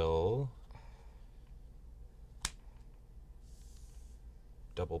 I will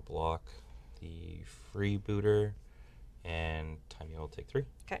double block the freebooter, and Timeo will take 3.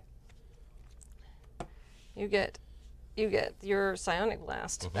 Okay. You get your Psionic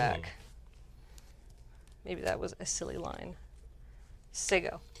Blast back. Maybe that was a silly line.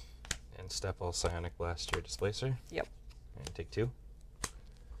 Sego. And step all Psionic Blast your Displacer. Yep. And take 2.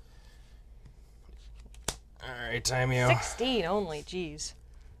 All right, Timeo. 16 only, jeez.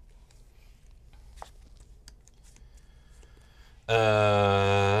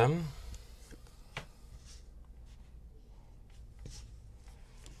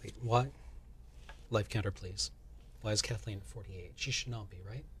 Wait, what? Life counter, please. Why is Kathleen at 48? She should not be,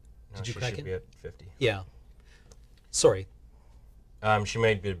 right? No, Did you she crack should it? be at 50. Yeah. Sorry. She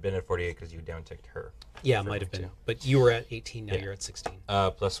might have been at 48 because you down-ticked her. Yeah, it might have been. But you were at 18, now Yeah. you're at 16.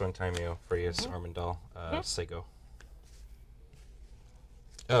 +1 Timeo, Freya's Ormondal, Sego.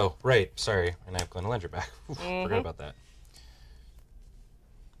 Oh, right. Sorry. And I have Glenelenge back. Oof, Forgot about that.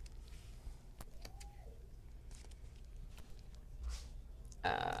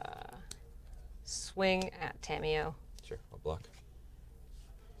 swing at Tamio. Sure, I'll block.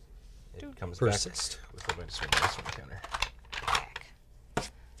 It comes Persist. back with a minus 1 counter.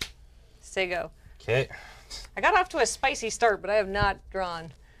 Sego. Okay. I got off to a spicy start, but I have not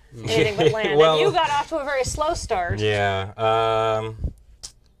drawn anything but land. Well, and you got off to a very slow start. Yeah.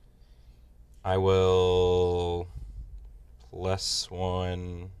 I will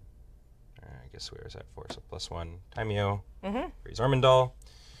 +1. I guess where is that for? So +1 Timeo. Raise Armandal.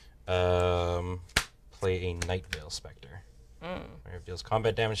 Play a Night Veil Spectre. Where it deals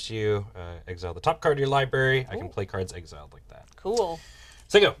combat damage to you. Exile the top card of your library. I can play cards exiled like that. Cool.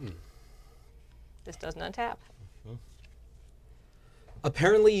 Sego. This doesn't untap.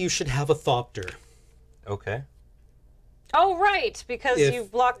 Apparently, you should have a Thopter. Okay. Oh, right, because you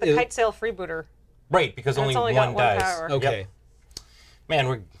blocked the Kite Sail Freebooter. Right, because And only it's only one got one dies. power. Okay. Yep. Man,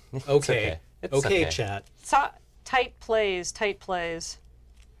 we're it's Okay. It's Okay, chat. Tight plays, tight plays.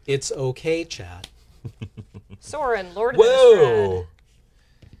 It's okay, chat. Soren, Lord of the Strad. Whoa!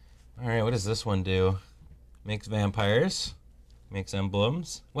 All right, what does this one do? Makes vampires, makes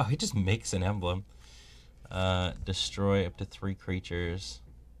emblems. Wow, he just makes an emblem. Destroy up to 3 creatures.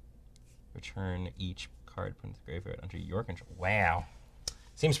 Return each card from the graveyard under your control. Wow,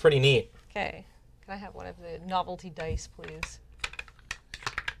 seems pretty neat. Okay. Can I have one of the novelty dice, please?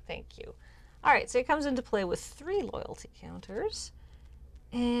 Thank you. All right, so it comes into play with 3 loyalty counters.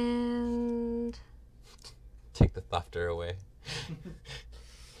 And... Take the Thopter away.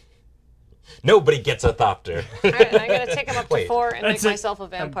 Nobody gets a Thopter. All right, I'm going to take him up to Wait. 4 and make That's it. myself a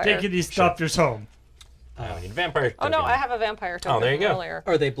vampire. I'm taking these Thopters home. I need vampire. Oh, no, token. I have a vampire token there you go. earlier.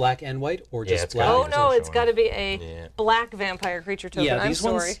 Are they black and white or Yeah, just it's black? gotta Oh, be no, some it's got to be a Yeah. black vampire creature token. Yeah, I'm these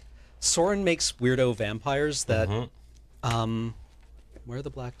sorry. ones. Soren makes weirdo vampires that. Mm-hmm. Where are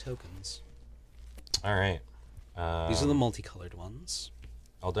the black tokens? All right. These are the multicolored ones.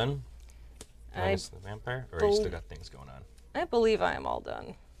 All done? I Minus the vampire? Or you still got things going on? I believe I am all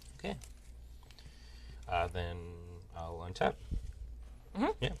done. Okay. Then I'll untap.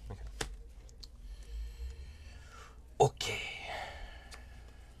 Yeah, okay. Okay.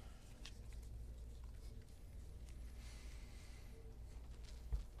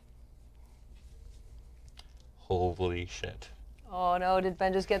 Holy shit. Oh, no, did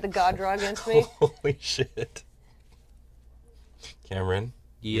Ben just get the god draw against me? Holy shit. Cameron,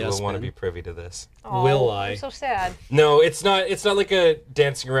 you Yes, will want to Ben? be privy to this. Oh, Will I? I'm so sad. No, it's not like a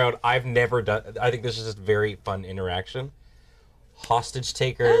dancing around. I've never done. I think this is just very fun interaction. Hostage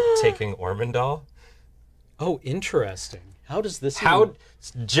taker taking Ormondal. Oh, interesting. How does this? How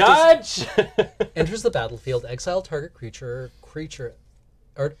judge? Enters the battlefield, exile target creature,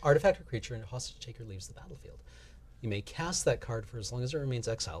 or artifact or creature, and hostage taker leaves the battlefield. You may cast that card for as long as it remains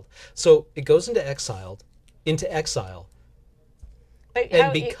exiled. So it goes into exile, But and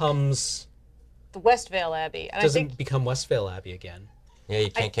how- becomes the Westvale Abbey. And I doesn't think become Westvale Abbey again. Yeah,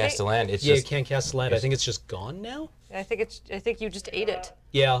 you can't cast a land. It's Yeah, just you can't cast land. I think it's just gone now. I think you just ate it.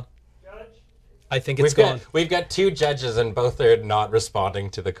 Yeah. I think it's gone. We've got 2 judges and both are not responding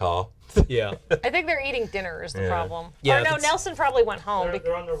to the call. Yeah. I think they're eating dinner is the Yeah. problem. Yeah, Or no, that's- Nelson probably went home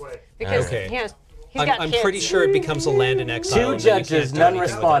They're on their way. because Okay. he's got I'm kids. pretty sure it becomes a land in exile. 2 and then you judges, can't do none anything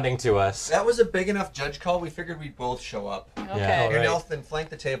with it. responding to us. That was a big enough judge call. We figured we'd both show up. Okay. Yeah. Here, right. Nelson, flank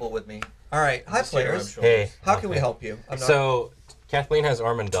the table with me. All right. Hi, players. Hey. How can we help you? I'm not... So, Kathleen has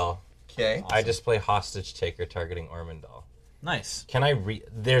Ormondal. Okay. I just play hostage taker targeting Ormondal. Nice. Can I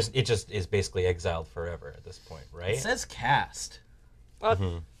it just is basically exiled forever at this point, right? It says cast.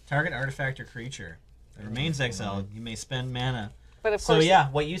 Well, Target artifact or creature that remains exiled. You may spend mana. but of So course, yeah,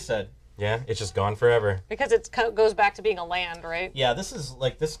 what you said. Yeah, it's just gone forever. because it goes back to being a land, right? Yeah, this is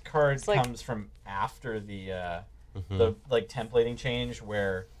like this card like- comes from after the like templating change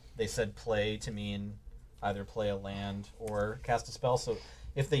where they said play to mean either play a land or cast a spell. So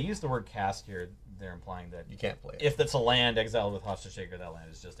if they use the word cast here, they're implying that You can't play it. if it's a land exiled with hostage taker, that land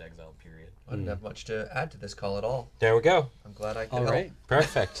is just exiled. Period. I didn't have much to add to this call at all. There we go. I'm glad I could All help. right.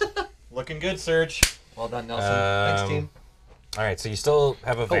 Perfect. Looking good, Serge. Well done, Nelson. Thanks, team. All right, so you still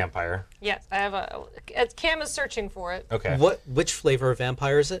have a vampire. Yes, I have a. Cam is searching for it. Okay. Which flavor of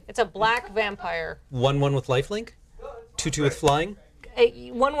vampire is it? It's a black vampire. 1/1 with lifelink, 2/2 with flying.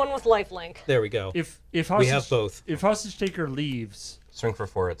 A 1/1 with lifelink. There we go. If we hostage, have both. If hostage taker leaves, Swing for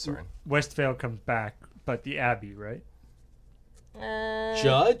 4 at Soren. Westvale comes back, but the Abbey, right?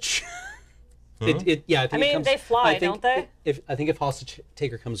 Judge. Yeah. I think I it mean, comes, they fly, I think don't they? I think if hostage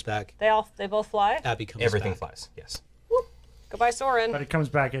taker comes back, They both fly. Abbey comes Everything back. flies. Yes. Goodbye, Soren. But it comes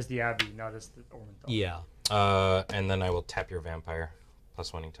back as the Abbey, not as the Ormondal. Yeah. And then I will tap your vampire.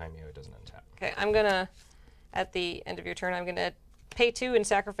 +1 time you, it doesn't untap. Okay, I'm gonna. At the end of your turn, I'm gonna Pay 2 and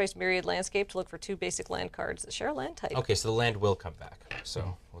sacrifice Myriad Landscape to look for 2 basic land cards that share a land type. Okay, so the land will come back.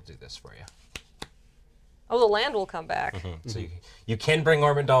 So we'll do this for you. Oh, the land will come back. So you can bring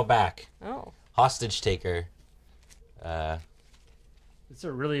Ormondal back. Oh. Hostage taker. It's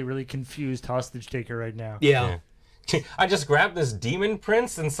a really, really confused hostage taker right now. Yeah. I just grabbed this demon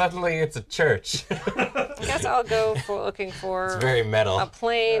prince and suddenly it's a church. I guess I'll go for looking for It's very metal.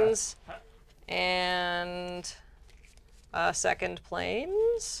 plains and a second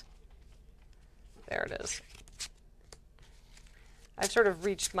plains. There it is. I've sort of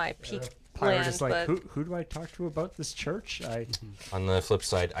reached my peak Pirate land, is like, but who do I talk to about this church? On the flip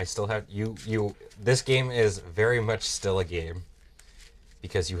side, I still have you. This game is very much still a game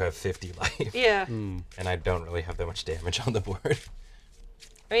because you have 50 life. yeah. And I don't really have that much damage on the board.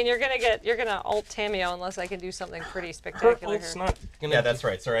 I mean, you're gonna alt Tamio unless I can do something pretty spectacular It's here. not gonna. Yeah, that's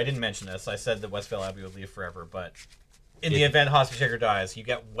right. Sorry, I didn't mention this. I said that Westvale Abbey would leave forever, but in the event Hostage Taker dies, you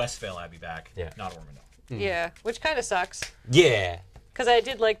get Westvale Abbey back, not Ormondal. Yeah, which kind of sucks. Yeah. Because I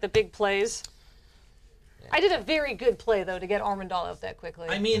did like the big plays. I did a very good play though to get Ormondal out that quickly.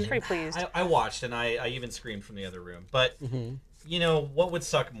 I mean, I was pretty pleased. I watched and I even screamed from the other room. But you know what would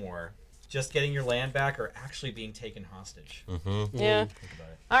suck more? Just getting your land back or actually being taken hostage? Yeah. Think about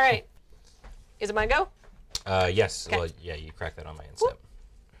it. All right. Is it my go? Yes. Okay. Well, yeah, you cracked that on my end step.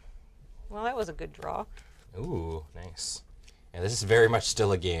 Well, that was a good draw. Ooh, nice. Yeah, this is very much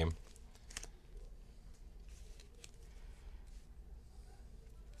still a game.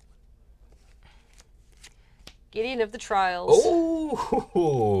 Gideon of the Trials.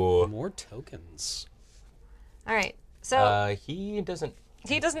 Oh. More tokens. All right. So he doesn't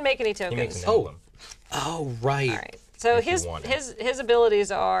make any He tokens. makes an emblem. Oh, right. All right. So If you his want it. his abilities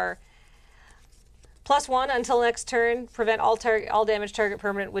are +1 until next turn, prevent all damage target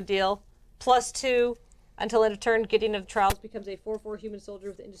permanent would deal. +2 until end of turn, Gideon of the Trials becomes a 4/4 human soldier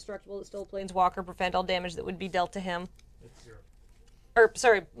with indestructible that still planeswalker, prevent all damage that would be dealt to him. That's 0. Or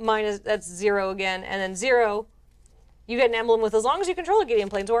sorry, that's 0 again, and then 0. You get an emblem with as long as you control a Gideon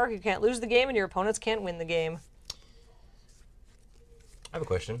planeswalker, you can't lose the game, and your opponents can't win the game. I have a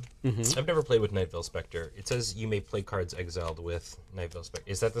question. I've never played with Nightvale Spectre. It says you may play cards exiled with Nightvale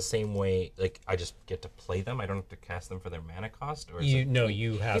Spectre. Is that the same way? Like I just get to play them? I don't have to cast them for their mana cost, or is it... No,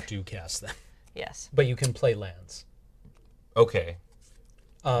 you have to cast them. Yes. But you can play lands. Okay.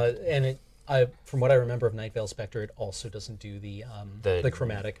 And from what I remember of Nightvale Spectre, it also doesn't do the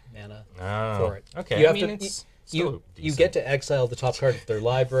chromatic mana for it. Okay. You have it's you decent. get to exile the top card of their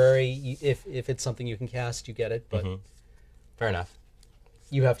library. If it's something you can cast, you get it. But fair enough.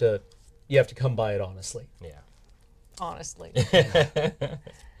 you have to come by it honestly. Yeah. Honestly.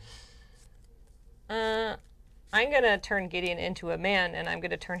 I'm going to turn Gideon into a man, and I'm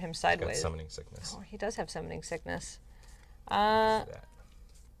going to turn him Got sideways. summoning sickness. Oh, he does have summoning sickness. That.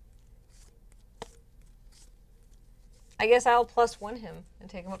 I guess I'll +1 him and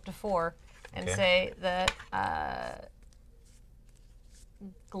take him up to 4 and Okay. say that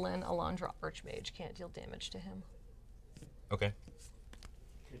Glenn Alondra Archmage can't deal damage to him. Okay.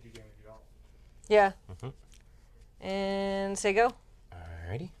 Can't do damage at all. Yeah. And say go.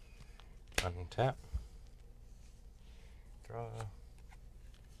 Alrighty. Untap. Draw.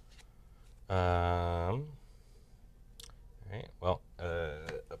 Alright, well,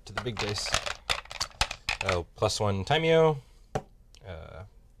 up to the big dice. Oh, +1 Timeo.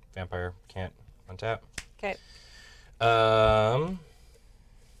 Vampire can't untap. Okay. I'm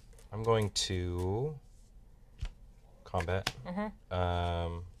going to combat.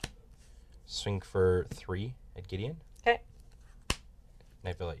 Swing for 3 at Gideon. Okay.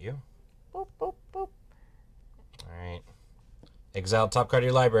 Nightvale at you. Boop, boop, boop. Alright. Exile top card of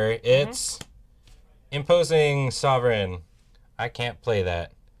your library. It's Imposing Sovereign. I can't play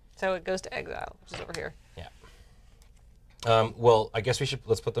that. So it goes to exile, which is over here. Yeah. Well, I guess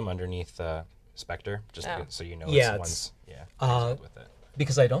let's put them underneath Spectre, just so you know Yeah, one's with it.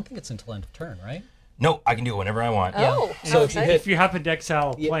 Because I don't think it's until end of turn, right? No, I can do it whenever I want. Oh, So If you happen to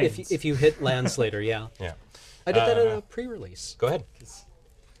exile Yeah, planes, if you hit Landslater, yeah. Yeah. I did that at a pre-release. Go ahead.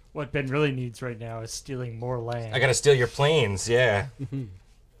 what Ben really needs right now is stealing more land. I gotta steal your planes, yeah.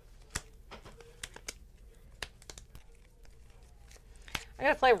 I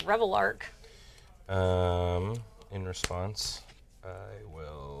gotta play Revel Arc. In response, I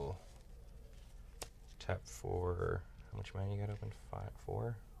will tap for how much mana you got open?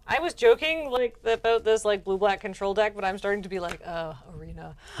 4? I was joking about this blue-black control deck, but I'm starting to be like,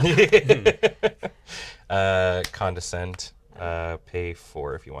 Arena. Condescend. Pay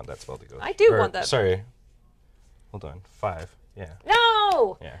 4 if you want that spell to go. I do want that. Sorry. Hold on. 5. Yeah.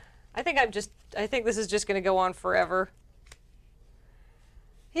 No! Yeah. I think this is just gonna go on forever.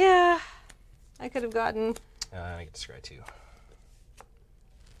 could have gotten. I get to scry 2.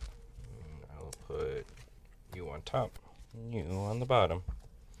 I'll put you on top, you on the bottom.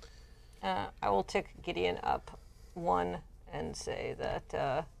 I will tick Gideon up 1 and say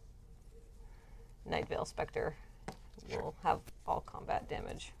that Night Veil Spectre will have all combat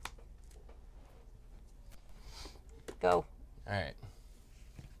damage. Go. Alright.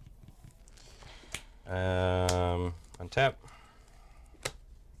 Untap.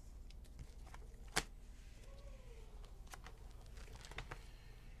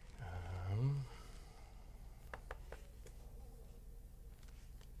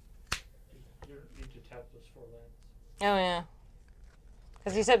 You need to tap those 4 lands. Oh, yeah.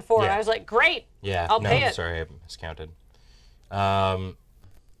 Because he said 4, and I was like, great! Yeah, I'll pay it. Sorry, I miscounted. I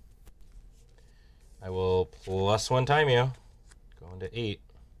will +1 time you. Going to 8.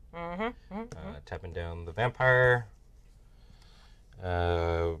 Tapping down the vampire.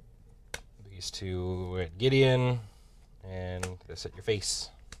 These 2 at Gideon. And this at your face.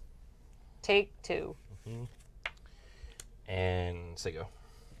 Take 2. And say go.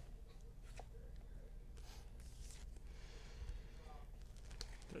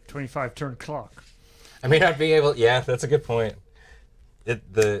 The 25 turn clock. I may not be able. Yeah, that's a good point.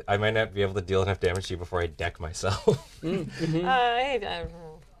 I might not be able to deal enough damage to you before I deck myself.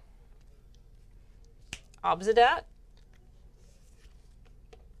 Obsidat?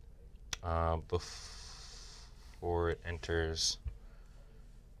 Before it enters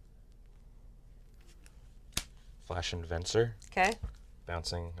Flash and Venser. Okay.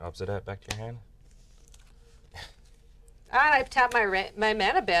 Bouncing Obsidat back to your hand. And I tapped my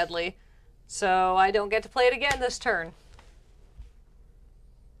mana badly, so I don't get to play it again this turn.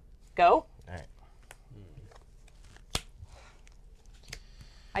 Go. Alright.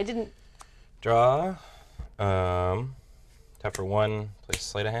 I didn't. Draw. Tap for 1, place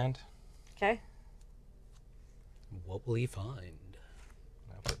Sleight of Hand. Okay. What will he find?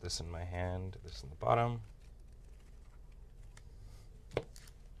 I'll put this in my hand, this in the bottom.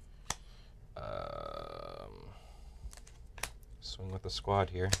 Swing with the squad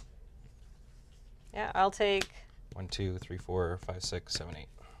here. Yeah, I'll take 1, 2, 3, 4, 5, 6, 7, 8.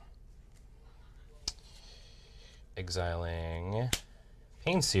 Exiling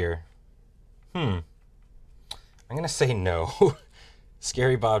Painseer. I'm gonna say no.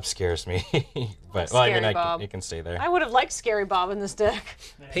 Scary Bob scares me, but well, I mean, it can stay there. I would have liked Scary Bob in this deck.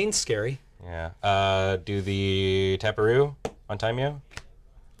 Pain's scary. Yeah. Do the Taparoo on time you?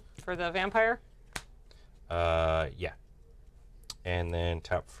 For the vampire? Yeah. And then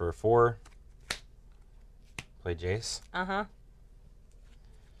tap for 4. Play Jace.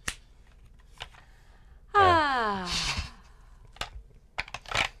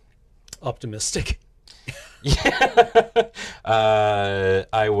 Optimistic. Yeah.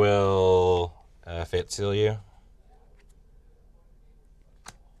 I will Fate Seal you.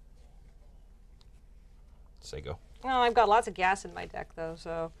 Say go. Oh, I've got lots of gas in my deck, though,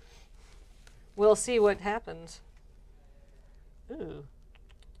 so we'll see what happens. Ooh.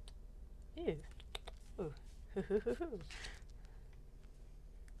 Ew. Ooh.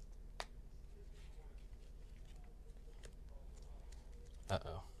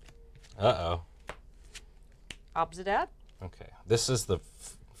 Uh-oh. Uh-oh. Obsidat? Okay. This is the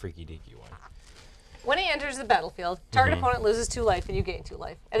freaky deaky one. When he enters the battlefield, target opponent loses 2 life and you gain 2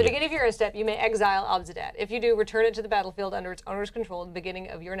 life. At the beginning of your end step, you may exile Obsidat. If you do, return it to the battlefield under its owner's control at the beginning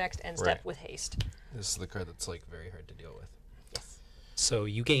of your next end step with haste. This is the card that's like very hard to deal with. Yes. So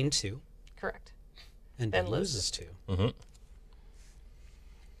you gain 2. Correct. And then loses 2.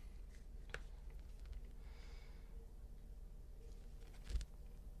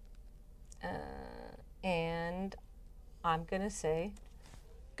 And I'm going to say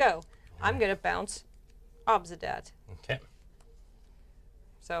go. I'm going to bounce Obsidat. Okay.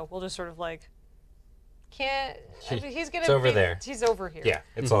 So we'll just sort of like, can't, I mean, he's going to It's over there. He's over here. Yeah,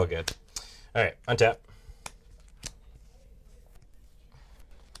 it's all good. All right, untap.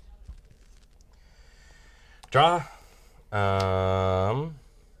 Draw.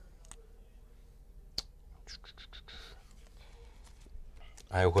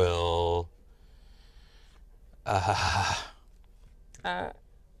 I will.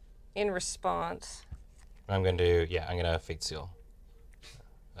 In response, I'm going to, yeah, I'm going to Fate Seal.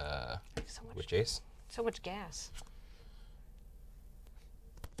 With Jace. So much gas.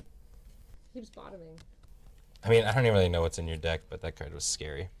 Keeps bottoming. I mean, I don't even really know what's in your deck, but that card was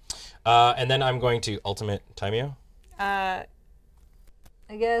scary. And then I'm going to Ultimate Time You. I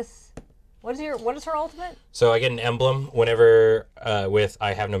guess. What is her ultimate? So I get an emblem whenever with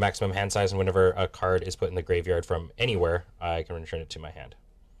I have no maximum hand size, and whenever a card is put in the graveyard from anywhere, I can return it to my hand.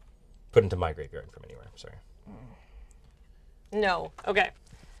 Put into my graveyard from anywhere. Sorry. No. Okay.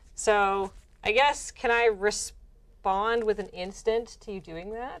 So I guess can I respond with an instant to you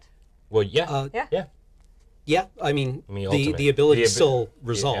doing that? Well, yeah. Yeah. Yeah, I mean, ultimate. the ability still The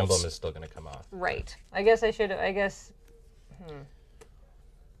resolves. emblem is still going to come off. Right. I guess I should. I guess.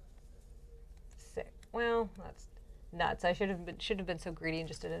 Sick. Well, that's nuts. I should have been so greedy and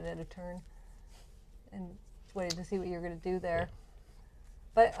just did an end of turn, and waited to see what you're gonna do there.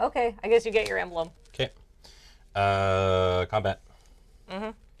 But okay, I guess you get your emblem. Okay. Combat.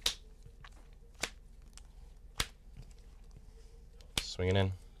 Swinging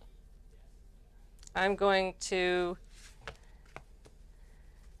in. I'm going to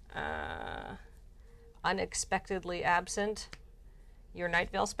unexpectedly absent your Night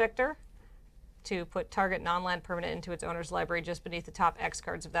Veil Spectre to put target non-land permanent into its owner's library just beneath the top X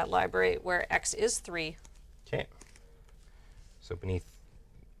cards of that library, where X is 3. Okay. So beneath,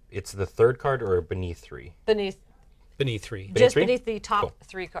 it's the third card or beneath 3? Beneath 3. Just beneath the top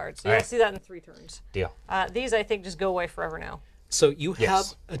 3 cards. So All you'll right. see that in 3 turns. Deal. These, I think, just go away forever now. So you have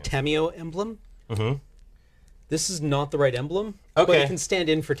Yes. a Tameo emblem. Mm-hmm. This is not the right emblem, but Okay. it can stand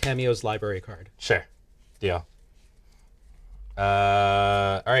in for Tameo's library card. Sure. Deal.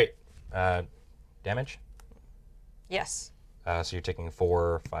 All right. Damage? Yes, So you're taking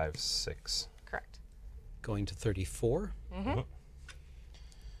 4, 5, 6. correct. Going to 34.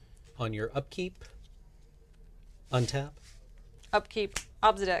 On your upkeep, untap. Upkeep,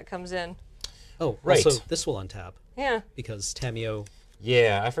 Obsidian comes in. Oh, Right. Also, this will untap Yeah. because Tameo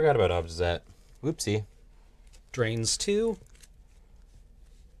Yeah, I forgot about Obzet. Whoopsie. drains 2.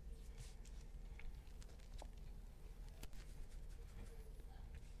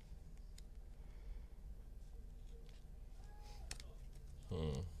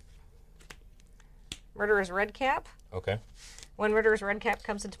 Murderer's Redcap. Okay. When Murderer's Redcap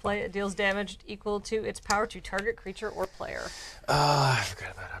comes into play, it deals damage equal to its power to target creature or player. I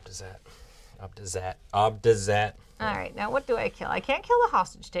forgot about Obdazat. All right, now what do I kill? I can't kill the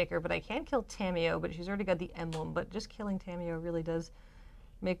hostage taker, but I can kill Tameo, but she's already got the emblem. But just killing Tameo really does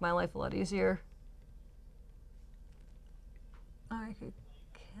make my life a lot easier. I could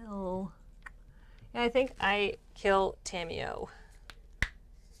kill... Yeah, I think I kill Tameo.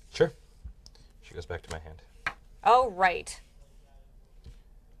 Sure. She goes back to my hand. Oh, right.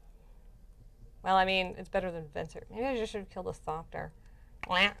 Well, I mean, it's better than Venser. Maybe I just should have killed a Thopter.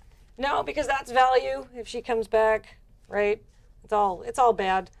 Wah. No, because that's value if she comes back, right? It's all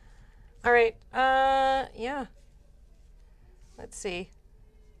bad. All right. Yeah. Let's see.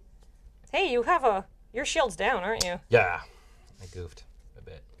 Hey, you have your shield's down, aren't you? Yeah. I goofed a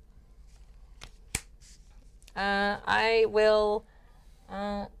bit. I will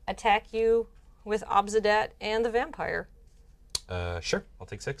attack you with Obsidat and the vampire. Sure. I'll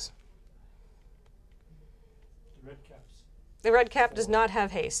take 6. The red caps. The red cap does not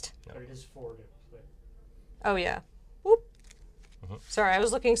have haste. Or it is 4 to play. Oh yeah. Whoop. Sorry, I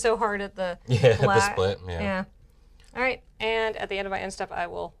was looking so hard at the Yeah, the black. split, yeah. All right, and at the end of my end step, I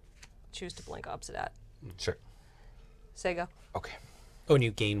will choose to blink Obsidat. Sure. Sego. Okay. Oh, and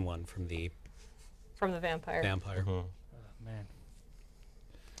you gain 1 from the vampire. Oh, man.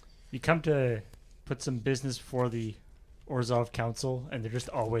 You come to put some business before the Orzhov Council, and they're just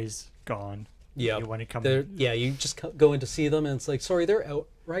always gone. Yeah. You want to come. Yeah, you just go in to see them, and it's like, sorry, they're out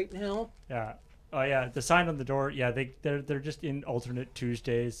right now. Yeah. Oh yeah, the sign on the door. Yeah, they're just in alternate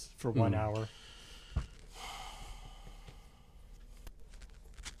Tuesdays for 1 hour.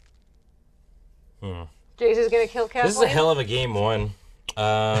 Jace is gonna kill Kathleen. This is a hell of a game 1.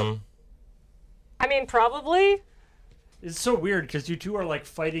 I mean, probably. It's so weird because you two are like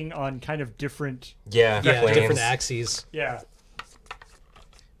fighting on kind of different. Yeah, Yeah, different axes. Yeah.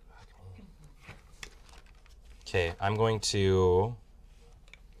 Okay, I'm going to...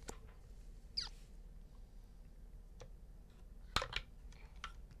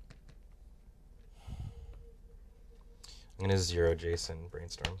 I'm going to 0 Jason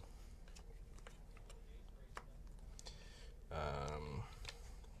Brainstorm. I'll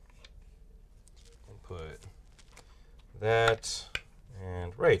put that,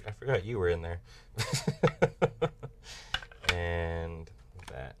 and right, I forgot you were in there. And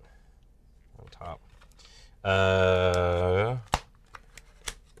that on top.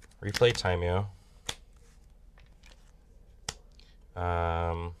 Replay Timeo.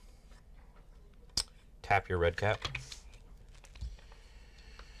 Tap your red cap.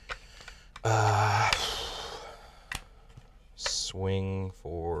 Swing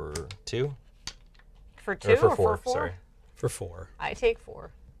for 2. For 2 for or 4, for 4? sorry. For 4. I take 4.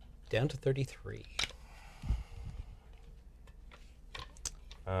 Down to 33.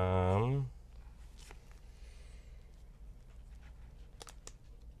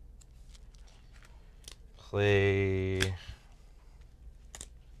 play.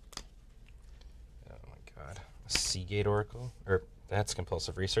 Oh my god. Seagate Oracle? Or that's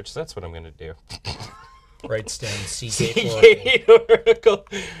compulsive research. So that's what I'm going to do. Right, Stan. Seagate Oracle.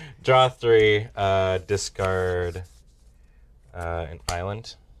 Draw 3. Discard an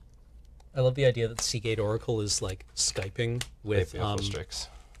island. I love the idea that Seagate Oracle is like Skyping with Strix.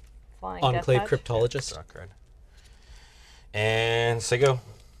 Enclave Cryptologist. Draw card. And say go.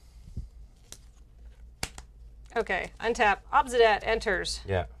 Okay, untap. Obsidat enters.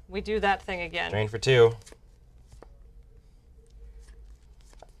 Yeah. We do that thing again. Drain for 2.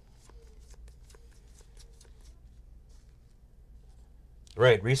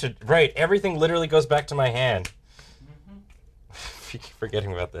 Right, research. Right, everything literally goes back to my hand. Keep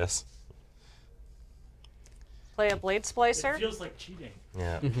forgetting about this. Play a Blade Splicer. It feels like cheating.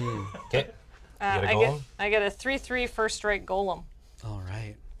 Yeah. Okay. I get a 3/3 first strike golem. All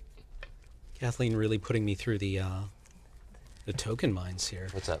right. Kathleen really putting me through the token mines here.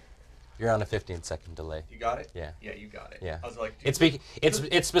 What's up? You're on a 15-second delay. You got it? Yeah. Yeah, you got it. Yeah. I was like,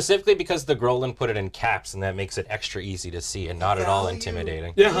 it's specifically because the Grolin put it in caps, and that makes it extra easy to see and not at all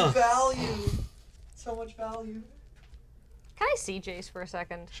intimidating. Yeah. Value. So much value. Can I see Jace for a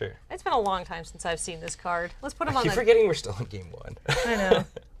second? Sure. It's been a long time since I've seen this card. Let's put him on I keep the... forgetting we're still in game 1. I know.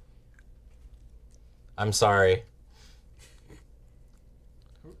 I'm sorry.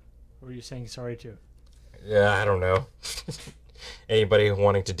 Who are you saying sorry to? Yeah, I don't know. Anybody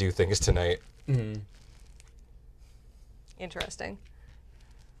wanting to do things tonight. Interesting.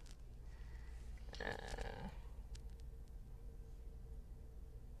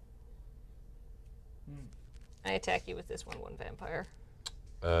 I attack you with this 1/1 vampire.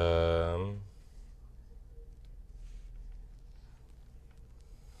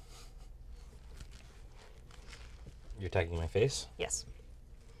 You're attacking my face? Yes.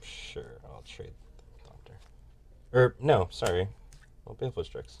 Sure, I'll trade the doctor. Or, no, sorry. Well, Baleful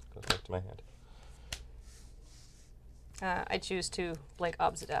Strix goes back to my hand. I choose to blink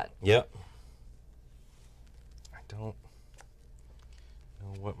Obsidat. Yep. I don't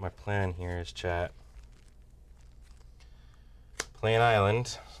know what my plan here is, chat. Play an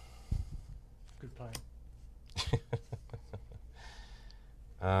island. Good plan.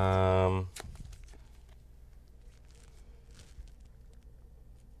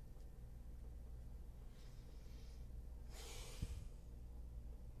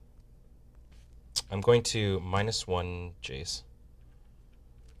 I'm going to -1 Jace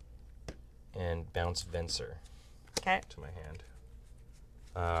and bounce Venser to my hand.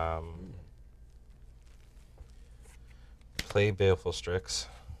 Play Baleful Strix.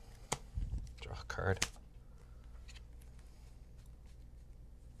 Draw a card.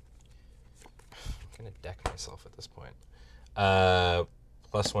 I'm gonna deck myself at this point.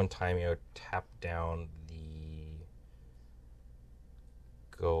 +1 Timeo, tap down the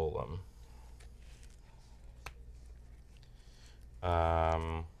Golem.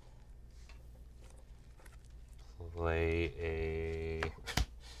 Play a...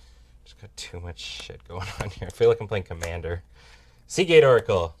 Just got too much shit going on here. I feel like I'm playing Commander. Seagate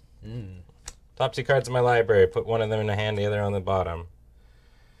Oracle. Top 2 cards in my library. Put one of them in the hand, the other on the bottom.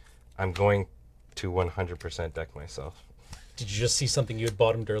 I'm going to 100% deck myself. Did you just see something you had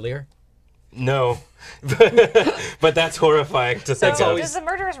bottomed earlier? No. But that's horrifying to think of. Does the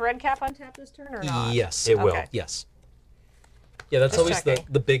Murderous Redcap untap this turn or not? Yes. It will. Yes. Yeah, that's Just always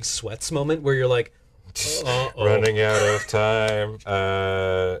checking. the big sweats moment where you're like, running out of time.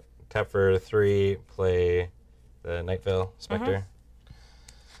 Tap for 3, play the Night Veil Spectre.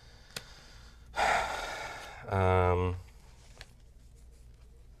 Did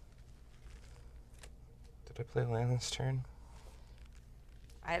I play land this turn?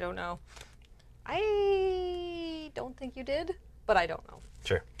 I don't know. I don't think you did, but I don't know.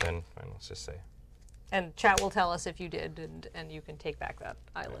 Sure, then fine, let's just say. And chat will tell us if you did, and you can take back that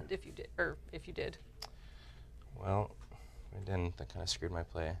island if you did, or if you did. Well, I didn't. That kind of screwed my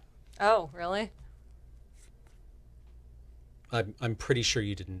play. Oh, really? I'm pretty sure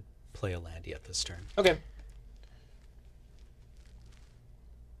you didn't play a land yet this turn. Okay.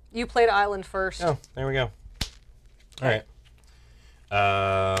 You played island first. Oh, there we go. All right.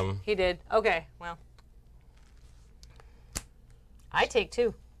 He did. Okay, well. I take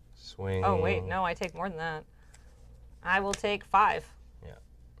 2. Swing. Oh, wait, no, I take more than that. I will take 5. Yeah.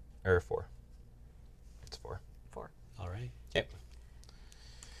 Or 4. It's 4. 4. All right. Okay.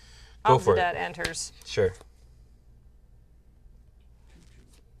 Go for it. Obsidat enters. Sure.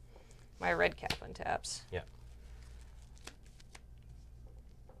 My red cap untaps. Yeah.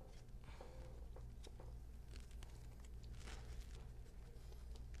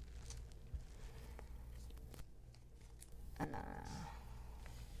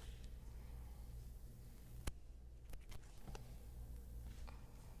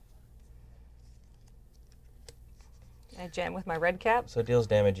 I jam with my red cap. So it deals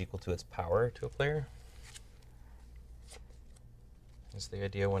damage equal to its power to a player. Is the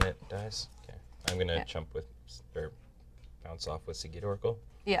idea when it dies? Okay. I'm going to jump with, or bounce off with Sigid Oracle.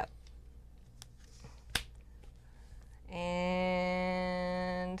 Yeah.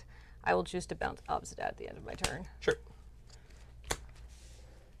 And I will choose to bounce Obsidat at the end of my turn. Sure.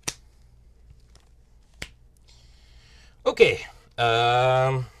 Okay.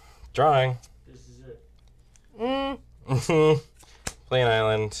 Drawing. This is it. Play an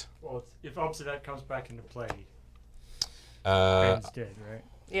island. Well, if Obsidat comes back into play, Ben's dead, right?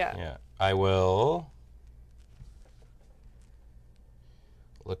 Yeah. Yeah. I will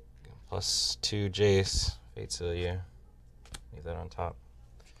look +2 Jace. Fate Seal you. Leave that on top.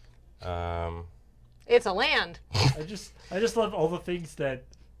 It's a land. I just love all the things that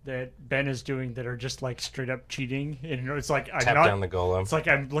Ben is doing that are just like straight up cheating. And it's like I'm Tap not, down the golem. It's like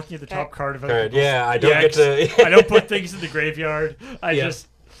I'm looking at the top card of Card. Yeah, I don't get decks. to. I don't put things in the graveyard. I just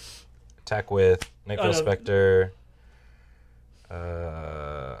attack with Nightfall Spectre.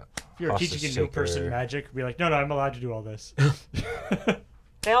 If you're teaching a new person Shaker. magic, be like, no, I'm allowed to do all this.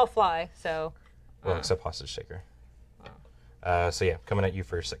 They all fly, so. Well, except Hostage Shaker. So yeah, coming at you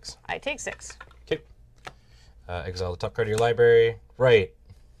for 6. I take 6. Okay. Exile the top card of your library. Right.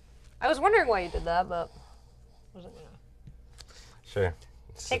 I was wondering why you did that, but wasn't gonna. Sure.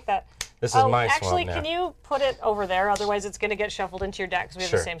 Take that. This is my actually, swamp now. can you put it over there? Otherwise, it's gonna get shuffled into your deck because we have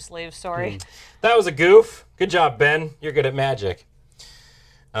Sure. the same sleeves. Sorry. That was a goof. Good job, Ben. You're good at magic.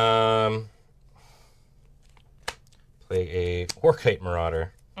 Play a Orkite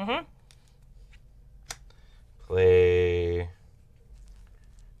Marauder. Mm-hmm. Play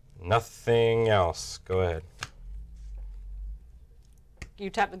nothing else. Go ahead. You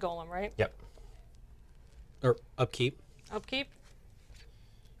tap the golem, right? Yep. Or upkeep. Upkeep.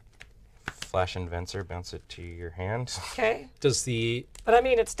 Flash Inventor, bounce it to your hand. Okay. Does the... But I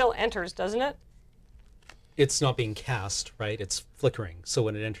mean, it still enters, doesn't it? It's not being cast, right? It's flickering. So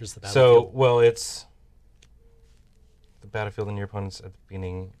when it enters the So, battlefield... well, it's the battlefield and your opponent's at the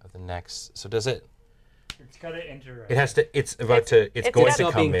beginning of the next. So does it... It's got to enter. It has to... It's about to... It's going to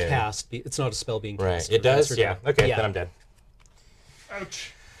not come being in. cast. It's not a spell being Right. cast. It does? Yeah. Okay, then I'm dead.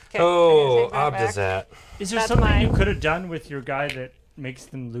 Ouch. Oh, Obdazat. Is there That's something mine. you could have done with your guy that makes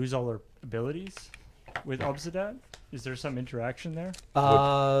them lose all their abilities with Obsidat? Is there some interaction there?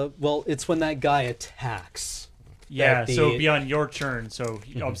 Well, it's when that guy attacks. Yeah, that so the- be on your turn, so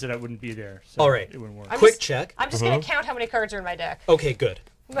Obsidat wouldn't be there. So All right. It wouldn't work. Quick check. I'm just gonna count how many cards are in my deck. Okay, good.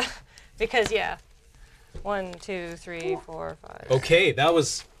 Because yeah, 1, 2, 3, 4, 5. Okay, that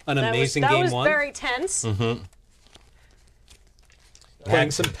was an amazing that game was one. very tense. Mm-hmm.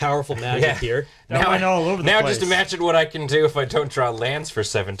 Playing some powerful magic here. That went all over the now place. just imagine what I can do if I don't draw lands for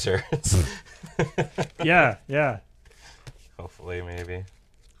 7 turns. Yeah, yeah. Hopefully, maybe.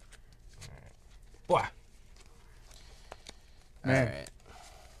 All right. Man. All right.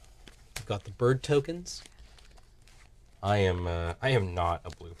 Got the bird tokens. I am not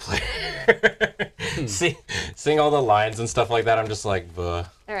a blue player. Seeing all the lines and stuff like that, I'm just like, buh.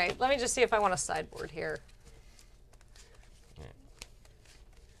 All right, let me just see if I want a sideboard here.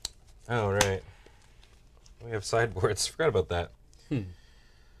 Oh, right. We have sideboards. Forgot about that.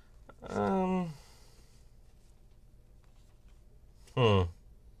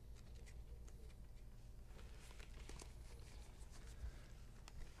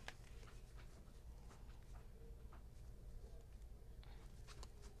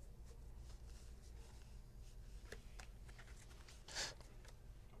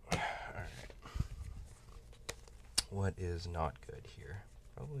 What is not good here?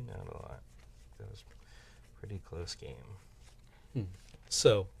 Probably not a lot. That was a pretty close game.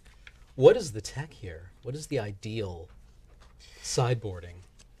 So, what is the tech here? What is the ideal sideboarding?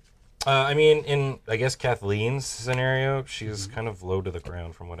 I mean, in, I guess, Kathleen's scenario, she's kind of low to the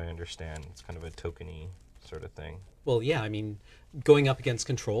ground from what I understand. It's kind of a tokeny sort of thing. Well, yeah, I mean, going up against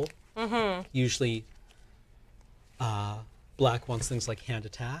control, usually black wants things like hand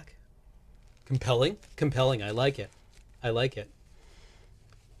attack. Compelling? Compelling, I like it. I like it.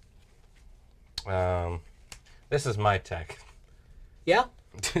 This is my tech. Yeah?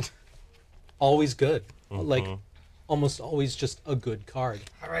 Always good. Like, almost always just a good card.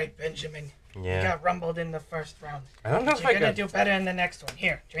 All right, Benjamin. Yeah. You got rumbled in the first round. I don't know But if you're I gonna got- do better in the next one.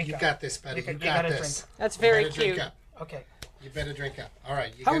 Here, drink You up. got this, buddy. You You got gotta this. drink. That's You very better drink cute. up. Okay. You better drink up. All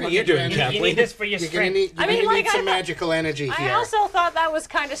right. How gonna are you get doing, your Kathleen? You need this for your You're gonna strength. need, you're I mean, gonna like, need some I- magical energy here. I also thought that was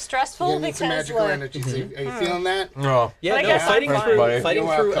kind of stressful You're gonna need because some magical like, energy. So are you feeling that? No. Yeah, But I no, guess I'm fighting fine. through, Buddy. fighting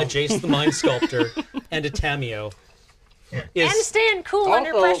You're through a welcome. Jace the Mind Sculptor and a Tameo. And stand cool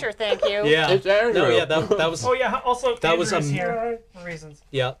under Also- pressure, thank you. Yeah. It's Andrew. No, yeah, that was. Oh yeah. Also, That was, Andrew's um, here for reasons.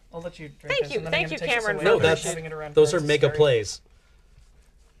 Yeah. I'll let you drink Thank this, you. and then Thank I'm you, gonna take this Cameron, away. No, for that's Having it around those for are us is mega very- plays.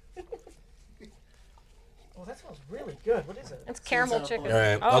 Oh, that smells really good. What is it? It's caramel chicken. All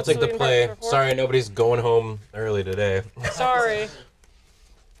right, Oh, I'll take the sweet and play. pepper fork. Sorry, nobody's going home early today. Sorry.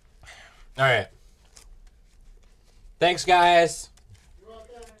 All right. Thanks, guys.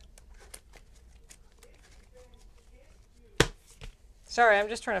 Sorry, I'm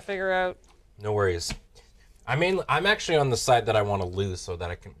just trying to figure out. No worries. I mean, I'm actually on the side that I want to lose so that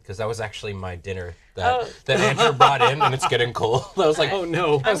I can, because that was actually my dinner that Andrew brought in, and it's getting cold. I was like, Oh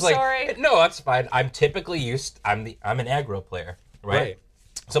no. I was I'm like, sorry. no, that's fine. I'm typically used. I'm an aggro player, right? Right.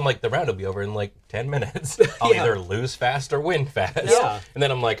 So I'm like, the round will be over in like 10 minutes. I'll Yeah. either lose fast or win fast. Yeah. And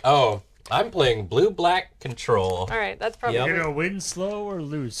then I'm like, oh, I'm playing blue-black control. All right, that's probably. Yep. You're gonna win slow or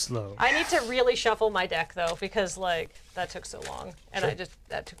lose slow. I need to really shuffle my deck though, because like that took so long, and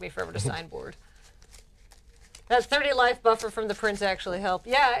that took me forever to sign board. That 30 life buffer from the prince actually helped.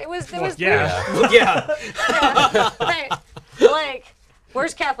 Yeah, it was. Yeah. Yeah. Hey, Blake,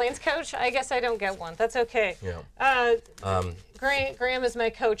 where's Kathleen's coach? I guess I don't get one. That's okay. Yeah. Graham is my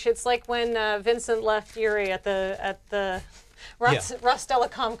coach. It's like when Vincent left Yuri at the Rust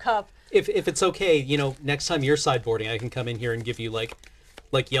Telecom Cup. If it's okay, you know, next time you're sideboarding, I can come in here and give you like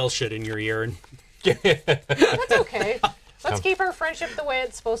yell shit in your ear. And That's okay. Let's keep our friendship the way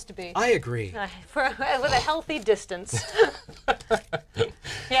it's supposed to be. I agree. With a healthy distance.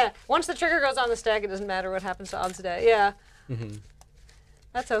 Yeah, once the trigger goes on the stack, it doesn't matter what happens to Obsidian. Yeah. Mm-hmm.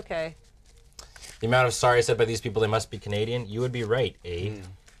 That's okay. The amount of sorry said by these people they must be Canadian, you would be right, eh?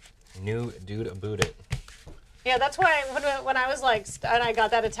 New dude about it. Yeah, that's why when I was like, and I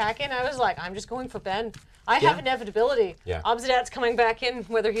got that attack in, I was like, I'm just going for Ben. I have inevitability. Yeah. Obsidat's coming back in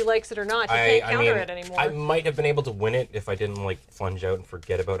whether he likes it or not. He can't counter it anymore. I might have been able to win it if I didn't like flunge out and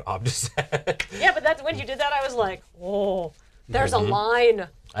forget about Obsidian. Yeah, but that's when you did that, I was like, oh, there's a line.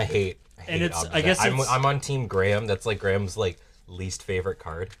 I hate I guess I'm on Team Graham. That's like Graham's like least favorite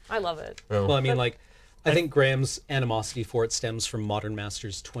card. I love it. Well, I mean, like, I think Graham's animosity for it stems from Modern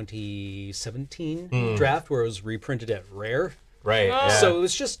Masters 2017 draft, where it was reprinted at Rare. Right. Yeah. So it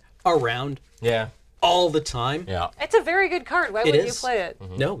was just around all the time. Yeah. It's a very good card. Why wouldn't you play it?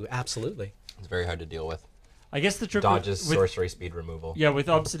 No, absolutely. It's very hard to deal with. I guess the trick dodges with sorcery speed removal. Yeah, with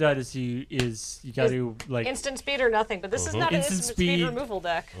Obsidian is you got to like instant speed or nothing. But this is not an instant speed removal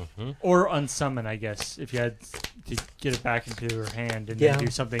deck. Or unsummon, I guess, if you had to get it back into your hand and then do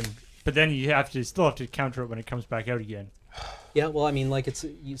something. But then you still have to counter it when it comes back out again. Yeah, well, I mean, like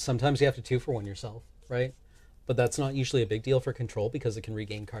sometimes you have to 2-for-1 yourself, right? But that's not usually a big deal for control because it can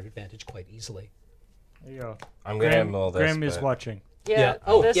regain card advantage quite easily. There you go. I'm gonna handle this. Graham is watching. Yeah.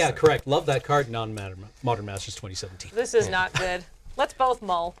 Oh, yeah, correct. Love that card. Modern Masters 2017. This is not good. Let's both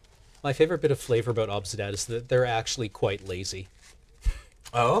mull. My favorite bit of flavor about Obsidian is that they're actually quite lazy.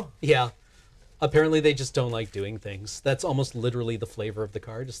 Oh? Yeah. Apparently they just don't like doing things. That's almost literally the flavor of the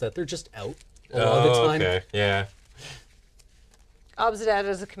card, is that they're just out a lot of the time. Okay. Yeah. Obsidian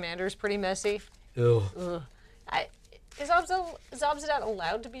as a commander is pretty messy. Ugh. Ugh. Is Obsidian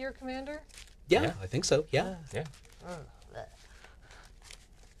allowed to be your commander? Yeah, I think so. Yeah. Yeah.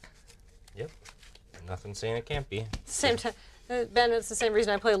 Yep. Nothing saying it can't be. Same time. Ben, it's the same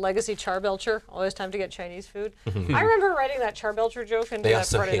reason I play Legacy Charbelcher. Always time to get Chinese food. I remember writing that Charbelcher joke into that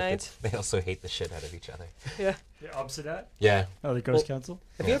Friday night. They also hate the shit out of each other. Yeah. The Obsidian? Yeah. Oh, the Ghost Council?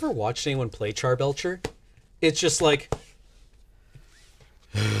 Have you ever watched anyone play Charbelcher? It's just like...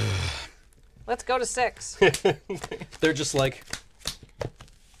 Let's go to 6. They're just like...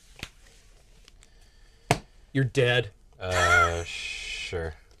 You're dead.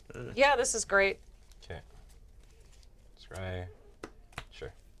 Sure. Yeah, this is great. Okay. Try.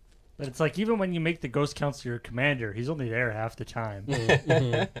 Sure. But it's like even when you make the Ghost Council your commander, he's only there half the time.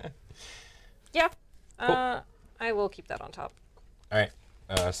 Yeah. I will keep that on top. All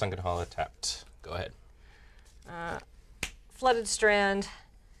right. Sunken Hollow tapped. Go ahead. Flooded Strand.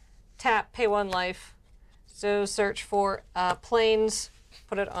 Tap, pay 1 life. So search for planes.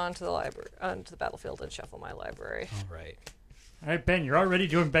 Put it onto the onto the battlefield, and shuffle my library. All right. All right, Ben, you're already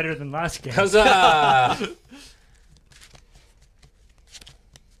doing better than last game. Huzzah!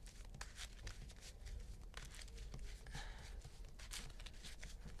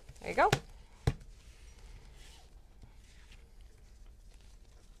 There you go.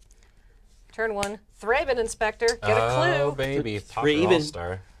 Turn 1. Thraben Inspector. Get a clue. Oh, baby. Thraben.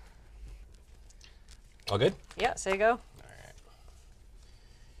 All-star. All good? Yeah, say go.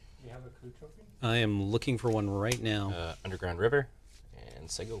 You have a clue trophy? I am looking for one right now. Underground River and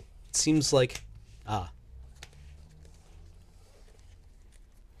Sego. It seems like...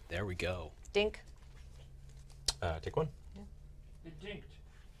 There we go. Dink. Take one. It dinked.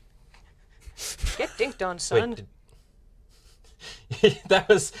 Get dinked on, son. That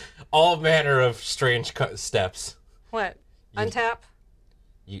was all manner of strange steps. What? Untap?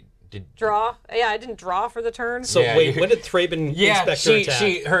 You did Draw? Yeah, I didn't draw for the turn. So wait, when did Thraben Inspector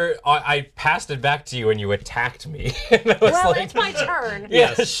attack? I passed it back to you and you attacked me. And I was Well, like, it's my turn.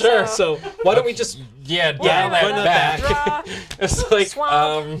 Yeah, sure. So why don't we just dial Whatever. that back? Draw. It's like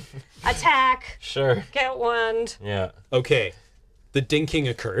Swamp. Attack. Sure. Get one. Yeah. Okay. The dinking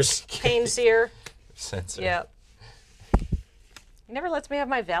occurs. Pain seer. Censor. Yep. He never lets me have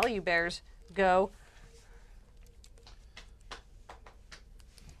my value bears go.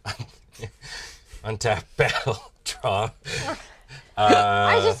 Untap battle draw.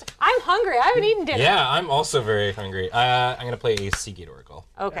 I'm hungry. I haven't eaten dinner. Yeah, I'm also very hungry. I'm gonna play a Seagate Oracle.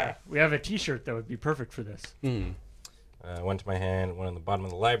 Okay. We have a T-shirt that would be perfect for this. One to my hand, one on the bottom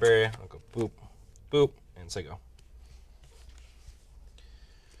of the library. I'll go boop, boop, and say go.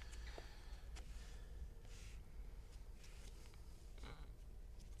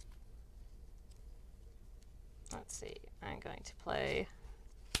 Let's see. I'm going to play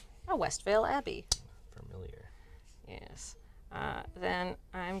a Westvale Abbey. Familiar. Yes. Then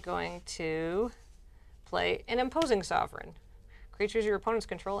I'm going to play an Imposing Sovereign. Creatures your opponents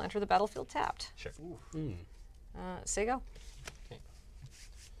control enter the battlefield tapped. Sure. Say go. Okay.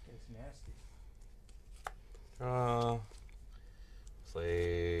 It's nasty. Draw.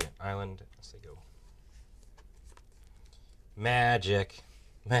 Play island. Say go. Magic.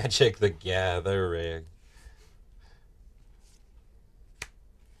 Magic the Gathering.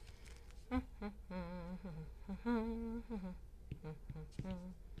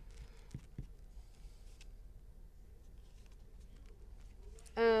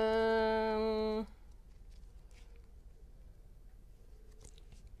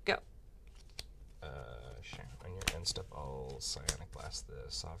 Go. Sure. On your end step, I'll Psionic Blast the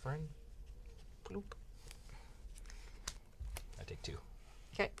Sovereign. Bloop. I take 2.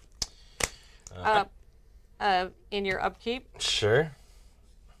 Okay. In your upkeep. Sure.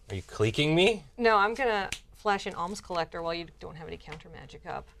 Are you cliquing me? No, I'm gonna flash in Alms Collector while you don't have any counter magic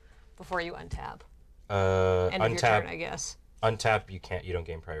up before you untap. End of your turn, I guess. Untap. You don't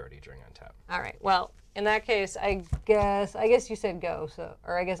gain priority during untap. All right. Well, in that case, I guess you said go. So,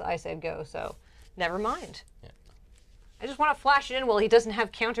 or I guess I said go. So, never mind. Yeah. I just want to flash it in while he doesn't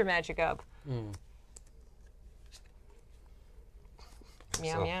have counter magic up.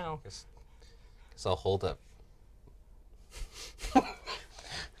 Meow meow. Guess I'll hold up.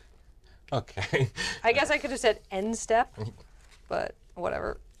 Okay. I guess I could have said end step, but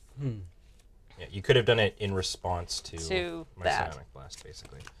whatever. Yeah, you could have done it in response to my that. Psionic Blast,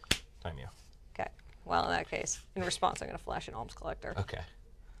 basically. Time you. Okay. Well, in that case, in response, I'm going to flash an Alms Collector. Okay.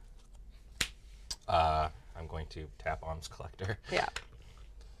 I'm going to tap Alms Collector. Yeah.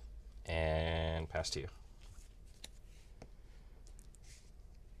 And pass to you.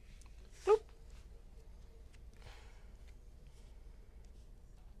 Boop.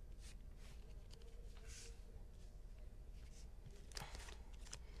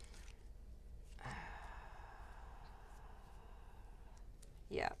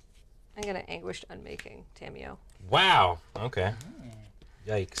 Yeah. I'm going to Anguished Unmaking, Tamio. Wow. Okay.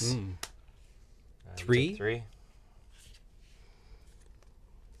 Yikes. 3. 3.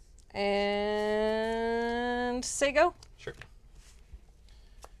 And say go. Sure.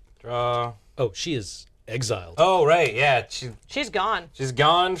 Draw. Oh, she is exiled. Oh, right. Yeah. She's gone. She's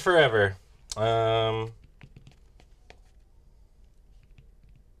gone forever.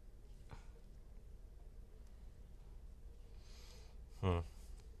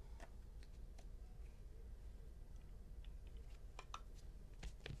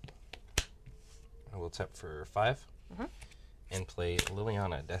 I will tap for 5 and play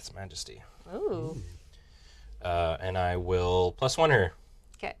Liliana, Death's Majesty. Ooh. And I will +1 her.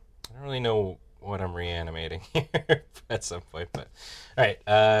 Okay. I don't really know what I'm reanimating here at some point, but all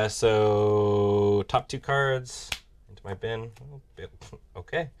right. So top 2 cards into my bin.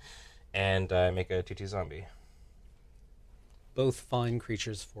 Okay, and I make a 2/2 zombie. Both fine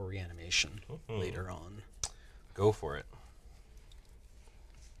creatures for reanimation later on. Go for it.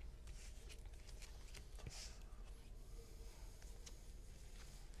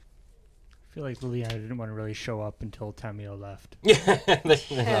 I feel like Liliana didn't want to really show up until Tamio left. No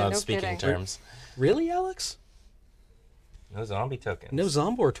speaking kidding. terms. Really, Alex? No zombie tokens. No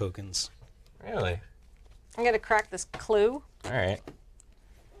Zombor tokens. Really? I'm going to crack this clue. All right.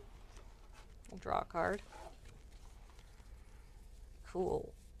 I'll draw a card.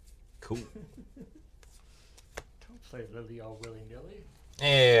 Cool. Cool. Don't play Lily all willy-nilly.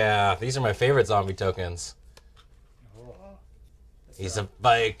 Yeah, these are my favorite zombie tokens. He's a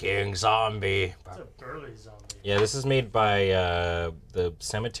Viking zombie. It's a burly zombie. Yeah, this is made by the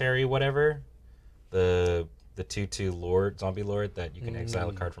cemetery, whatever. The 2/2 lord, zombie lord that you can exile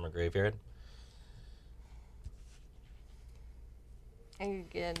a card from a graveyard. And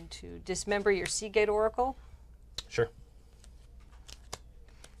again, to dismember your Seagate Oracle. Sure.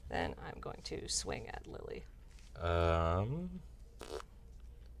 Then I'm going to swing at Lily.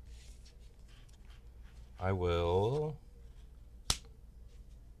 I will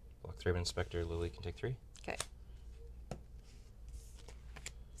block Thraben Inspector. Lily can take 3. Okay.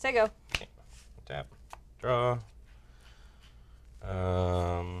 Say go. Okay. Tap. Draw.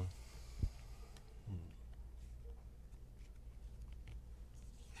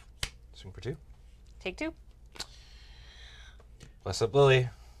 Swing for 2. Take 2. Bless up Lily.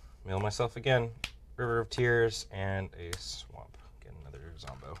 Mail myself again. River of Tears and a swamp. Get another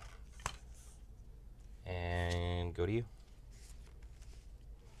Zombo. And go to you.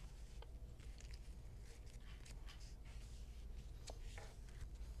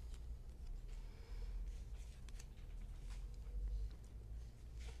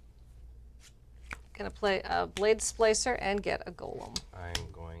 Gonna play a Blade Splicer and get a Golem.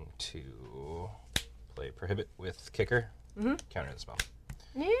 I'm going to play Prohibit with Kicker. Counter the spell.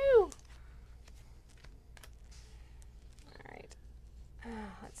 No. All right.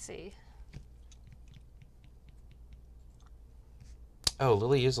 Let's see. Oh,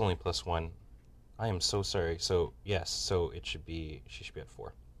 Lily is only +1. I am so sorry. So yes, so she should be at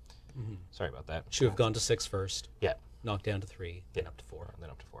 4. Sorry about that. Should have gone to 6 first. Yeah. Knocked down to 3. Then up to 4. And then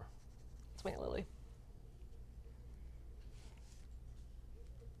up to 4. Swing at Lily.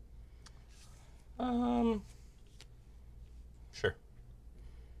 Sure.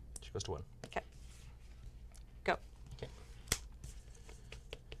 She goes to 1. Okay. Go. Okay.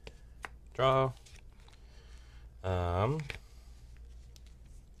 Draw.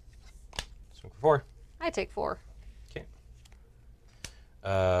 Swing for 4. I take 4. Okay.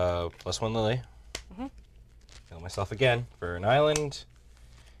 +1 Lily. Heal myself again for an island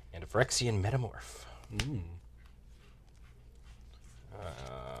and a Phyrexian Metamorph.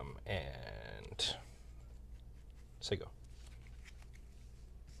 And say go.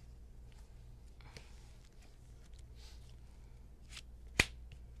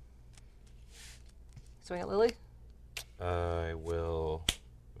 Swing at Lily. I will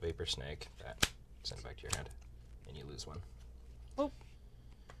Vapor Snake that. Send it back to your hand. And you lose 1. Oh.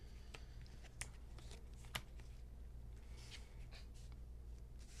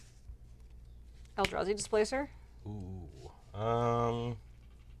 Eldrazi Displacer. Ooh. I'm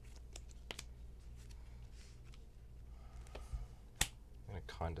gonna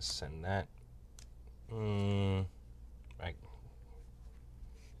condescend that. Right.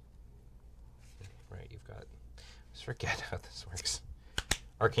 Right, you've got. Just forget how this works.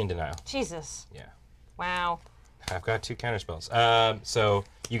 Arcane Denial. Jesus. Yeah. Wow. I've got 2 counterspells. So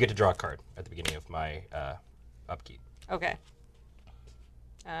you get to draw a card at the beginning of my upkeep. Okay.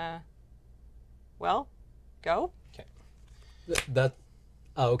 Well, go. That.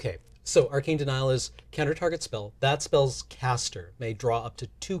 Oh, okay. So Arcane Denial is counter target spell. That spell's caster may draw up to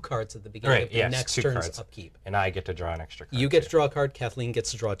 2 cards at the beginning of the next 2 turn's cards. upkeep. And I get to draw an extra card. You get to draw a card. Kathleen gets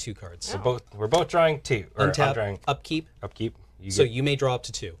to draw 2 cards. So we're both drawing 2. Or I'm Untap, drawing upkeep. Upkeep. You may draw up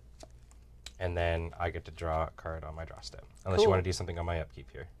to 2. And then I get to draw a card on my draw step. Unless you want to do something on my upkeep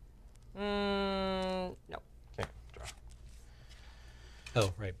here. No. Okay, draw.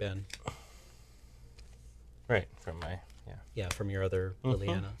 Oh, right, Ben. Right, from my, Yeah, from your other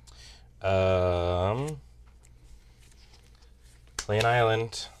Liliana. Play an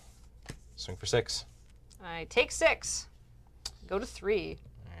island. Swing for 6. I take 6. Go to 3.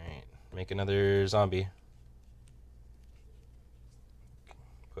 Alright, make another zombie.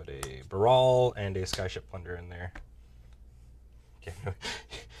 Put a Baral and a Skyship Plunder in there. Okay. Do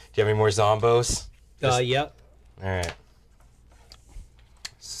you have any more zombos? Yeah. Alright.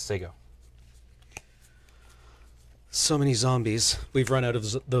 Say go. So many zombies. We've run out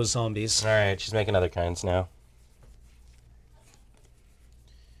of those zombies. Alright, she's making other kinds now.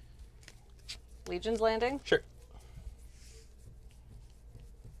 Legion's Landing. Sure.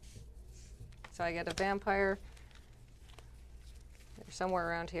 So I get a vampire. They're somewhere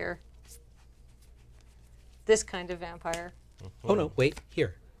around here. This kind of vampire. Oh no, wait,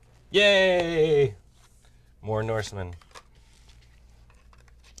 here. Yay! More Norsemen.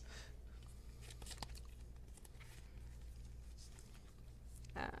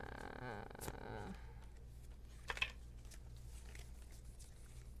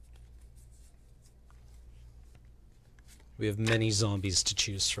 We have many zombies to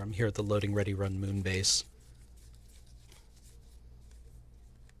choose from here at the Loading Ready Run Moon Base.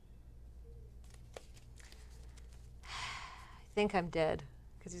 I think I'm dead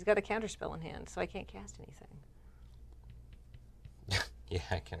because he's got a counterspell in hand, so I can't cast anything. Yeah,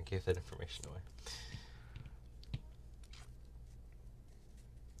 I can't give that information away.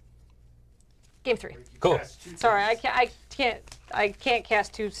 Game 3. Cool. Sorry, I can't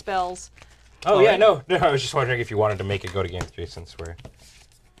cast 2 spells. Oh yeah, no, I was just wondering if you wanted to make it go to game 3 since we're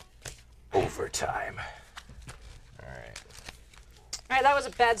overtime. All right. All right, that was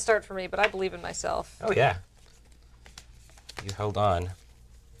a bad start for me, but I believe in myself. Oh yeah. You held on.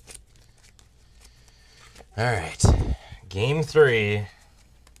 All right. Game 3.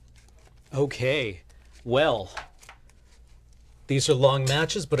 Okay. Well, these are long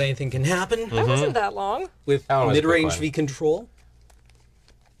matches, but anything can happen. That wasn't that long. With That one was a quick mid-range one. V control.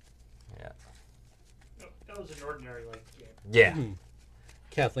 Yeah. That was an ordinary like game. Yeah.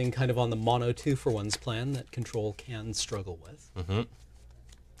 Kathleen kind of on the mono 2-for-1s plan that control can struggle with. Mm-hmm.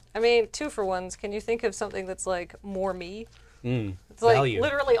 I mean, 2-for-1s. Can you think of something that's like more me? It's Value.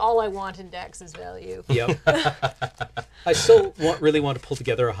 like literally all I want in decks is value. Yep. I still really want to pull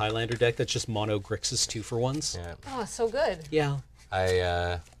together a Highlander deck that's just mono Grixis 2-for-1s. Yeah. Oh, it's so good. Yeah.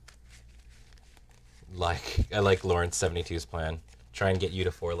 I like Lawrence 72's plan. Try and get you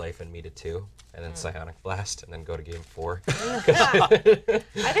to 4 life and me to 2, and then Psionic Blast, and then go to game 4. I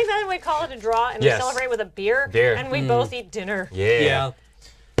think then we call it a draw and Yes. we celebrate with a beer, Beer. and we both eat dinner. Yeah.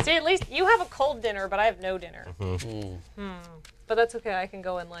 See, at least you have a cold dinner, but I have no dinner. But that's okay. I can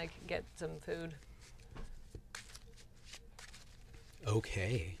go and like get some food.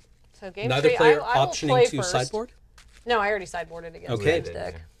 Okay. So game Neither 3, player I will optioning play to first. sideboard? No, I already sideboarded against Okay. Dave's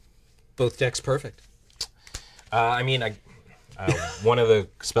deck. Both decks perfect. I mean, two of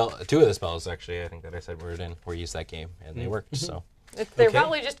the spells actually, I think that I said were used that game, and they worked. So. They're Okay.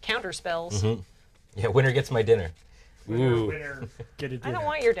 probably just counter spells. Yeah, winner gets my dinner. Winner, winner, get a dinner. I don't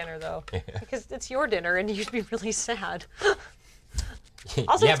want your dinner though, because it's your dinner and you'd be really sad.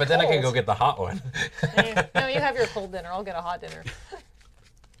 Also, yeah, it's but then I can go cold. get the hot one. No, you have your cold dinner. I'll get a hot dinner.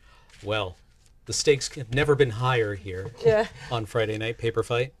 Well, the stakes have never been higher here Yeah. on Friday Night Paper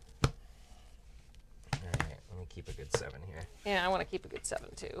Fight. All right, let me keep a good 7 here. Yeah, I want to keep a good 7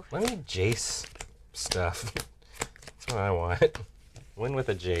 too. Let me Jace stuff. That's what I want. Win with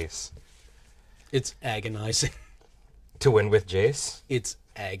a Jace. It's agonizing. To win with Jace? It's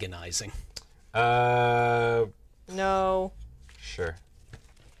agonizing. No. Sure.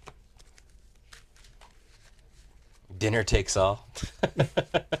 Dinner takes all.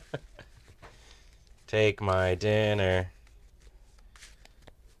 Take my dinner.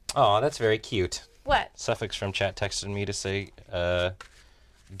 Oh, that's very cute. What? Suffix from chat texted me to say,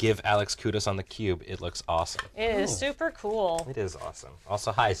 give Alex kudos on the cube. It looks awesome. It is super cool. It is awesome.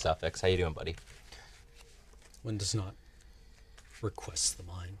 Also, hi, Suffix. How you doing, buddy? One does not request the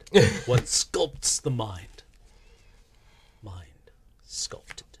mind. One sculpts the mind. Mind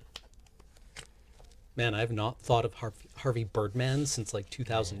sculpted. Man, I have not thought of Harvey Birdman since like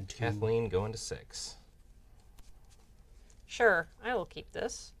 2002. Kathleen going to 6. Sure, I will keep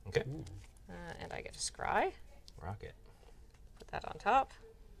this. Okay. And I get to scry. Rocket. Put that on top.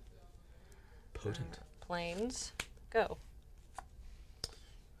 Potent. Planes. Go.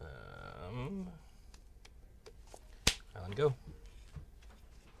 Island go.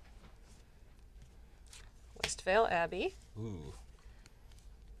 Westvale Abbey. Ooh.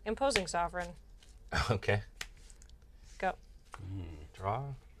 Imposing Sovereign. Okay. Go. Draw.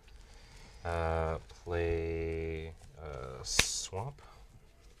 Play Swamp.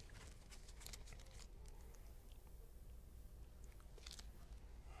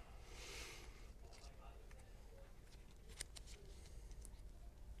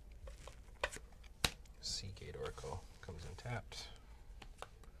 Seagate Oracle comes in tapped.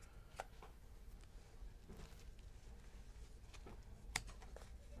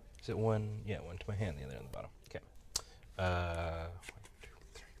 Is it one? Yeah, one to my hand, the other on the bottom. Okay. 1, 2,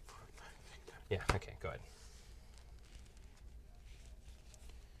 3, 4, 5, 6, 7. Yeah, okay, go ahead.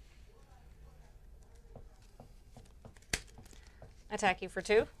 Attack you for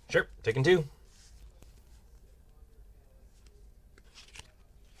 2. Sure, taking 2.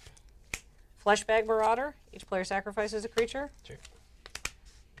 Fleshbag Marauder. Each player sacrifices a creature. Sure.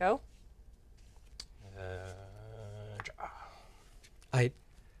 Go. Draw.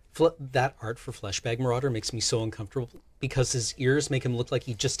 That art for Fleshbag Marauder makes me so uncomfortable because his ears make him look like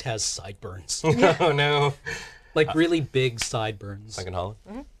he just has sideburns. Oh no. Like really big sideburns. Second hollow.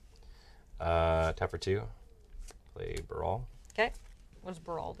 Tap for 2. Play Baral. Okay. What does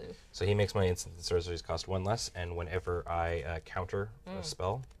Baral do? So he makes my instant and sorceries cost 1 less, and whenever I counter a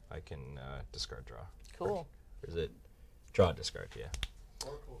spell, I can discard draw. Cool. Or is it draw discard? Yeah.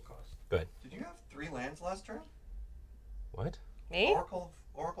 Oracle cost. Go ahead. Did you have 3 lands last turn? What? Me?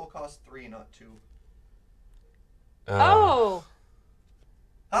 Oracle cost 3, not 2. Oh.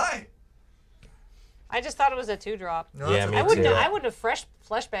 Hi. I just thought it was a 2-drop. No, Yeah, that's me I wouldn't. too. I wouldn't have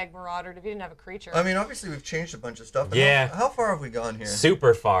fleshbag marauded if you didn't have a creature. I mean, obviously we've changed a bunch of stuff. But Yeah. How far have we gone here?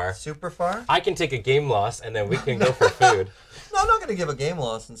 Super far. Super far? I can take a game loss, and then we can go for food. No, I'm not going to give a game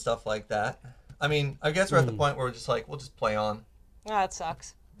loss and stuff like that. I mean, I guess we're at the point where we're just like, we'll just play on. That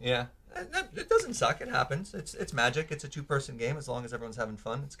sucks. Yeah. It doesn't suck. It happens. It's Magic. It's a 2-person game. As long as everyone's having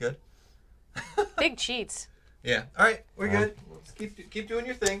fun, it's good. Big cheats. Yeah. All right. We're good. Let's keep doing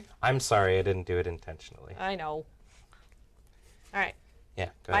your thing. I'm sorry, I didn't do it intentionally. I know. All right. Yeah,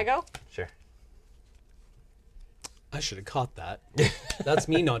 go I ahead. go? Sure. I should have caught that. That's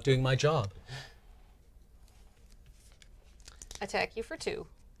me not doing my job. Attack you for 2.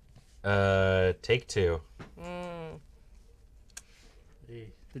 Take 2.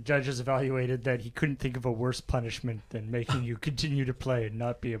 The judges evaluated that he couldn't think of a worse punishment than making you continue to play and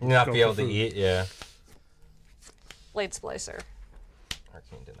not be able to go for food. Eat, yeah. Blade Splicer.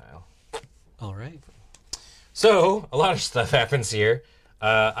 Arcane Denial. All right. So, a lot of stuff happens here.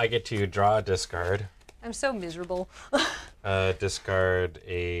 I get to draw a discard. I'm so miserable. Discard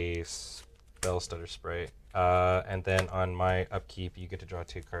a Spell Stutter Sprite. And then on my upkeep, you get to draw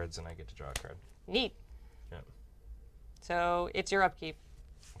 2 cards, and I get to draw a card. Neat. Yeah. So it's your upkeep.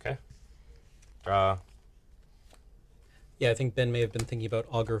 Okay. Draw. Yeah, I think Ben may have been thinking about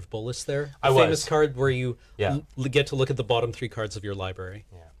Augur of Bolas there. I The was. famous card where you Yeah. get to look at the bottom 3 cards of your library.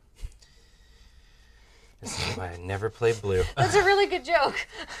 Yeah. This is why I never play blue. That's a really good joke.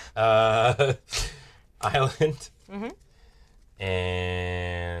 Island. Mm-hmm.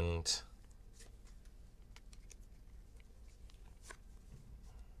 And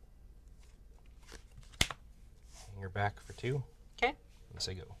you're back for 2. Okay. Let's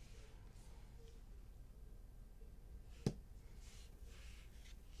say go.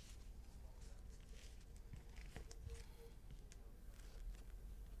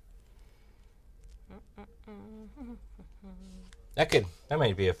 That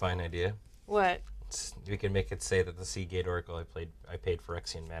might be a fine idea. What? We can make it say that the Seagate Oracle I paid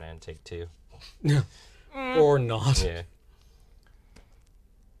Phyrexian mana and take 2. Or not. Yeah.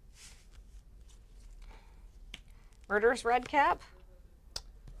 Murderous Redcap?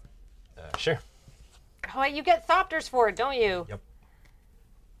 Sure. Oh, you get Thopters for it, don't you? Yep.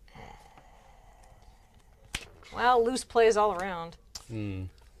 Well, loose plays all around.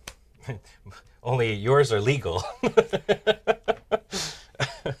 Only yours are legal.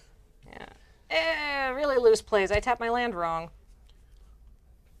 Really loose plays. I tapped my land wrong.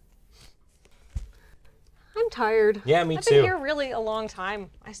 I'm tired. Yeah, me I've too. been here really a long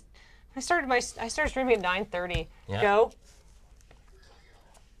time. I started streaming at 9:30. Yeah. Go.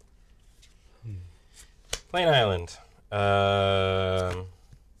 Plain Island.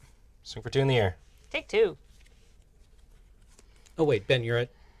 Swing for 2 in the air. Take 2. Oh wait, Ben, you're at.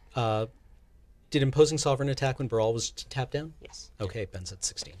 Did Imposing Sovereign attack when Baral was tapped down? Yes. Okay, Ben's at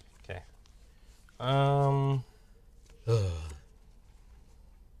 16. Okay.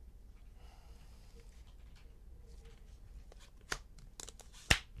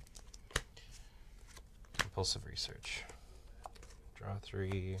 Compulsive Research. Draw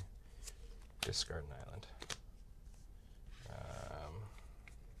 3. Discard an island.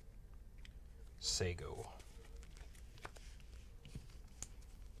 Sago.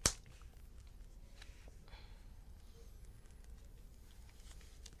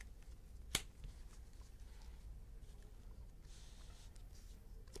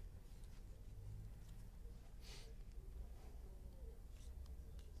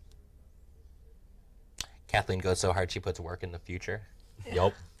 Kathleen goes so hard she puts work in the future.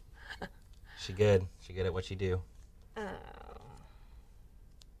 Yup. She good. She good at what she do.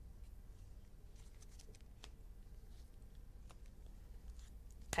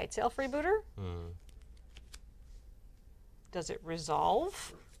 Kitesail Freebooter? Does it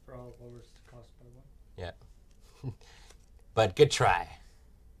resolve? Brawl lowers the cost by 1. Yeah. But good try.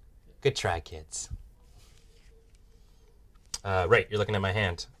 Good try, kids. Right, you're looking at my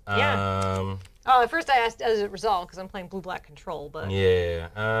hand. Yeah. Oh, at first I asked, does it resolve? Because I'm playing blue-black control, but... Yeah.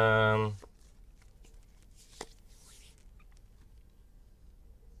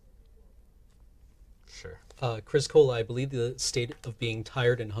 Sure. Chris Cole, I believe the state of being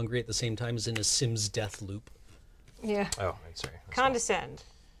tired and hungry at the same time is in a Sims death loop. Yeah. Oh, I'm sorry. Condescend.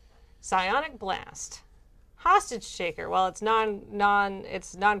 Psionic Blast. Hostage taker. Well, it's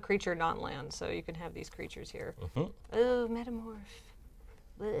non-creature, non-land, so you can have these creatures here. Oh, metamorph.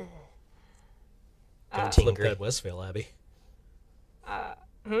 Blech. Don't flip that Westvale Abbey.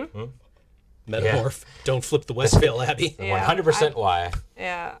 Metamorph. Yeah. Don't flip the Westvale Abbey. Yeah, 100% why.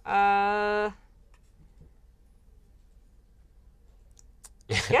 Yeah.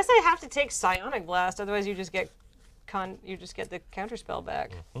 Guess I have to take Psionic Blast, otherwise you just get the counterspell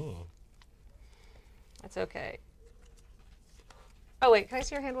back. That's okay. Oh wait, can I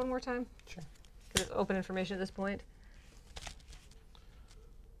see your hand one more time? Sure. Because it's open information at this point.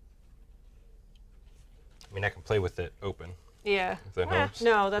 I mean, I can play with it open. Yeah. If that helps.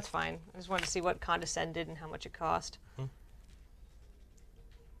 No, that's fine. I just wanted to see what Condescend did and how much it cost.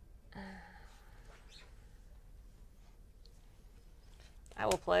 I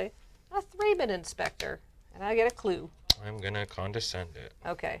will play a 3-bit Inspector, and I get a clue. I'm gonna condescend it.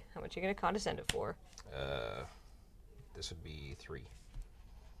 Okay, how much are you gonna condescend it for? This would be 3.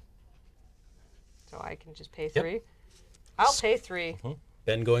 So I can just pay 3? I'll pay 3.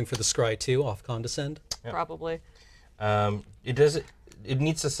 Ben going for the Scry 2 off Condescend? Yep. Probably. It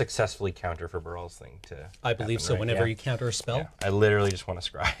needs to successfully counter for Burrell's thing to I believe happen, so, right? whenever Yeah. you counter a spell. Yeah. I literally just want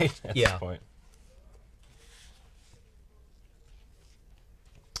to scry at Yeah. this point.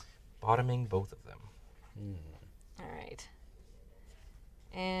 Bottoming both of them. All right.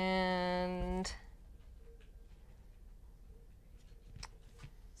 And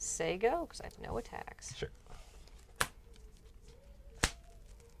Sago, because I have no attacks. Sure.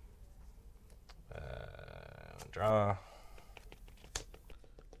 Draw.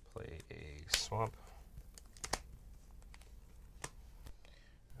 Play a swamp.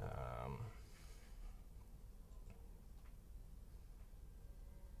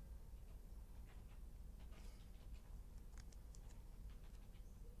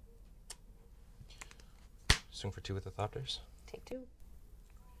 Swing for 2 with the Thopters. Take 2.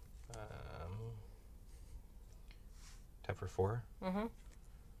 Tap for 4.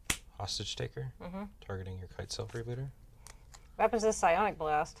 Hostage taker. Targeting your Kite Self Rebooter. What happens to the Psionic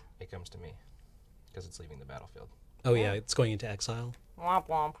Blast? It comes to me because it's leaving the battlefield. Oh yeah, it's going into exile. Womp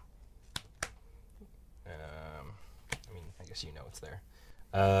womp. I mean, I guess you know it's there.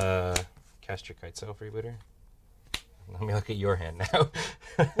 Cast your Kite Self Rebooter. Let me look at your hand now.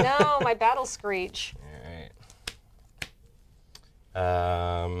 No, my Battle Screech. Alright.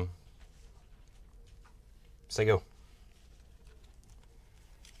 Say go.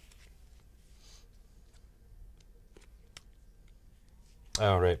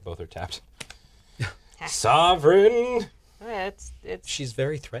 Oh, right, both are tapped. Sovereign! It's She's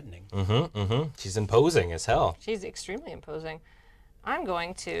very threatening. She's imposing as hell. She's extremely imposing. I'm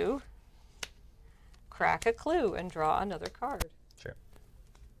going to crack a clue and draw another card. Sure.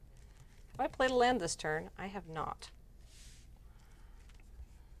 Have I played a land this turn? I have not.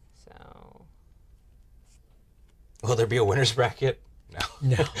 So. Will there be a winner's bracket? No.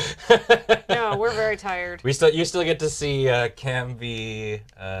 No. No, we're very tired. You still get to see Cam be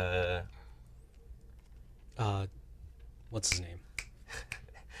what's his name?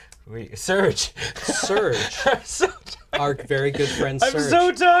 Surge. Surge. Our very good friend Surge. I'm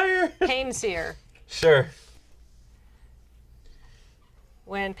so tired. Painseer. Sure.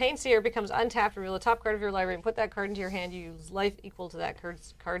 When Painseer becomes untapped, reveal the top card of your library and put that card into your hand. You use life equal to that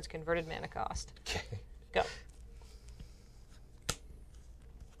card's converted mana cost. Okay. Go.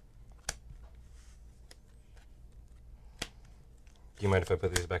 Do you mind if I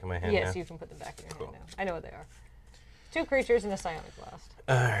put these back in my hand Yes, now? you can put them back in your hand now. I know what they are. 2 creatures and a Psionic Blast.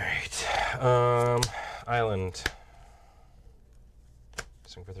 Alright. Island.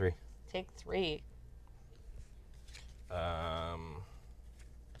 Swing for 3. Take 3.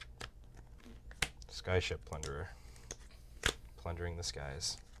 Skyship Plunderer. Plundering the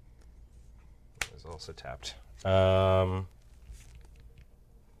skies. Is also tapped. I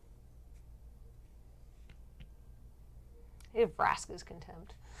have Vraska's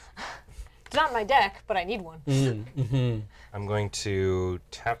Contempt. It's not in my deck, but I need one. I'm going to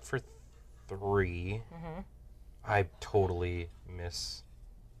tap for 3. I totally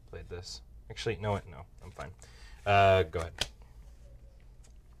misplayed this. Actually, no, I'm fine. Go ahead.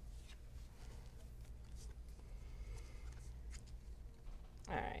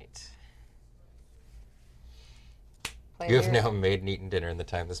 Alright. You have now made and eaten dinner in the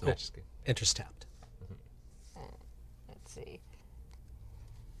time this match is good. Interest tapped. Let's see.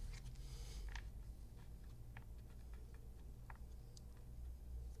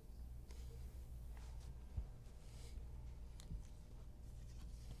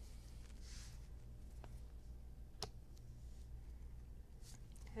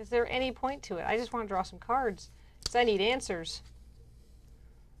 Is there any point to it? I just want to draw some cards. Because I need answers.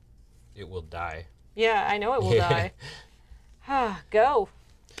 It will die. Yeah, I know it will die. Go.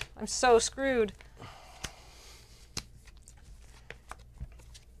 I'm so screwed.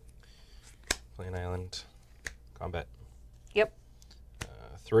 Play an island. Combat. Yep.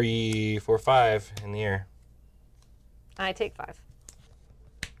 3, 4, 5 in the air. I take 5.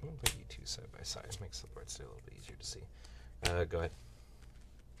 I'm gonna put you two side by side. Makes the board stay a little bit easier to see. Go ahead.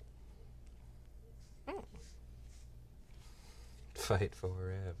 Fight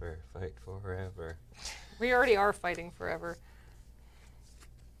forever. Fight forever. We already are fighting forever.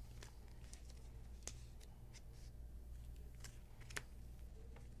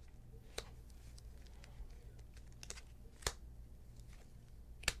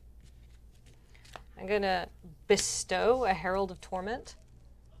 I'm gonna bestow a Herald of Torment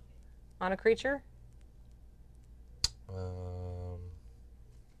on a creature.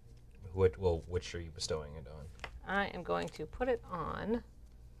 Which are you bestowing it on? I am going to put it on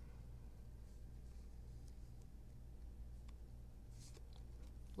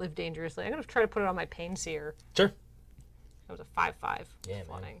Live Dangerously. I'm gonna try to put it on my Painseer. Sure. That was a 5/5. Yeah,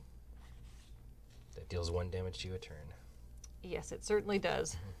 flying. man. That deals 1 damage to you a turn. Yes, it certainly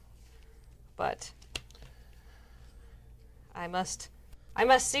does. But I must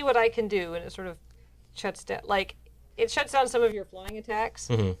see what I can do, and it sort of shuts down. Like, it shuts down some of your flying attacks.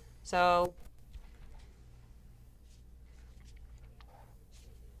 Mm-hmm. So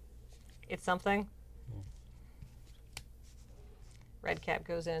it's something. Red cap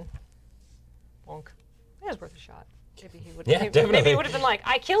goes in. Bonk. It was worth a shot. Maybe he would. Yeah, maybe definitely. he would have been like,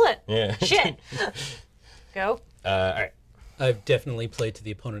 "I kill it." Yeah. Shit. Go. All right. I've definitely played to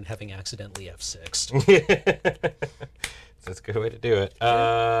the opponent having accidentally F6'd. That's a good way to do it.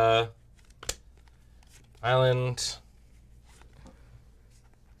 Island.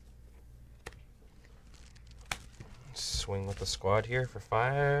 Swing with the squad here for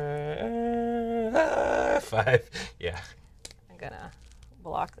 5. 5. Yeah. I'm gonna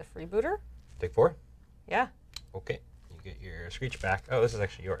block the freebooter. Take 4. Yeah. Okay. You get your Screech back. Oh, this is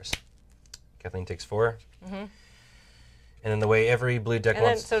actually yours. Kathleen takes 4. Mm-hmm. And then the way every blue deck And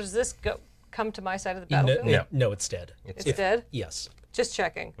then, wants. so does this come to my side of the battlefield? No, it's dead. It's dead? Yes. Just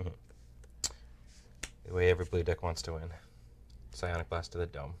checking. Mm-hmm. The way every blue deck wants to win. Psionic Blast to the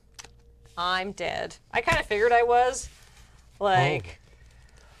dome. I'm dead. I kind of figured I was. Like,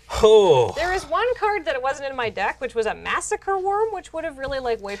 Oh. there is one card that it wasn't in my deck, which was a Massacre Worm, which would have really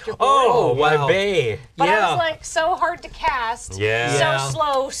like wiped your board. Oh, wow. Bay. But I was like so hard to cast. Yeah. So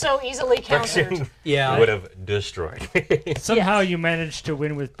slow, so easily countered. Yeah. Would have destroyed me. Somehow you managed to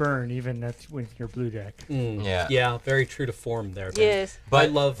win with burn, even with your blue deck. Yeah. Yeah, very true to form there. Ben. Yes. But I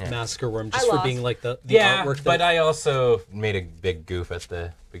love Massacre Worm just for lost. being like the Yeah, artwork. but I also made a big goof at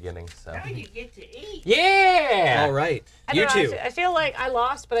the beginning, so. Now you get to eat. Yeah! All right. I You don't know, two. I feel like I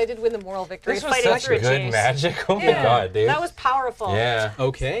lost, but I did win the moral victory. This was fighting such through a good chase. magic. Oh my Yeah, god, dude. That was powerful. Yeah.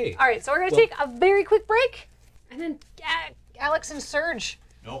 Okay. All right, so we're going to Well- take a very quick break, and then Alex and Surge.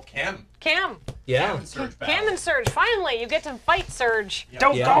 No, Cam. Cam. Yeah. Surge Cam and Surge. Finally, you get to fight Surge.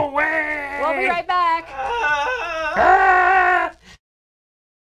 Don't Yeah. go away! We'll be right back.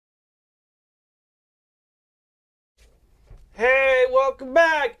 Hey, welcome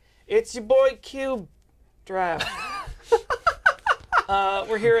back. It's your boy Cube Draft.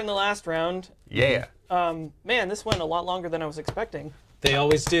 We're here in the last round. Yeah. Man, this went a lot longer than I was expecting. They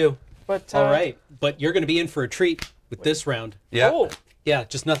always do. But All right. But you're going to be in for a treat with this round. Yeah. Oh, Yeah,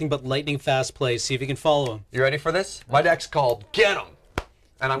 just nothing but lightning fast plays. See if you can follow him. You ready for this? My deck's called Get 'em,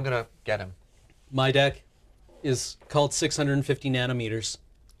 and I'm gonna get him. My deck is called 650 nanometers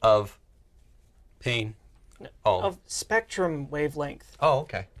Of pain. of spectrum wavelength, Oh,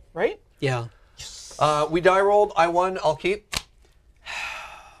 okay. right? Yeah. We die rolled. I won. I'll keep.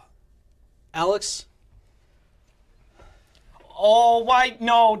 Alex? Oh, why?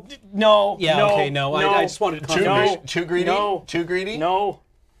 No, no. Yeah, no, okay, no. I just wanted to Too, confirm. too greedy. No. Too greedy. No.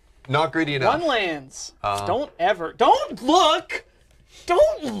 Not greedy enough. One lands. Don't look.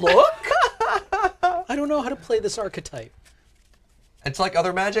 Don't look. I don't know how to play this archetype. It's like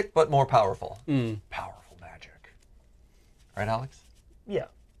other magic, but more powerful. Powerful magic. Right, Alex? Yeah.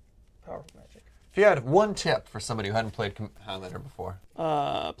 Powerful magic. If you had one tip for somebody who hadn't played Highlander before,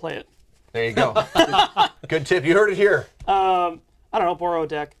 Play it. there you go. Good tip. You heard it here. I don't know. Borrow a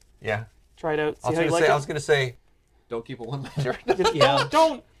deck. Yeah. Try it out. I See was how you gonna like say. it. I was gonna say. Don't keep a one-lander. Yeah.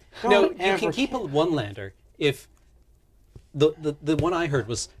 Don't No, you ever can keep a one-lander if the one I heard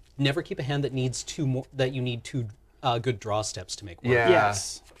was never keep a hand that needs two more, that you need two good draw steps to make work. Yeah.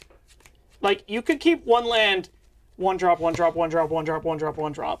 Yes. Like, you could keep one land 1 drop, 1 drop, 1 drop, 1 drop, 1 drop,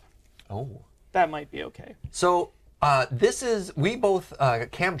 1 drop. Oh. That might be okay. So this is we both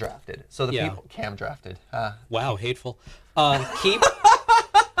cam drafted. So the people cam drafted. Wow, hateful. Keep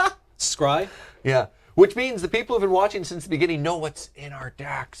Scry. Yeah. Which means the people who've been watching since the beginning know what's in our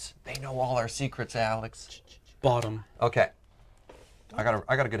decks. They know all our secrets, Alex. Bottom. Okay. I got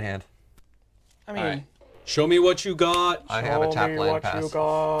a good hand. I mean, right. Show me what you got. I have a tap land what pass. you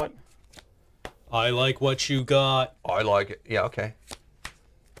got. I like what you got. I like it. Yeah, okay.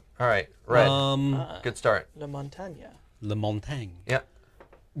 All right, red. Good start. La Montagne. Le Montagne. Yeah.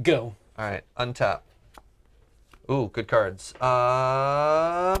 Go. All right, untap. Ooh, good cards.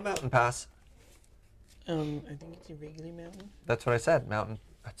 Mountain pass. I think it's a regular mountain. That's what I said, mountain.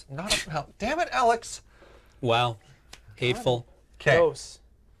 That's not a mountain. Damn it, Alex. Wow. Hateful. Okay. Close.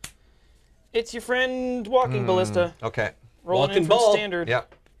 It's your friend Walking Ballista. Okay. Rolling Walking in from ball. standard. Yeah.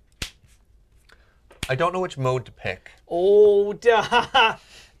 I don't know which mode to pick. Oh, duh.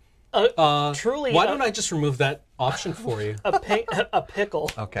 Truly. Why don't I just remove that option for you? A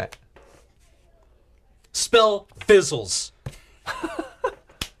pickle. Okay. Spell fizzles.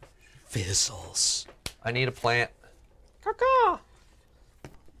 Fizzles. I need a plant. Caca.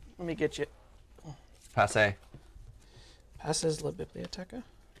 Let me get you. Passe. Passes La Biblioteca.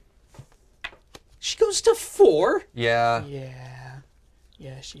 She goes to 4? Yeah. Yeah.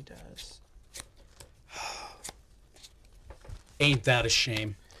 Yeah, she does. Ain't that a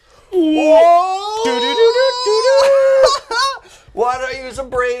shame? Whoa! Why don't I use a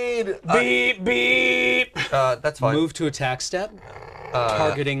braid? Beep, beep. That's fine. Move to attack step.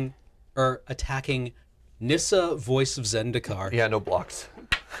 Targeting or attacking Nissa, Voice of Zendikar. Yeah, no blocks.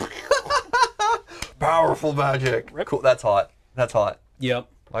 Powerful magic. Cool. That's hot. That's hot. Yep.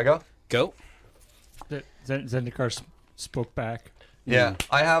 I go? Go. Zendikar spoke back. Yeah.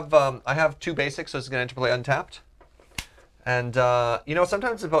 I have 2 basics, so it's going to interplay untapped. And, you know,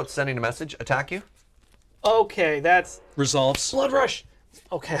 sometimes it's about sending a message, attack you. Okay, that's Resolves. Blood Rush.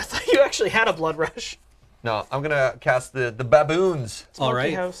 Okay, I thought you actually had a Blood Rush. No, I'm going to cast the baboons. All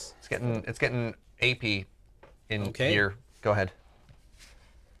right. House. It's getting AP in Okay. here. Go ahead.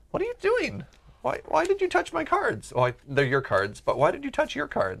 What are you doing? Why did you touch my cards? Oh, they're your cards, but why did you touch your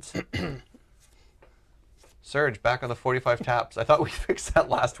cards? Surge, back on the 45 taps. I thought we fixed that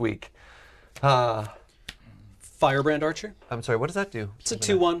last week. Firebrand Archer. I'm sorry, what does that do? It's a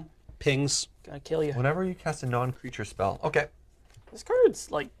 2/1. Pings. Gonna kill you. Whenever you cast a non-creature spell. Okay. This card's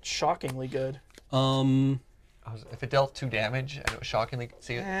like shockingly good. If it dealt 2 damage and it was shockingly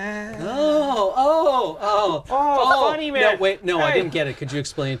see it. Oh, funny man. No, wait, no, I didn't get it. Could you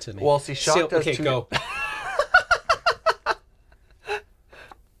explain it to me? Well, see, shock does okay, 2. go.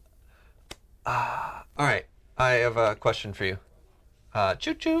 All right, I have a question for you.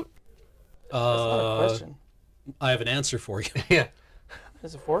 Choo choo. That's not a question. I have an answer for you. Yeah.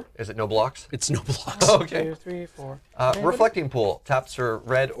 Is it 4? Is it no blocks? It's no blocks. Okay. 2, 3, 4. Reflecting pool taps for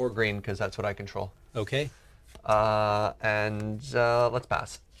red or green because that's what I control. Okay. And let's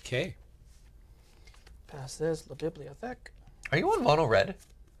pass. Okay. Pass this, La Bibliothèque. Are you on mono red?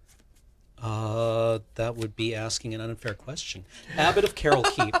 That would be asking an unfair question. Abbot of Carol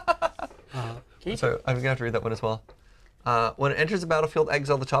Keep. So I'm gonna have to read that one as well. When it enters the battlefield,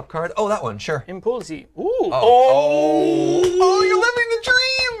 exile the top card. Oh, that one, sure. Impulsi. Ooh. Oh, you're living the dream!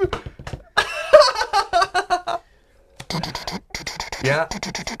 Yeah.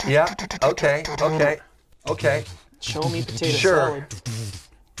 Yeah. Okay. Show me potato Sure. salad.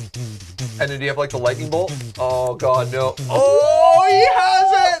 And then do you have like the lightning bolt? Oh god, no. Oh, he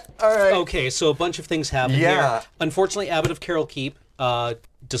has it! Alright. Okay, so a bunch of things happen here. Unfortunately, Abbot of Carol Keep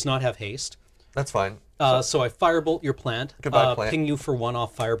does not have haste. That's fine. So I firebolt your plant. Goodbye, plant. Ping you for 1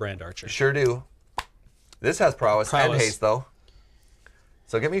 off Firebrand Archer. Sure do. This has prowess and haste though.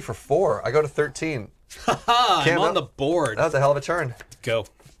 So get me for 4. I go to 13. Haha, I'm on the board. That was a hell of a turn. Go.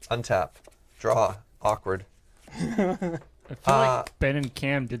 Untap. Draw. Awkward. I feel like Ben and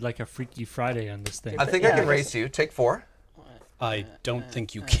Cam did like a Freaky Friday on this thing. I think I can race you. Take 4. I don't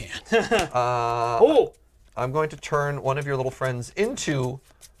think you can. I'm going to turn one of your little friends into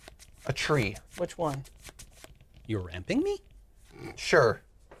a tree. Which one? You're ramping me? Sure.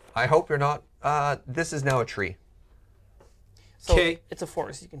 I hope you're not. This is now a tree. So it's a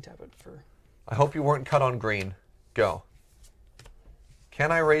forest. You can tap it for. I hope you weren't cut on green. Go.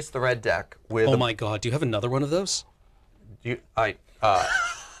 Can I race the red deck with? Oh my god! Do you have another one of those? Hey,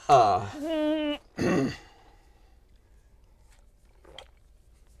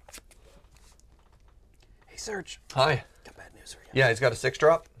 Serge. Hi. Got bad news for you. Yeah, he's got a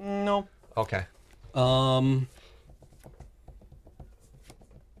 6-drop. No.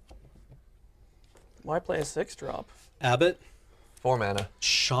 Why play a 6-drop? Abbott. 4 mana.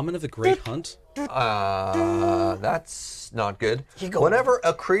 Shaman of the Great Hunt. That's not good. Whenever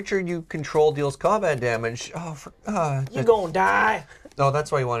a creature you control deals combat damage, You gonna die. No,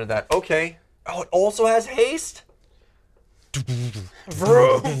 that's why you wanted that. Okay. Oh, it also has haste?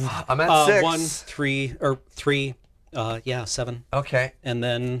 I'm at 6. 1, 3, or 3, 7. Okay. And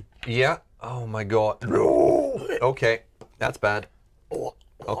then... Yeah. Oh my god. No. Okay. That's bad.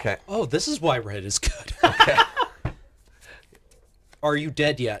 Okay. Oh, this is why red is good. Okay. Are you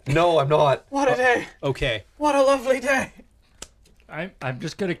dead yet? No, I'm not. What a day. Okay. What a lovely day. I'm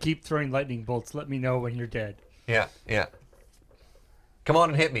just gonna keep throwing lightning bolts. Let me know when you're dead. Yeah, yeah. Come on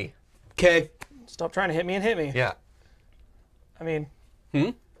and hit me. Okay. Stop trying to hit me and hit me. Yeah. I mean...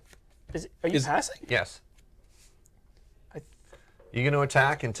 Are you passing? Yes. You gonna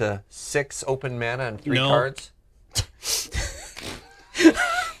attack into 6 open mana and 3 cards?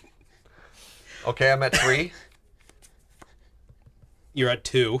 Okay, I'm at 3. You're at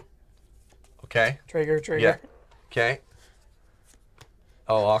 2. Okay. Trigger. Yeah. Okay.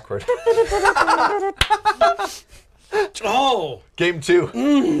 Oh, awkward. Oh! Game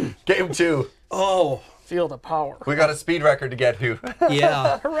 2. Game 2. Oh. Feel the power. We got a speed record to get to.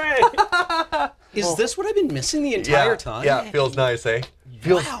 Yeah. Hooray! Is this what I've been missing the entire time? Yeah, feels nice, eh?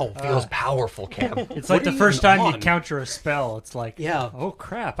 Feels Wow. powerful, Cam. It's like the first time you counter a spell. It's like, yeah. Oh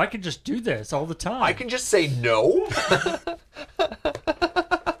crap! I can just do this all the time. I can just say no.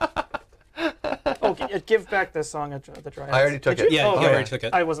 Oh, give back this song of the Dryads. I already took Did it. you? Yeah, Oh, you okay. already took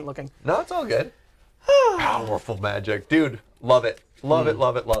it. I wasn't looking. No, it's all good. Powerful magic. Dude, love it. Love it,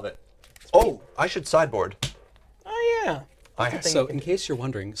 love it, love it. Oh, I should sideboard. Oh, yeah. So, in case you're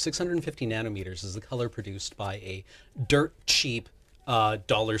wondering, 650 nanometers is the color produced by a dirt cheap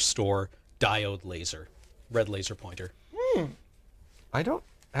dollar store diode laser, red laser pointer. I don't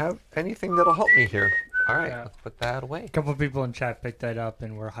have anything that'll help me here. All right, let's put that away. A couple of people in chat picked that up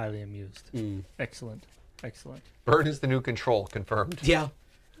and were highly amused. Excellent, excellent. Bird is the new control, confirmed. Yeah.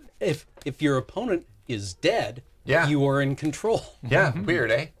 If your opponent is dead, Yeah. you are in control. Yeah, weird,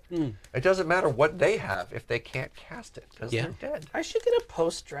 eh? It doesn't matter what they have if they can't cast it because Yeah. they're dead. I should get a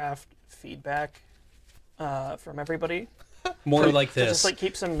post-draft feedback from everybody. More like To this. just like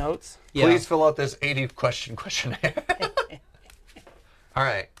keep some notes. Yeah. Please fill out this 80 question questionnaire. All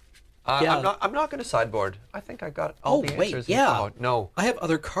right. Yeah. I'm not going to sideboard. I think I got all the answers. yeah. Oh, no. I have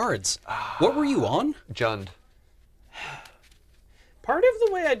other cards. What were you on? Jund. Part of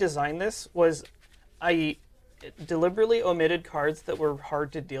the way I designed this was I deliberately omitted cards that were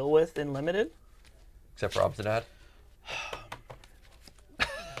hard to deal with in Limited. Except for Obzidad.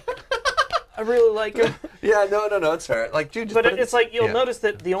 I really like them. Yeah, no, it's fair. Like, dude, just But put it- it's like, you'll yeah. notice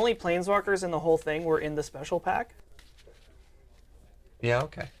that the only Planeswalkers in the whole thing were in the special pack. Yeah,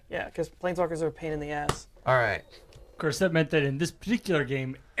 okay. Yeah, because Planeswalkers are a pain in the ass. All right. Of course, that meant that in this particular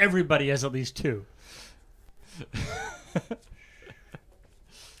game, everybody has at least 2.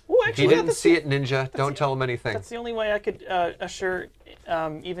 Oh, actually, He didn't see it, Ninja. Don't tell him anything. That's the only way I could assure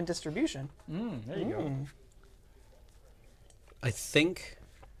even distribution. There you go. I think...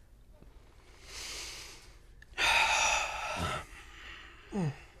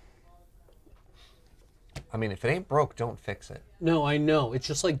 I mean, if it ain't broke, don't fix it. No, I know. It's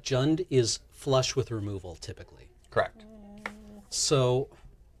just like Jund is flush with removal, typically. Correct. So...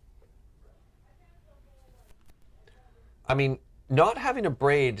 I mean, not having a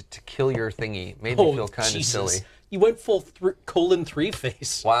braid to kill your thingy made me feel kind of silly. You went full :3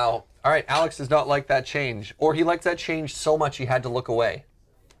 face. Wow. All right, Alex does not like that change. Or he likes that change so much he had to look away.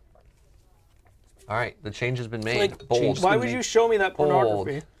 All right, the change has been made. Like, Bold. why would you show me that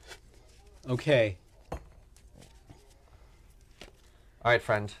pornography? Okay. All right,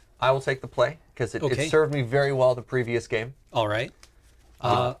 friend. I will take the play because it Okay. served me very well the previous game. All right.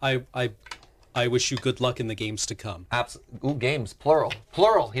 I wish you good luck in the games to come. Ooh, games, plural.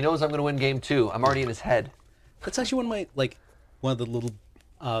 Plural. He knows I'm going to win game 2. I'm already in his head. That's actually one of the little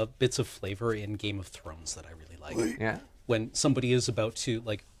bits of flavor in Game of Thrones that I really like. Yeah. When somebody is about to,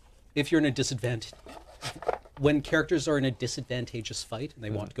 like, if you're in a disadvantage, when characters are in a disadvantageous fight and they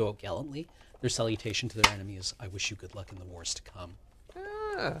want to go out gallantly, their salutation to their enemy is, I wish you good luck in the wars to come.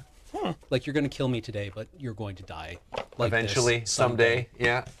 Like, you're going to kill me today, but you're going to die. Like Eventually, this someday.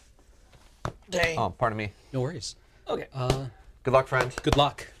 Yeah. Dang. Oh, pardon me. No worries. Okay. Good luck, friend. Good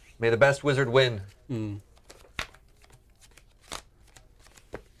luck. May the best wizard win.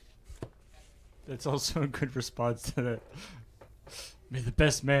 That's also a good response to the. May the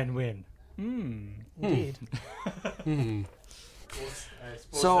best man win. Indeed. I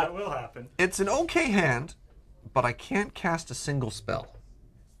suppose So, that will happen. it's an okay hand, but I can't cast a single spell.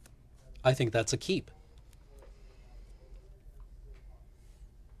 I think that's a keep.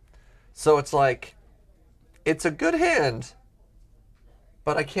 So it's like, it's a good hand,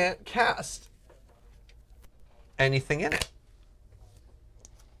 but I can't cast anything in it.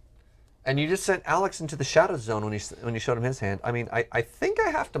 And you just sent Alex into the shadow zone when you showed him his hand. I mean, I think I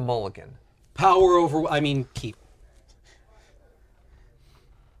have to mulligan. Power over. I mean, keep.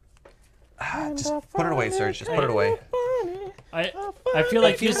 Just put it away, Serge. Just put it away. I feel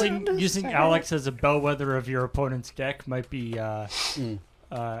like using Alex as a bellwether of your opponent's deck might be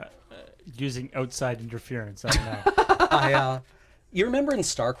using outside interference. I don't know. You remember in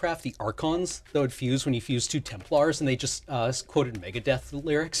StarCraft the Archons that would fuse when you fuse two Templars, and they just quoted Megadeth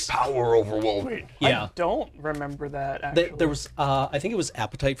lyrics? Power overwhelming. Yeah. I don't remember that, actually. There was, I think it was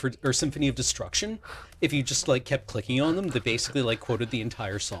Appetite for, or Symphony of Destruction. If you just like kept clicking on them, they basically like quoted the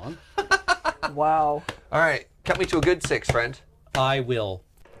entire song. Wow. All right, cut me to a good 6, friend. I will.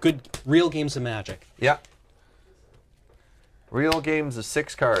 Good, real games of Magic. Yeah. Real games of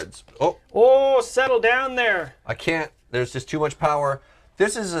 6 cards. Oh, settle down there. I can't. There's just too much power.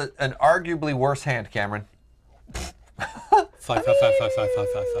 This is an arguably worse hand, Cameron. 5, 5, 5, 5, 5, 5, 5,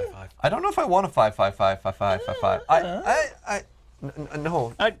 5, 5. I don't know if I want a 5, 5, 5, 5, 5, 5, 5.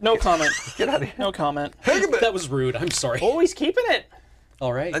 No. No comment. Get out of here. No comment. That was rude. I'm sorry. Oh, he's keeping it.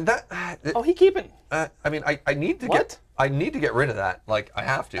 All right. And that. Oh, he keeping. I mean, I need to What? I need to get rid of that. Like, I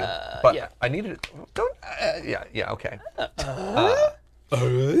have to. But yeah. I need to. Don't. Yeah. Okay.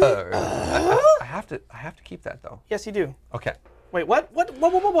 I have to keep that though. Yes, you do. Okay. Wait, what?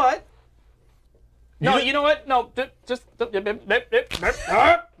 What? No, you know what? No, just.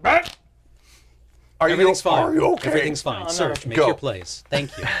 Everything's fine. Are you okay? Everything's fine. No, no, Serge, make Go. your plays.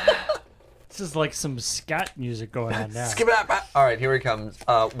 Thank you. This is like some scat music going on now. Skip it up. All right, here he comes.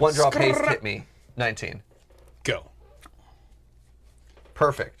 1 drop haste hit me. 19. Go.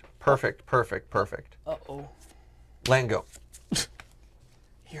 Perfect. Uh-oh. Land go.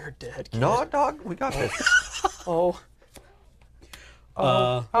 You're dead, kid. No, dog, we got this. Oh.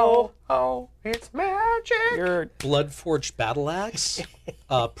 It's magic. You're Bloodforged Battle Axe.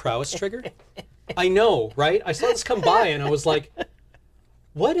 Prowess trigger. I know, right? I saw this come by and I was like,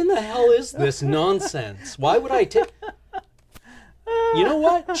 what in the hell is this nonsense? Why would I take... You know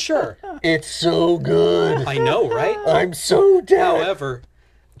what? Sure. It's so good. I know, right? I'm so dead. However...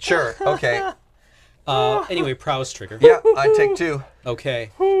 Sure, okay. Anyway, prowess trigger. Yeah, I take 2.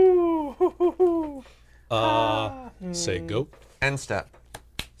 Okay. Say go. End step.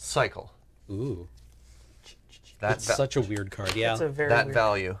 Cycle. Ooh. That's It's such a weird card, yeah. That's a very that weird...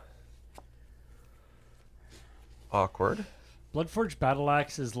 value. Awkward. Bloodforged Battle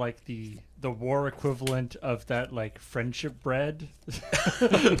Axe is like the war equivalent of that like friendship bread.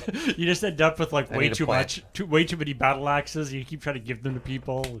 You just end up with like way too many battle axes. You keep trying to give them to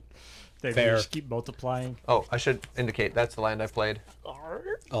people. They just keep multiplying. Oh, I should indicate that's the land I played.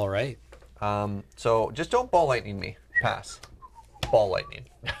 All right. So just don't ball lightning me. Pass. Ball lightning.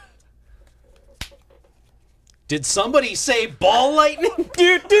 Did somebody say ball lightning?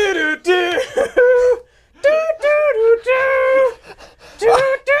 Do do do do.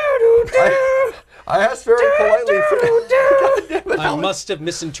 I asked very politely for God damn it, I must have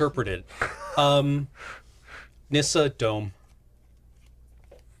misinterpreted. Nissa Dome.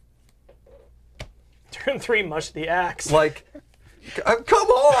 Turn 3, mush the axe. Like, come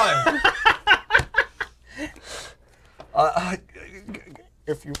on!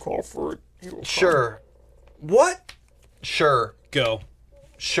 If you call for it, he will come. Sure. What? Sure. Go.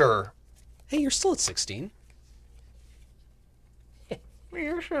 Sure. Hey, you're still at 16.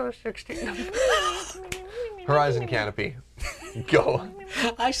 You're still at 16. Horizon Canopy. Go.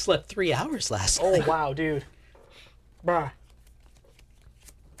 I slept 3 hours last night. Oh, wow, dude. Bruh.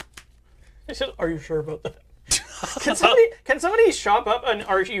 Are you sure about that? Can somebody shop up an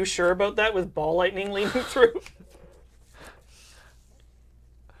 "Are you sure about that" with ball lightning leaning through?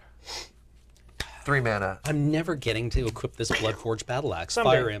 3 mana. I'm never getting to equip this Bloodforged Battle Axe. Someday.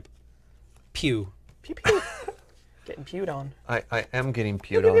 Fire Imp. Pew. Pew pew. Getting pewed on. I am getting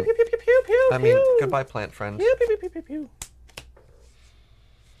pewed Pew on. pew pew pew pew pew. I mean, goodbye, plant friends. Pew pew pew pew pew pew.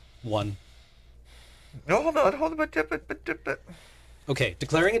 1. No, hold on. Okay,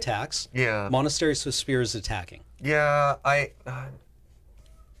 declaring attacks. Yeah. Monastery Sphere is attacking. Yeah,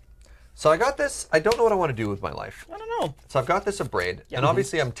 so I got this. I don't know what I want to do with my life. I don't know. So I've got this Abrade, Yeah. and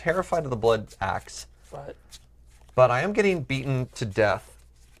obviously I'm terrified of the Blood Axe, But I am getting beaten to death,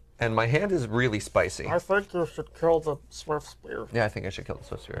 and my hand is really spicy. I think you should kill the Swift Spear. Yeah, I think I should kill the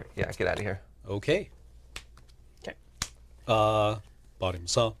Swift Spear. Yeah, get out of here. Okay. Okay. Bottom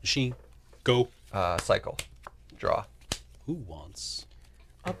saw machine. Go. Cycle. Draw. Who wants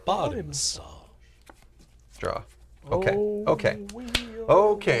A bottom saw. Draw. Okay. Okay.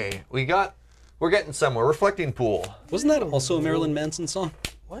 Okay. We're getting somewhere. Reflecting pool. Wasn't that also a Marilyn Manson song?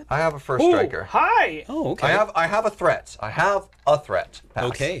 What? I have a first Ooh, striker. Hi. Oh, okay. I have a threat. I have a threat. Pass.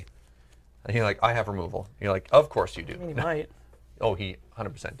 Okay. And you're like, I have removal. You're like, of course you do. I mean, he might. Oh, he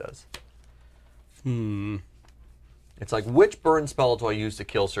 100% does. Hmm. It's like, which burn spell do I use to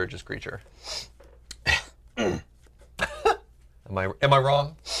kill Surge's creature? Am I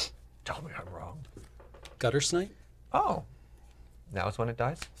wrong? Tell me I'm wrong. Gutter Snipe? Oh. Now is when it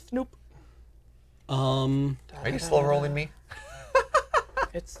dies? Snoop. Are you slow rolling me?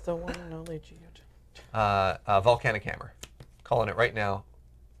 It's the one and only Geodude. Volcanic Hammer. Calling it right now.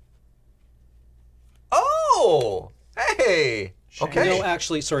 Oh! Hey! Okay. No,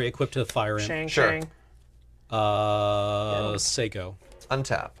 actually, sorry, equipped to Fire Imp. Shang Sure. Shang. Sego.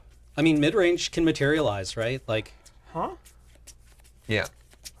 Untap. I mean, mid-range can materialize, right? Like, Huh? Yeah.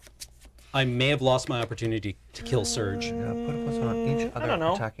 I may have lost my opportunity to kill Surge. Put a plus one on each don't other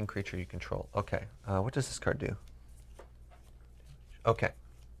know. attacking creature you control. Okay. What does this card do? Okay.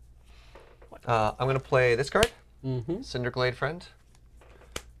 I'm going to play this card. Cinderglade Friend.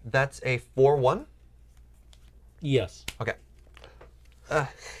 That's a 4/1. Yes. Okay.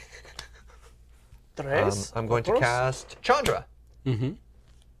 Tres. I'm going to cast Chandra. Mm-hmm.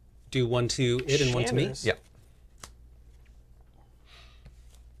 Do one to it and one to me? Shanders. Yeah.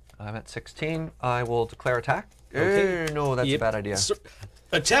 I'm at 16. I will declare attack. Okay. No, that's a bad idea.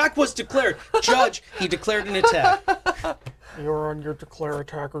 Attack was declared. Judge, he declared an attack. You're on your declare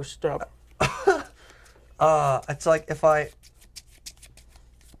attacker step. It's like if I...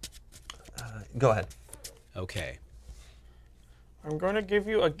 go ahead. Okay. I'm going to give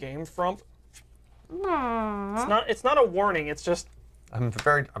you a game frump. It's not a warning. It's just I'm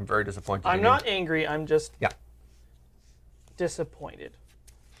very disappointed. I'm in not you. angry. I'm just Yeah. disappointed.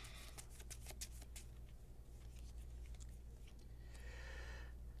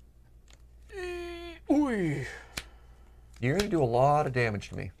 Ooh. You're going to do a lot of damage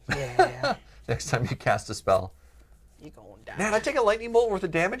to me. Yeah. Next time you cast a spell. You going down. Man, I take a lightning bolt worth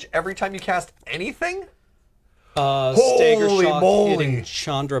of damage every time you cast anything? Stagger Holy Shock moly. hitting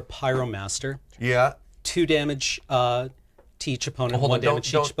Chandra Pyromaster. Yeah. 2 damage to each opponent, Hold 1 on, don't-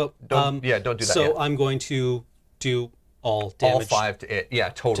 damage to each opponent. don't do that So yet. I'm going to do all All damage 5 to it. Yeah,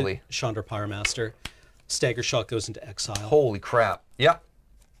 totally. to Chandra Pyromaster. Stagger Shock goes into exile. Holy crap. Yeah.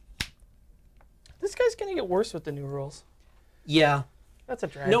 This guy's gonna get worse with the new rules. Yeah. That's a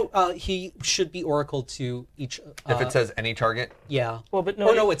drag. No, he should be Oracle to each. If it says any target? Yeah. Well, but no.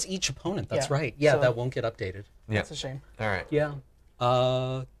 Oh, no, it's each opponent. That's Yeah, right. Yeah, so- that won't get updated. Yeah. That's a shame. All right. Yeah.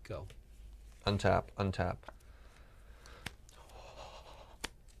 Go. Untap, untap.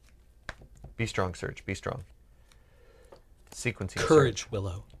 Be strong, Surge. Be strong. Sequencing. Courage, Surge.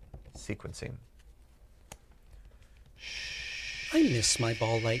 Willow. Sequencing. I miss my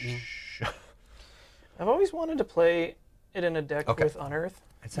ball lightning. I've always wanted to play it in a deck Okay. with Unearth.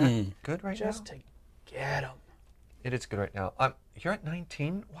 Is that good right Just now? to get him. It is good right now. You're at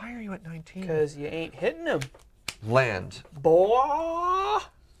 19? Why are you at 19? Because you ain't hitting him. Land. Boy.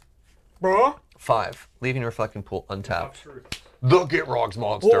 Bruh. 5. Leaving Reflecting Pool untapped. The Gitrogs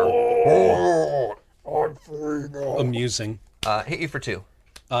monster. I'm free now. Amusing. Hit you for 2.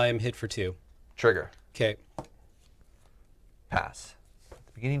 I am hit for 2. Trigger. Okay. Pass. At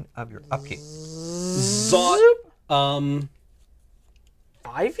the beginning of your upkeep. Zot. 5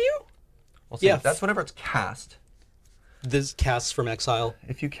 you? Well, see, Yeah. that's whenever it's cast. This casts from exile.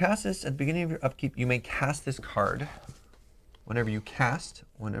 If you cast this at the beginning of your upkeep, you may cast this card. Whenever you cast.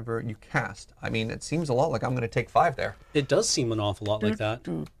 I mean, it seems a lot like I'm going to take 5 there. It does seem an awful lot like that.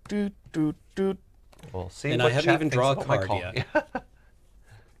 We'll see. And what I haven't chat even thinks drawn a about my card call. yet.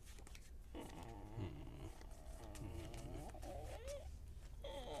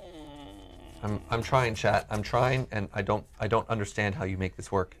 I'm trying, chat. I'm trying, and I don't understand how you make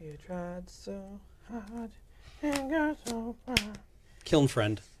this work. You tried so hard and got so far. Kiln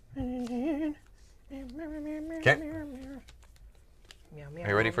Friend. Okay. Are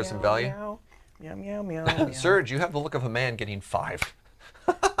you ready for some value? Meow, meow, meow, meow. Surge, you have the look of a man getting 5.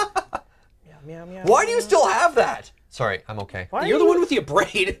 Meow, meow, Why do you still have that? Sorry, I'm okay. You're the one with the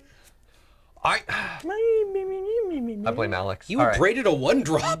braid. I blame Alex. You All right. braided a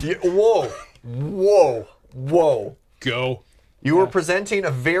 1-drop. Yeah, whoa. Whoa. Whoa. Go. You were presenting a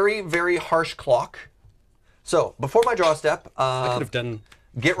very, very harsh clock. So, before my draw step, I could have done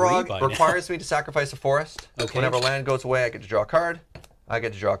Gitrog 3 by now. requires me to sacrifice a forest. Okay. Whenever land goes away, I get to draw a card. I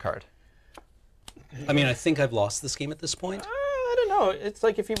get to draw a card. I mean, I think I've lost this game at this point. I don't know. It's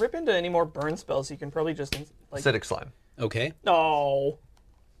like if you rip into any more burn spells, you can probably just like. Acidic Slime. Okay. No.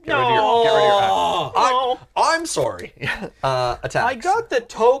 Get rid of your I'm sorry. Attack. I got the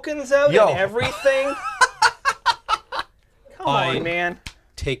tokens out Yo. and everything. Come on, man.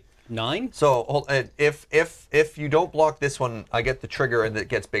 Take 9. So hold, if you don't block this one, I get the trigger and it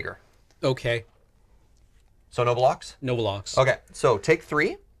gets bigger. Okay. So no blocks? No blocks. Okay, so take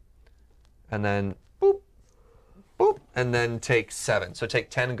 3, and then boop, boop, and then take 7. So take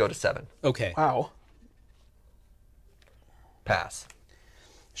 10 and go to 7. Okay. Wow. Pass.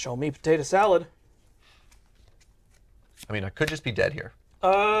 Show me potato salad. I mean, I could just be dead here.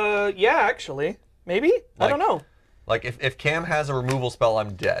 Yeah, actually. Maybe? I don't know. Like, if Cam has a removal spell,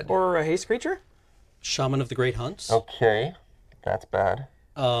 I'm dead. Or a haste creature? Shaman of the Great Hunts. Okay. That's bad.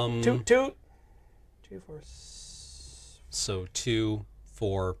 Two, 4, So 2,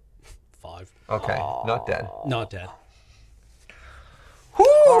 4, 5. Okay, not dead. Not dead.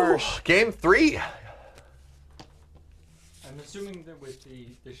 Whoo! Game 3. I'm assuming that with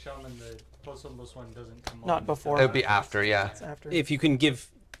the shaman, the +1/+1 doesn't come on. Not before. It would be after, yeah. It's after. If you can give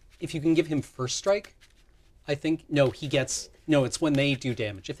him first strike, I think he gets it's when they do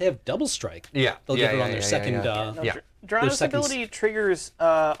damage. If they have double strike, Yeah. they'll Yeah, give it yeah, on their yeah, second. yeah. Drana's second ability triggers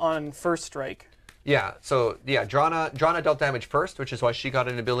on first strike. Yeah, so yeah, Drana dealt damage first, which is why she got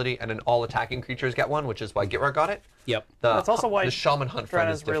an ability, and then all attacking creatures get one, which is why Gitrar got it. Yep. That's also why the Shaman Hunt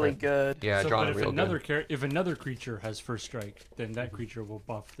friend is Drana's really different. good. Yeah, So, Drana but real good. if another creature has first strike, then that creature will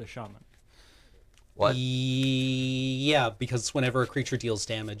buff the shaman. What? Yeah, because whenever a creature deals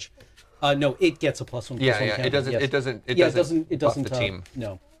damage, no, it gets a +1/+1 Yeah, yeah, counter. it doesn't. Yes. It doesn't. It Yeah, doesn't. it doesn't. buff the team.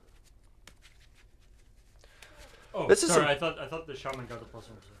 No. Oh, This is sorry. some- I thought the shaman got the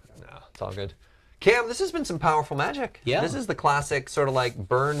 +1/+1. No, it's all good. Cam, this has been some powerful magic. Yeah. This is the classic sort of like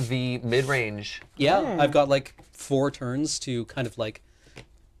burn v mid range. Yeah, I've got like 4 turns to kind of like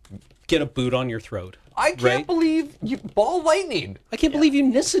get a boot on your throat. I can't right? believe you ball lightning. I can't believe you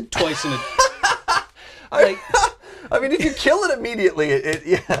Nissa'd twice in a. I mean, if you kill it immediately,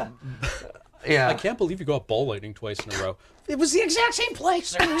 yeah. Yeah. I can't believe you got ball lightning twice in a row. It was the exact same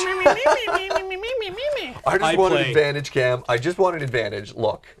place. I just wanted advantage, Cam. I just wanted advantage.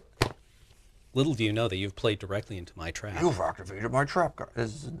 Look. Little do you know that you've played directly into my trap. You've activated my trap.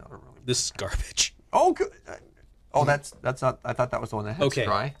 This is another really. This is garbage. Oh, good. Oh, that's not. I thought that was the one that had Okay.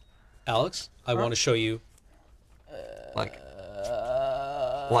 scry. Alex, I want to show you. Like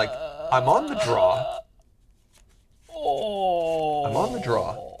I'm on the draw. Oh. I'm on the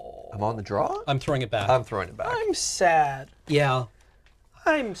draw. I'm on the draw. I'm throwing it back. I'm throwing it back. I'm sad. Yeah.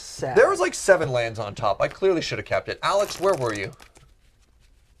 I'm sad. There was like 7 lands on top. I clearly should have kept it. Alex, where were you?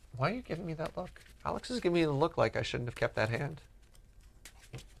 Why are you giving me that look? Alex is giving me the look like I shouldn't have kept that hand.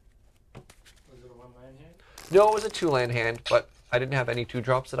 Was it a 1-land hand? No, it was a 2-land hand, but I didn't have any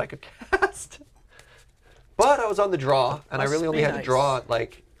 2-drops that I could cast. But I was on the draw, and I Must really only be had to nice. draw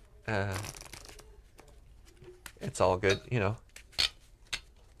like. It's all good, you know.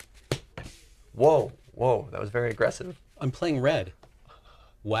 Whoa, whoa, that was very aggressive. I'm playing red.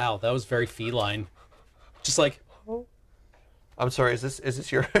 Wow, that was very feline. Just like. I'm sorry. Is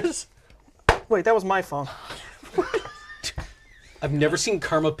this yours? Wait, that was my phone. I've never seen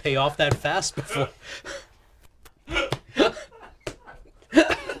karma pay off that fast before.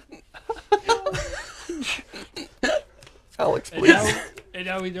 Alex, please. And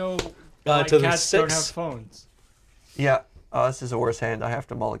now we know to why the cats don't have 6. phones. Yeah. Oh, this is a worse hand. I have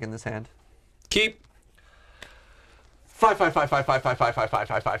to mulligan this hand. Keep. 5, 5, 5, 5, 5, 5, 5, 5, 5,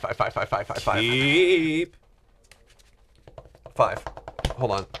 5, 5, 5, 5, 5, 5, 5, 5. Keep. 5.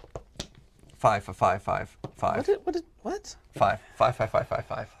 Hold on. 5, 5, 5, 5. What? 5, 5, 5, 5, 5,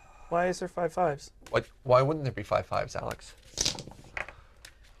 5. Why is there 5 5s? What? Why wouldn't there be 5 5s, Alex?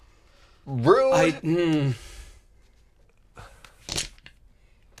 Rude.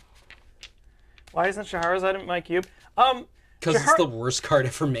 Why isn't Shahrazad in my cube? Because it's the worst card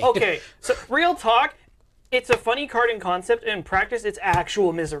ever made. Okay, so real talk, it's a funny card in concept, and in practice, it's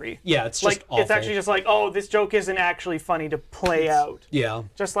actual misery. Yeah, it's just like awful. it's actually just like, oh, this joke isn't actually funny to play out. Yeah.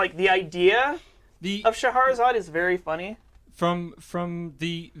 Just like the idea of Shahrazad is very funny. From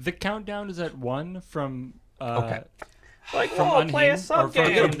the countdown is at 1 from Okay. Like, from oh, play a Unhinged, sub or from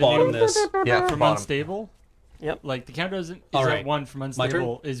game. I'm gonna bottom this. Yeah, from bottom. Unstable. Yep. Like the countdown is All at right. 1 from My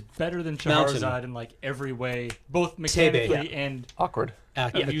Unstable is better than Mountain. Shahrazad in like every way, both mechanically and Awkward.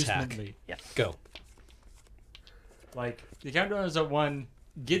 Attack. amusemently. Yeah. Go. Like the countdown is at 1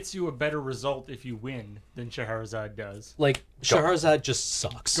 gets you a better result if you win than Shahrazad does. Like, Shahrazad just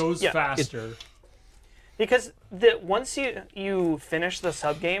sucks. Goes Yeah. faster. Because once you finish the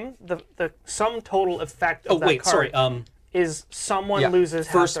sub game, the sum total effect of Oh, that wait, card sorry. is someone Yeah. loses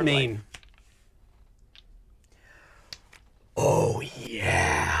half First their main. life. Oh,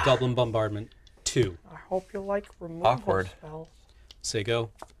 yeah. Goblin Bombardment 2. I hope you like removal Awkward. spells. Say go.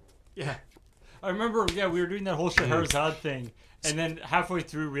 Yeah. I remember, we were doing that whole Scheherazade thing, and then halfway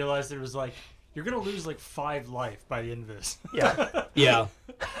through realized it was like, you're going to lose like 5 life by the end of this. Yeah. Yeah.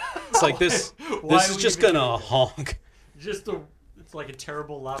 It's like this is just going to honk. It's like a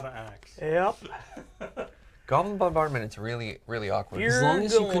terrible lava axe. Yep. Goblin Bombardment, it's really, really awkward. As long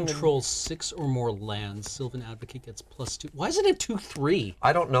as you control 6 or more lands, Sylvan Advocate gets +2. Why is it a 2/3?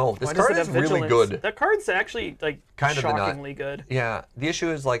 I don't know. This Why card does is it have really vigilance? good. That card's actually like Kind of the nut. shockingly good. Yeah. The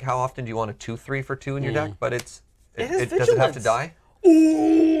issue is like how often do you want a 2/3 for 2 in your deck? But has it does it have to vigilance. die?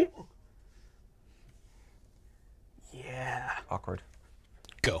 Ooh. Yeah. Awkward.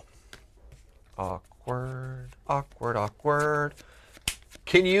 Go. Awkward.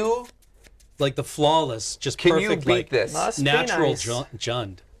 Can you? Like the flawless, just Can perfect. you beat like, this? Must be natural nice.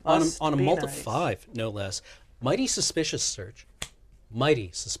 Jund. Must On a be multi nice. 5, no less. Mighty Suspicious Search.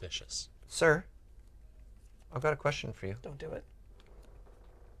 Mighty Suspicious. Sir, I've got a question for you. Don't do it.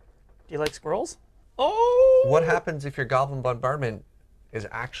 Do you like squirrels? Oh. What happens if your Goblin Bombardment is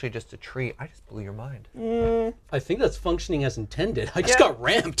actually just a tree? I just blew your mind. I think that's functioning as intended. I just Yeah. got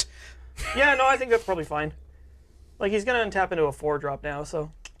ramped. Yeah, no, I think that's probably fine. Like, he's going to untap into a 4-drop now,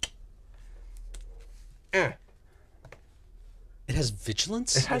 so. Eh. It has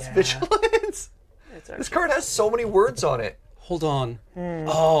vigilance? It has vigilance. This card has so many words on it. Hold on.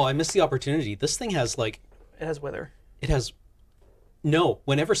 Oh, I missed the opportunity. This thing has like. It has wither. It has. No,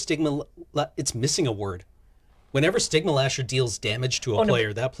 whenever it's missing a word. Whenever Stigma Lasher deals damage to a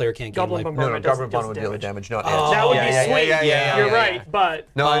player, that player can't gain life. No, Goblin Bombardment would deal damage. No, that would be sweet. Yeah, You're right, but.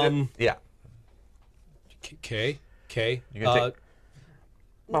 No, yeah. Okay. You can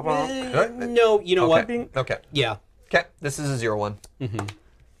No, you know what? Okay. Yeah. Okay, this is a 0/1. Mm-hmm.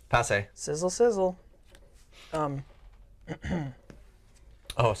 Passe. Sizzle, sizzle. Oh,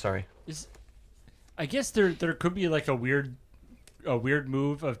 sorry. I guess there could be like a weird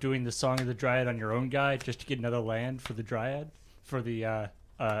move of doing the Song of the Dryad on your own guy just to get another land for the Dryad, for the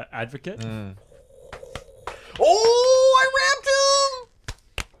Advocate. Oh, I ramped him!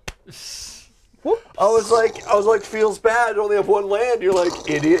 I was like, feels bad. Only have 1 land. You're like,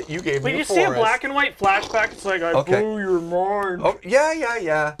 idiot. You gave But me you a see a forest. black and white flashback. It's like, I blew your mind. Oh,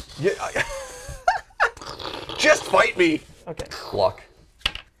 yeah. Just fight me. Okay. Block.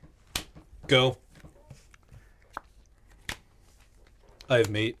 Go.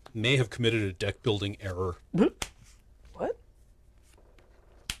 I may have committed a deck building error. What?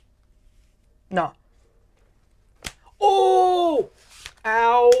 No. Oh!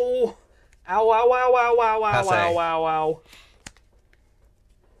 Ow! Ow, ow, ow, ow, ow, ow, Passe. ow, ow, ow.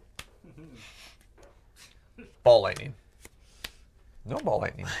 Ball lightning. No ball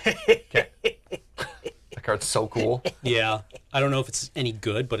lightning. Okay. That card's so cool. Yeah. I don't know if it's any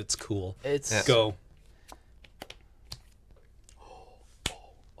good, but it's cool. It's Go.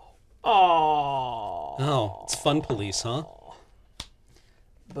 Oh, it's Fun Police, huh?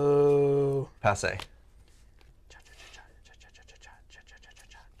 Boo. Passe.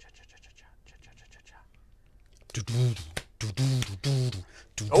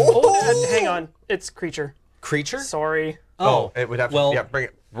 Oh, hang on. It's creature. Creature? Sorry. Oh, it would have to. well- Yeah, bring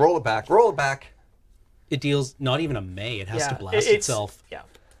it. Roll it back. Roll it back. It deals not even a May. It has to blast it's- itself. Yeah.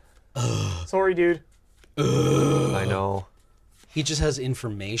 Sorry, dude. I know. He just has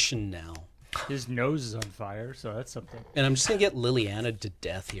information now. His nose is on fire, so that's something. And I'm just going to get Liliana to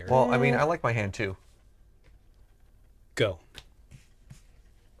death here. Well, I mean, I like my hand too. Go.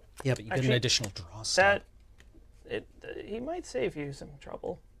 Yeah, but you get an Actually, additional draw step. He might save you some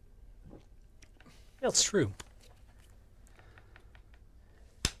trouble. That's true.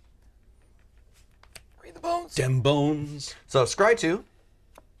 Read the bones. Dem bones. So, Scry 2.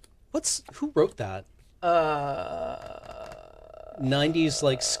 Who wrote that? 90s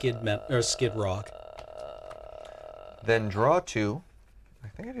like Skid Rock. Then draw 2. I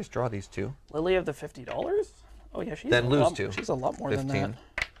think I just draw these 2. Lily of the $50? Oh yeah, she's Then a lose lot, 2. She's a lot more than 15.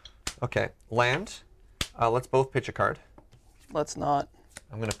 that. Okay, land. Let's both pitch a card. Let's not.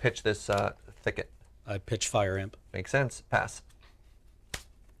 I'm going to pitch this thicket. I pitch Fire Imp. Makes sense. Pass.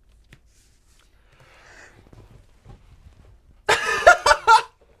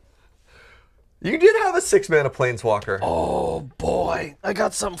 You did have a 6-mana Planeswalker. Oh boy, I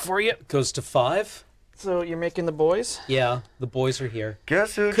got something for you. Goes to 5. So you're making the boys? Yeah, the boys are here.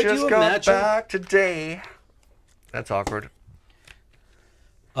 Guess who Could just you got imagine? back today? That's awkward.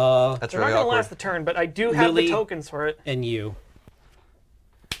 That's They're really not gonna awkward. last the turn, but I do have Lily the tokens for it. And you.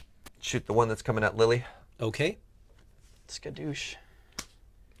 Shoot the one that's coming at Lily. Okay. Skadoosh.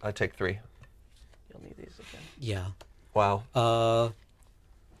 I take 3. You'll need these again. Yeah. Wow.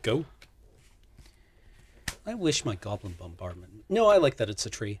 Go. I wish my goblin bombardment. No, I like that it's a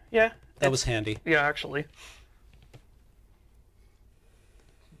tree. Yeah. That was handy. Yeah, actually.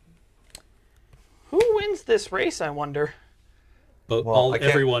 Who wins this race, I wonder? But Well, I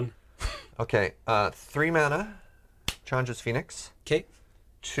can't- everyone. Okay, 3 mana, Chandra's Phoenix. Okay.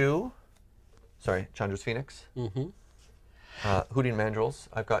 2, sorry, Chandra's Phoenix. Mm-hmm. Hooting Mandrills.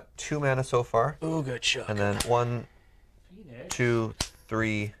 I've got 2 mana so far. Oh, good shot. And then 1, 2,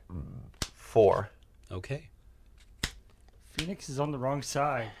 3, 4. Okay. Phoenix is on the wrong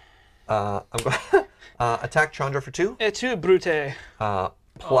side. I'm going attack Chandra for 2. Et tu, Brute.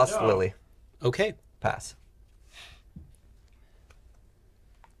 Plus no. Lily. Okay. Pass.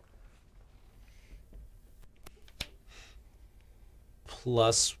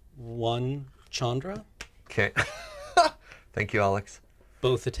 +1 Chandra. Okay. Thank you, Alex.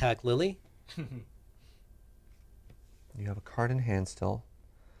 Both attack Lily. You have a card in hand still.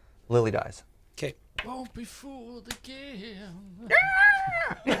 Lily dies. Okay. Won't be fooled again.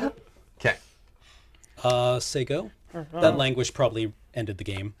 Okay. Say go. That language probably ended the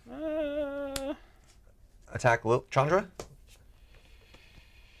game. Attack Chandra.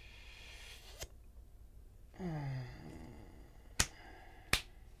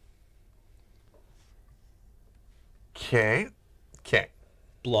 Okay. Okay.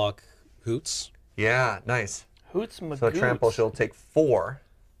 Block Hoots. Yeah, nice. Hoots Magoots. So trample, she'll take 4.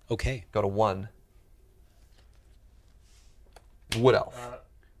 Okay. Go to 1. Wood Elf.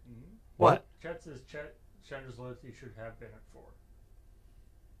 What? Chet says Chandra's loyalty should have been at 4.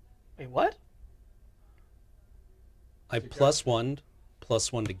 Wait, what? I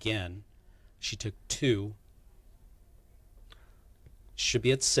 +1 again. She took 2. Should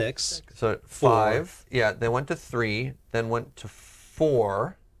be at 6. So 4. 5. Yeah, then went to 3, then went to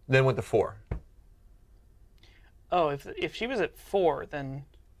 4, then went to 4. Oh, if she was at 4, then...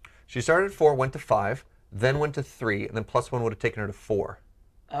 She started at 4, went to 5, then went to 3, and then +1 would have taken her to 4.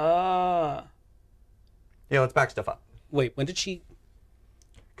 Yeah, let's back stuff up. Wait, when did she...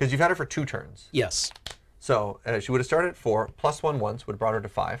 Because you've had her for 2 turns. Yes. So she would have started at 4, +1 once, would have brought her to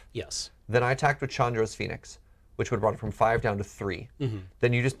 5. Yes. Then I attacked with Chandra's Phoenix, which would have brought it from 5 down to 3. Mm-hmm.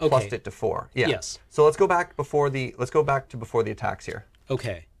 Then you just Okay. plussed it to 4. Yeah. Yes. So let's go back to before the attacks here.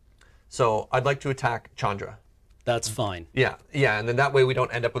 Okay. So I'd like to attack Chandra. That's fine. Yeah, yeah, and then that way we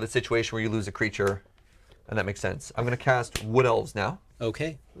don't end up with a situation where you lose a creature, and that makes sense. I'm going to cast Wood Elves now.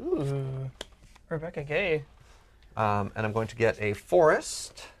 Okay. Ooh. Rebecca Gay. And I'm going to get a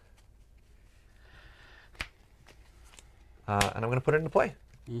Forest. And I'm going to put it into play.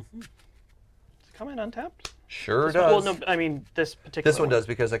 Mm-hmm. Does it come in untapped? Sure This does. one- Well, no, I mean this particular This one does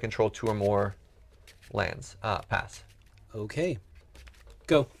because I control 2 or more lands. Pass. Okay.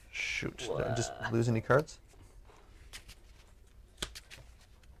 Go. Shoot. Did I just lose any cards?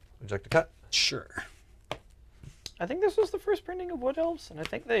 Would you like to cut? Sure. I think this was the first printing of Wood Elves, and I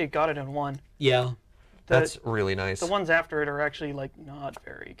think they got it in 1. Yeah. That's really nice. The ones after it are actually, like, not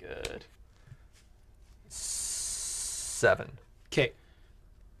very good. 7. Okay.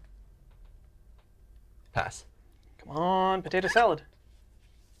 Pass. Come on, potato salad.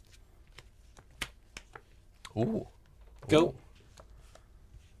 Ooh. Go. Ooh.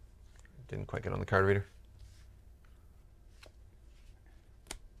 Didn't quite get on the card reader.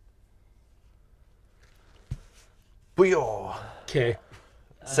 Booyah. Okay.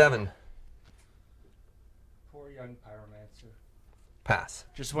 7. Poor young pyromancer. Pass.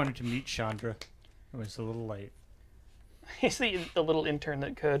 Just wanted to meet Chandra. It was a little late. He's the little intern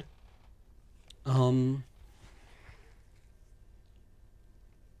that could.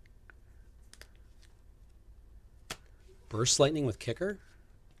 Burst lightning with kicker,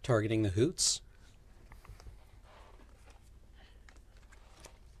 targeting the Hoots.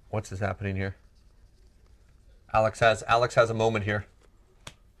 What's happening here? Alex has a moment here.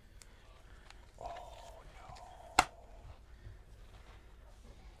 Oh no.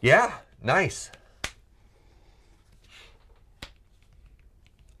 Yeah, nice.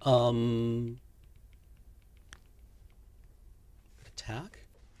 Attack.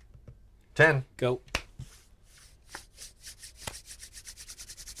 10. Go.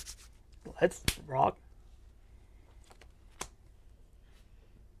 Let's rock.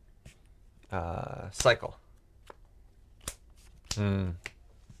 Cycle.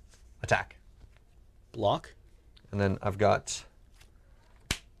 Attack. Block. And then I've got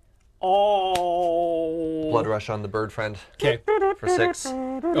Oh. Blood Rush on the bird friend. Okay. For 6.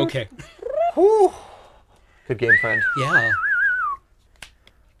 Okay. Whew. Good game, friend. Yeah.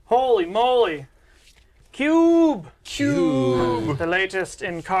 Holy moly. Cube. Cube. The latest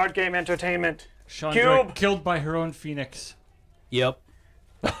in card game entertainment. Chandra Cube. killed by her own phoenix. Yep.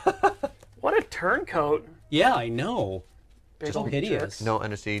 turncoat. Yeah, I know. Big Just old hideous. No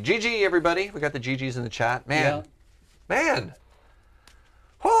NSD. GG, everybody. We got the GGs in the chat. Man. Man.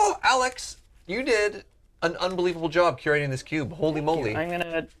 Oh, Alex, you did an unbelievable job curating this cube. Holy moly. I'm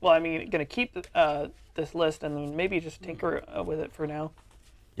gonna keep this list and then maybe just tinker with it for now.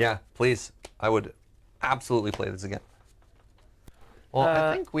 Yeah, please. I would absolutely play this again. Well,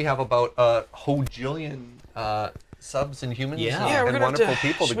 I think we have about a hojillion subs and humans and wonderful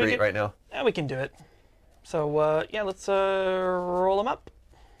people to greet right now. Yeah, we can do it. So, yeah, let's roll them up.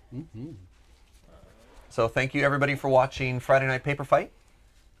 So thank you, everybody, for watching Friday Night Paper Fight.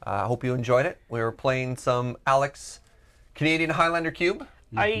 I hope you enjoyed it. We were playing some Alex Canadian Highlander Cube.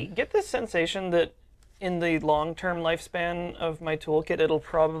 I get this sensation that in the long-term lifespan of my toolkit, it'll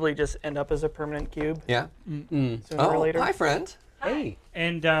probably just end up as a permanent cube. Yeah. Sooner or later. Hi, friend. Hey.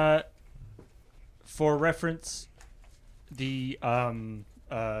 And for reference, the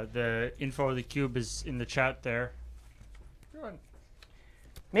info of the cube is in the chat there.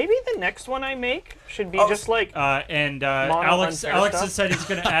 Maybe the next one I make should be just like Alex stuff. has said he's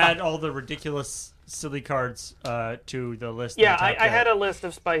going to add all the ridiculous silly cards to the list. Yeah, I had a list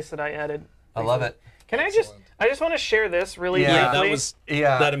of spice that I added. I love it. Can I just want to share this really briefly.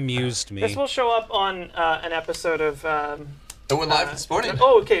 That amused me. This will show up on an episode of it went live this morning.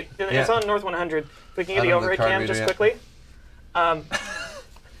 Oh, okay. It's on North 100. If we can get the overhead cam just quickly.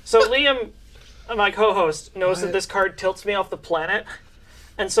 So Liam, my co-host, knows that this card tilts me off the planet.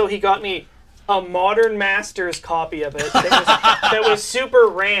 And so he got me a Modern Masters copy of it that was super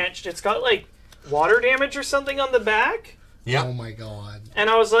ranched. It's got like water damage or something on the back. Yeah. Oh my god. And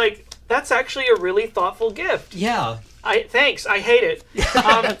I was like, that's actually a really thoughtful gift. Yeah. Thanks. I hate it.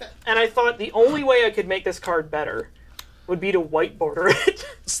 And I thought the only way I could make this card better would be to white border it.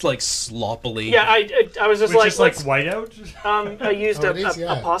 It's like sloppily. Yeah, I was just Which like is like whiteout. I used a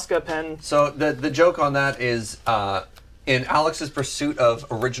Posca pen. So the joke on that is in Alex's pursuit of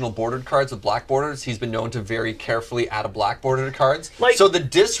original bordered cards with black borders, he's been known to very carefully add a black border to cards. Like, so the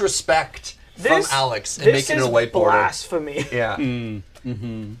disrespect from Alex and making it a white border. Blasphemy. Yeah.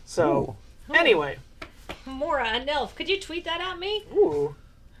 So, anyway. Mora and Nelf, could you tweet that at me? Ooh.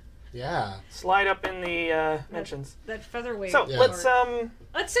 Yeah. Slide up in the mentions. That featherweight. So let's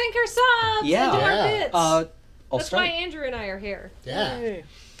sync our subs. Yeah. And do our bits. I'll That's start. why Andrew and I are here. Yeah. Hey.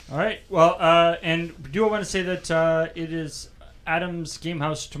 All right. Well, and do I want to say that it is Adam's Game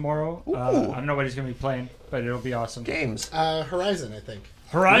House tomorrow. I don't know what he's going to be playing, but it'll be awesome. Games. Horizon, I think.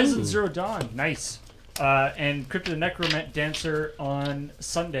 Horizon Zero Dawn. Nice. And Crypto the Necromant Dancer on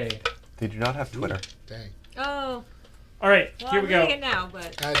Sunday. They do not have Twitter. Dang. Oh. All right. Well, here we go. I'm doing it now,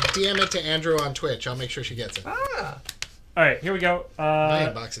 but DM it to Andrew on Twitch. I'll make sure she gets it. All right, here we go. My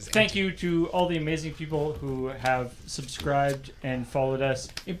inbox is thank you to all the amazing people who have subscribed and followed us.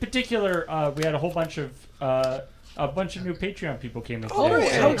 In particular, we had a whole bunch of new Patreon people came in today. Oh,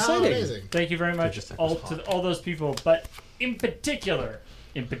 So how exciting! Amazing. thank you very much all those people. But in particular,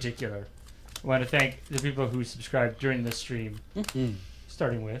 I want to thank the people who subscribed during this stream.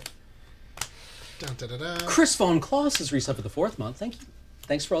 Starting with Dun, dun, dun, dun. Chris Von Kloss has reset for the 4th month. Thank you.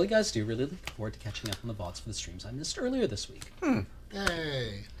 Thanks for all you guys do. Really look forward to catching up on the VODs for the streams I missed earlier this week.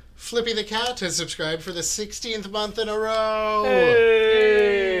 Hey. Flippy the Cat has subscribed for the 16th month in a row.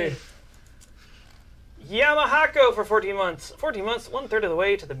 Hey. Yamahako for 14 months. 14 months, 1/3 of the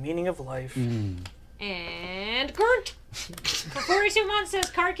way to the meaning of life. And Kurt for 42 months says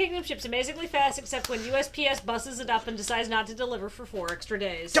Card Kingdom ships amazingly fast except when USPS buses it up and decides not to deliver for 4 extra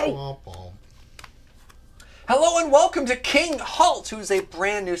days. Hello and welcome to King Halt, who's a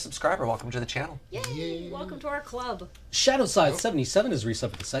brand new subscriber. Welcome to the channel. Yay! Welcome to our club. Shadowside77 has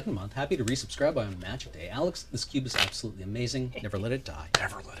reset for the 2nd month. Happy to resubscribe on Magic Day. Alex, this cube is absolutely amazing. Never let it die.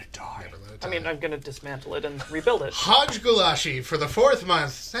 Never let it die. I mean, I'm going to dismantle it and rebuild it. Hodge Gulashi for the 4th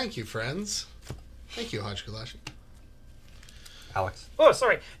month. Thank you, friends. Thank you, Hodge Gulashi. Alex. Oh,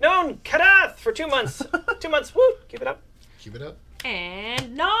 sorry. Known Kadath for 2 months. 2 months. Woo! Keep it up. Keep it up.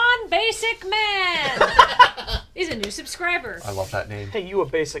 And Non-Basic Man is a new subscriber. I love that name. Hey, you a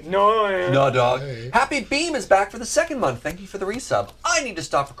basic. No. No, dog. Hey. Happy Beam is back for the 2nd month. Thank you for the resub. I need to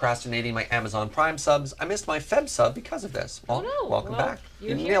stop procrastinating my Amazon Prime subs. I missed my Feb sub because of this. Well, Oh, no. welcome Well, back.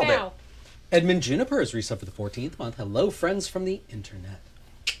 You're You here nailed now. it. Edmund Juniper has reset for the 14th month. Hello, friends from the internet.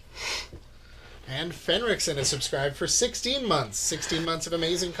 And Fenrickson has subscribed for 16 months. 16 months of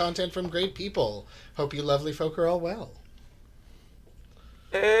amazing content from great people. Hope you lovely folk are all well.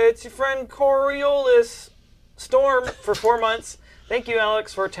 It's your friend Coriolis Storm for 4 months. Thank you,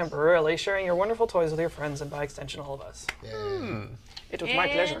 Alex, for temporarily sharing your wonderful toys with your friends and by extension all of us. It was my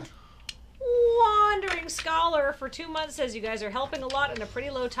pleasure. Wandering Scholar for 2 months says, you guys are helping a lot in a pretty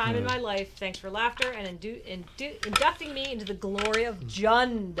low time in my life. Thanks for laughter and inducting me into the glory of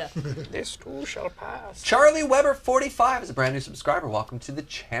Jund. This too shall pass. Charlie Weber 45 is a brand new subscriber. Welcome to the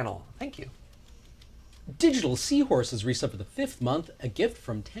channel. Thank you. Digital Seahorse is resubbed for the 5th month. A gift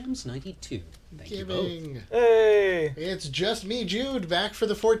from Tams92. Thank you Giving. both. Hey. It's just me, Jude, back for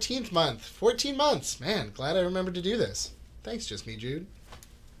the 14th month. 14 months. Man, glad I remembered to do this. Thanks, just me, Jude.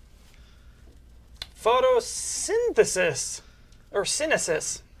 Photosynthesis. Or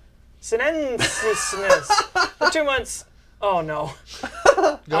synesis. Synensis. For 2 months. Oh no.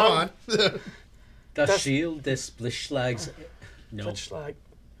 Go on. Das Shield des Blitzschlags. No. Blitzschlag.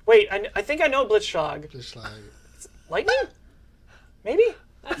 Wait, I think I know Blitzschlag. Blitzschlag. Lightning? Maybe?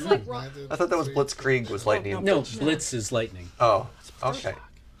 That's like wrong. I thought that was Blitzkrieg was lightning. No, Blitz is lightning. Oh, okay.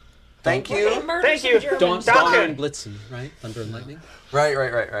 Thank you. Thank you. Donner and Blitzen, right? Thunder and lightning. Right.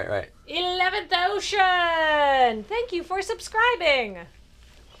 11th Ocean! Thank you for subscribing.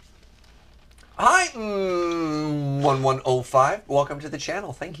 Hi, 1105. Welcome to the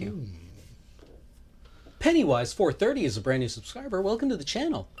channel. Thank you. Pennywise 430 is a brand new subscriber. Welcome to the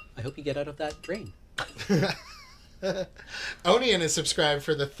channel. I hope you get out of that drain. Onion is subscribed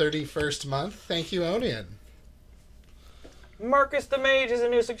for the 31st month. Thank you, Onion. Marcus the Mage is a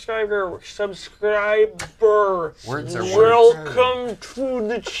new subscriber. Words are Welcome to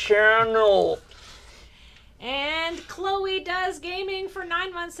the channel. And Chloe Does Gaming for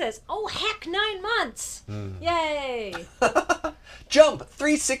 9 months says, oh heck, 9 months! Yay! Jump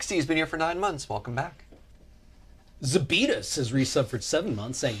 360 has been here for 9 months. Welcome back. Zabitas has resubbed for 7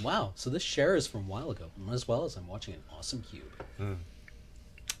 months, saying, wow, so this share is from a while ago, as well as I'm watching an awesome cube.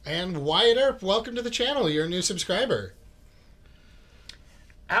 And Wyatt Earp, welcome to the channel. You're a new subscriber.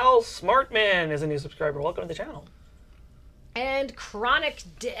 Al Smartman is a new subscriber. Welcome to the channel. And Chronic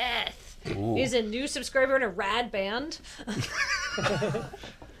Death is a new subscriber in a rad band.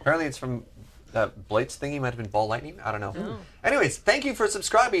 Apparently it's from that Blights thingy. Might have been Ball Lightning. I don't know. Anyways, thank you for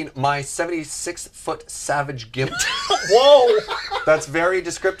subscribing, my 76-foot savage gimp. Whoa! That's very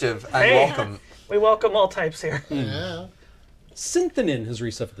descriptive and Hey. welcome. We welcome all types here. Yeah. Synthonin has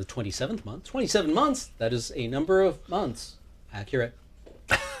resubbed for the 27th month. 27 months, that is a number of months. Accurate.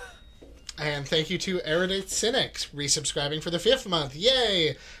 And thank you to Erudite Cynics, resubscribing for the 5th month.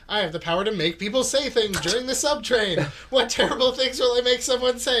 Yay! I have the power to make people say things during the subtrain. What terrible things will I make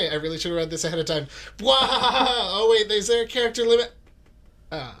someone say? I really should have read this ahead of time. Bwah! Oh wait, is there a character limit?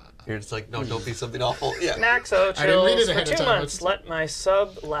 You're just like, no, don't be something awful. Yeah. Maxo I didn't read it chills for ahead of 2 time. months. Let my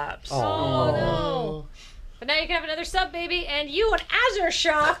sub lapse. Oh no! But now you can have another sub, baby, and you and Azure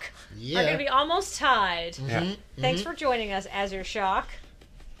Shock are going to be almost tied. Yeah. Thanks for joining us, Azure Shock.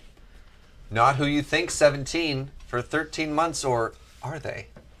 Not who you think, 17 for 13 months, or are they?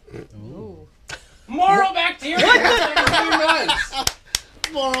 Ooh. Moral bacteria.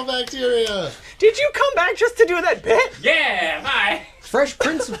 Moral bacteria. Did you come back just to do that bit? Yeah, bye. Fresh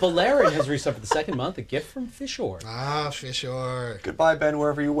Prince of Valerian has resubbed for the 2nd month. A gift from Fishor. Ah, Fishor. Goodbye, Ben,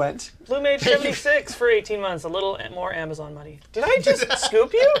 wherever you went. Blue Mage 76 for 18 months. A little more Amazon money. Did I just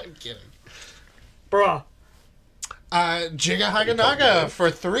scoop you? I'm kidding. Bruh. Jiga Haganaga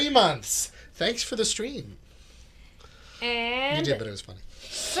for 3 months. Thanks for the stream. And You did, but it was funny.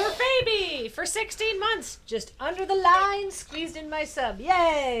 Sir Baby for 16 months, just under the line, squeezed in my sub.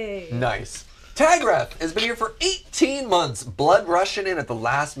 Yay! Nice. Tagreth has been here for 18 months. Blood rushing in at the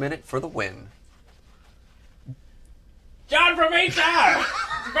last minute for the win. John from HR,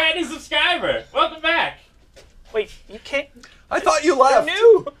 brand new subscriber. Welcome back. Wait, you can't. I thought you left.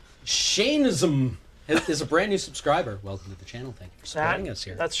 New. Shaneism is a brand new subscriber. Welcome to the channel. Thank you for supporting us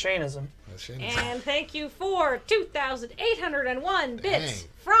here. That's Shaneism. And thank you for 2,801 bits Dang.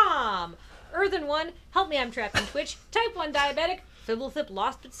 from Earthen One, Help Me I'm Trapped in Twitch, Type 1 Diabetic, Fibblethip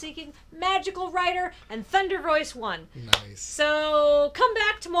Lost But Seeking, Magical Writer, and Thunder Voice 1. Nice. So come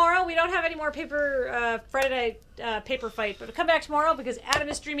back tomorrow. We don't have any more Friday night paper fight, but come back tomorrow because Adam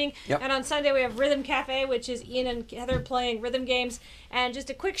is streaming. Yep. And on Sunday we have Rhythm Cafe, which is Ian and Heather playing rhythm games. And just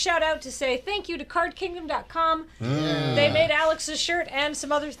a quick shout out to say thank you to CardKingdom.com. They made Alex's shirt and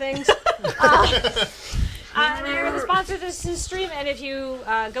some other things. They're the sponsor of this stream, and if you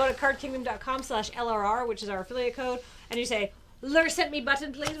go to cardkingdom.com/LRR, which is our affiliate code, and you say "Lure sent me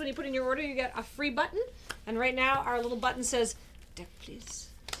button, please," when you put in your order, you get a free button. And right now, our little button says "Deck, please,"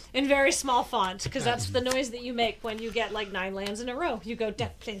 in very small font, because that's the noise that you make when you get like 9 lands in a row. You go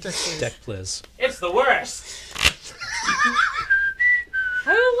 "Deck, please." Deck, please. It's the worst.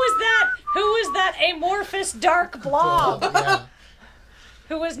 Who was that? Who was that amorphous dark blob? Yeah.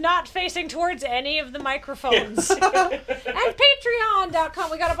 who is not facing towards any of the microphones. And Patreon.com.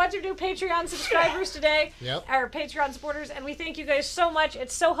 We got a bunch of new Patreon subscribers today. Yep. Our Patreon supporters, and we thank you guys so much.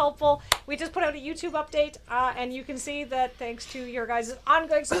 It's so helpful. We just put out a YouTube update, and you can see that thanks to your guys'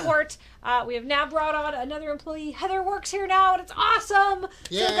 ongoing support, we have now brought on another employee. Heather works here now, and it's awesome.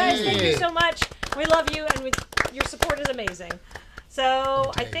 Yay. So guys, thank you so much. We love you, and your support is amazing.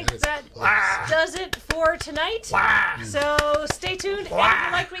 So I think that does it for tonight. So stay tuned. And if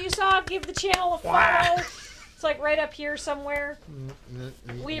you liked what you saw, give the channel a follow. It's like right up here somewhere.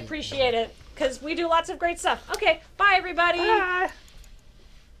 We appreciate it because we do lots of great stuff. Okay, bye everybody. Bye.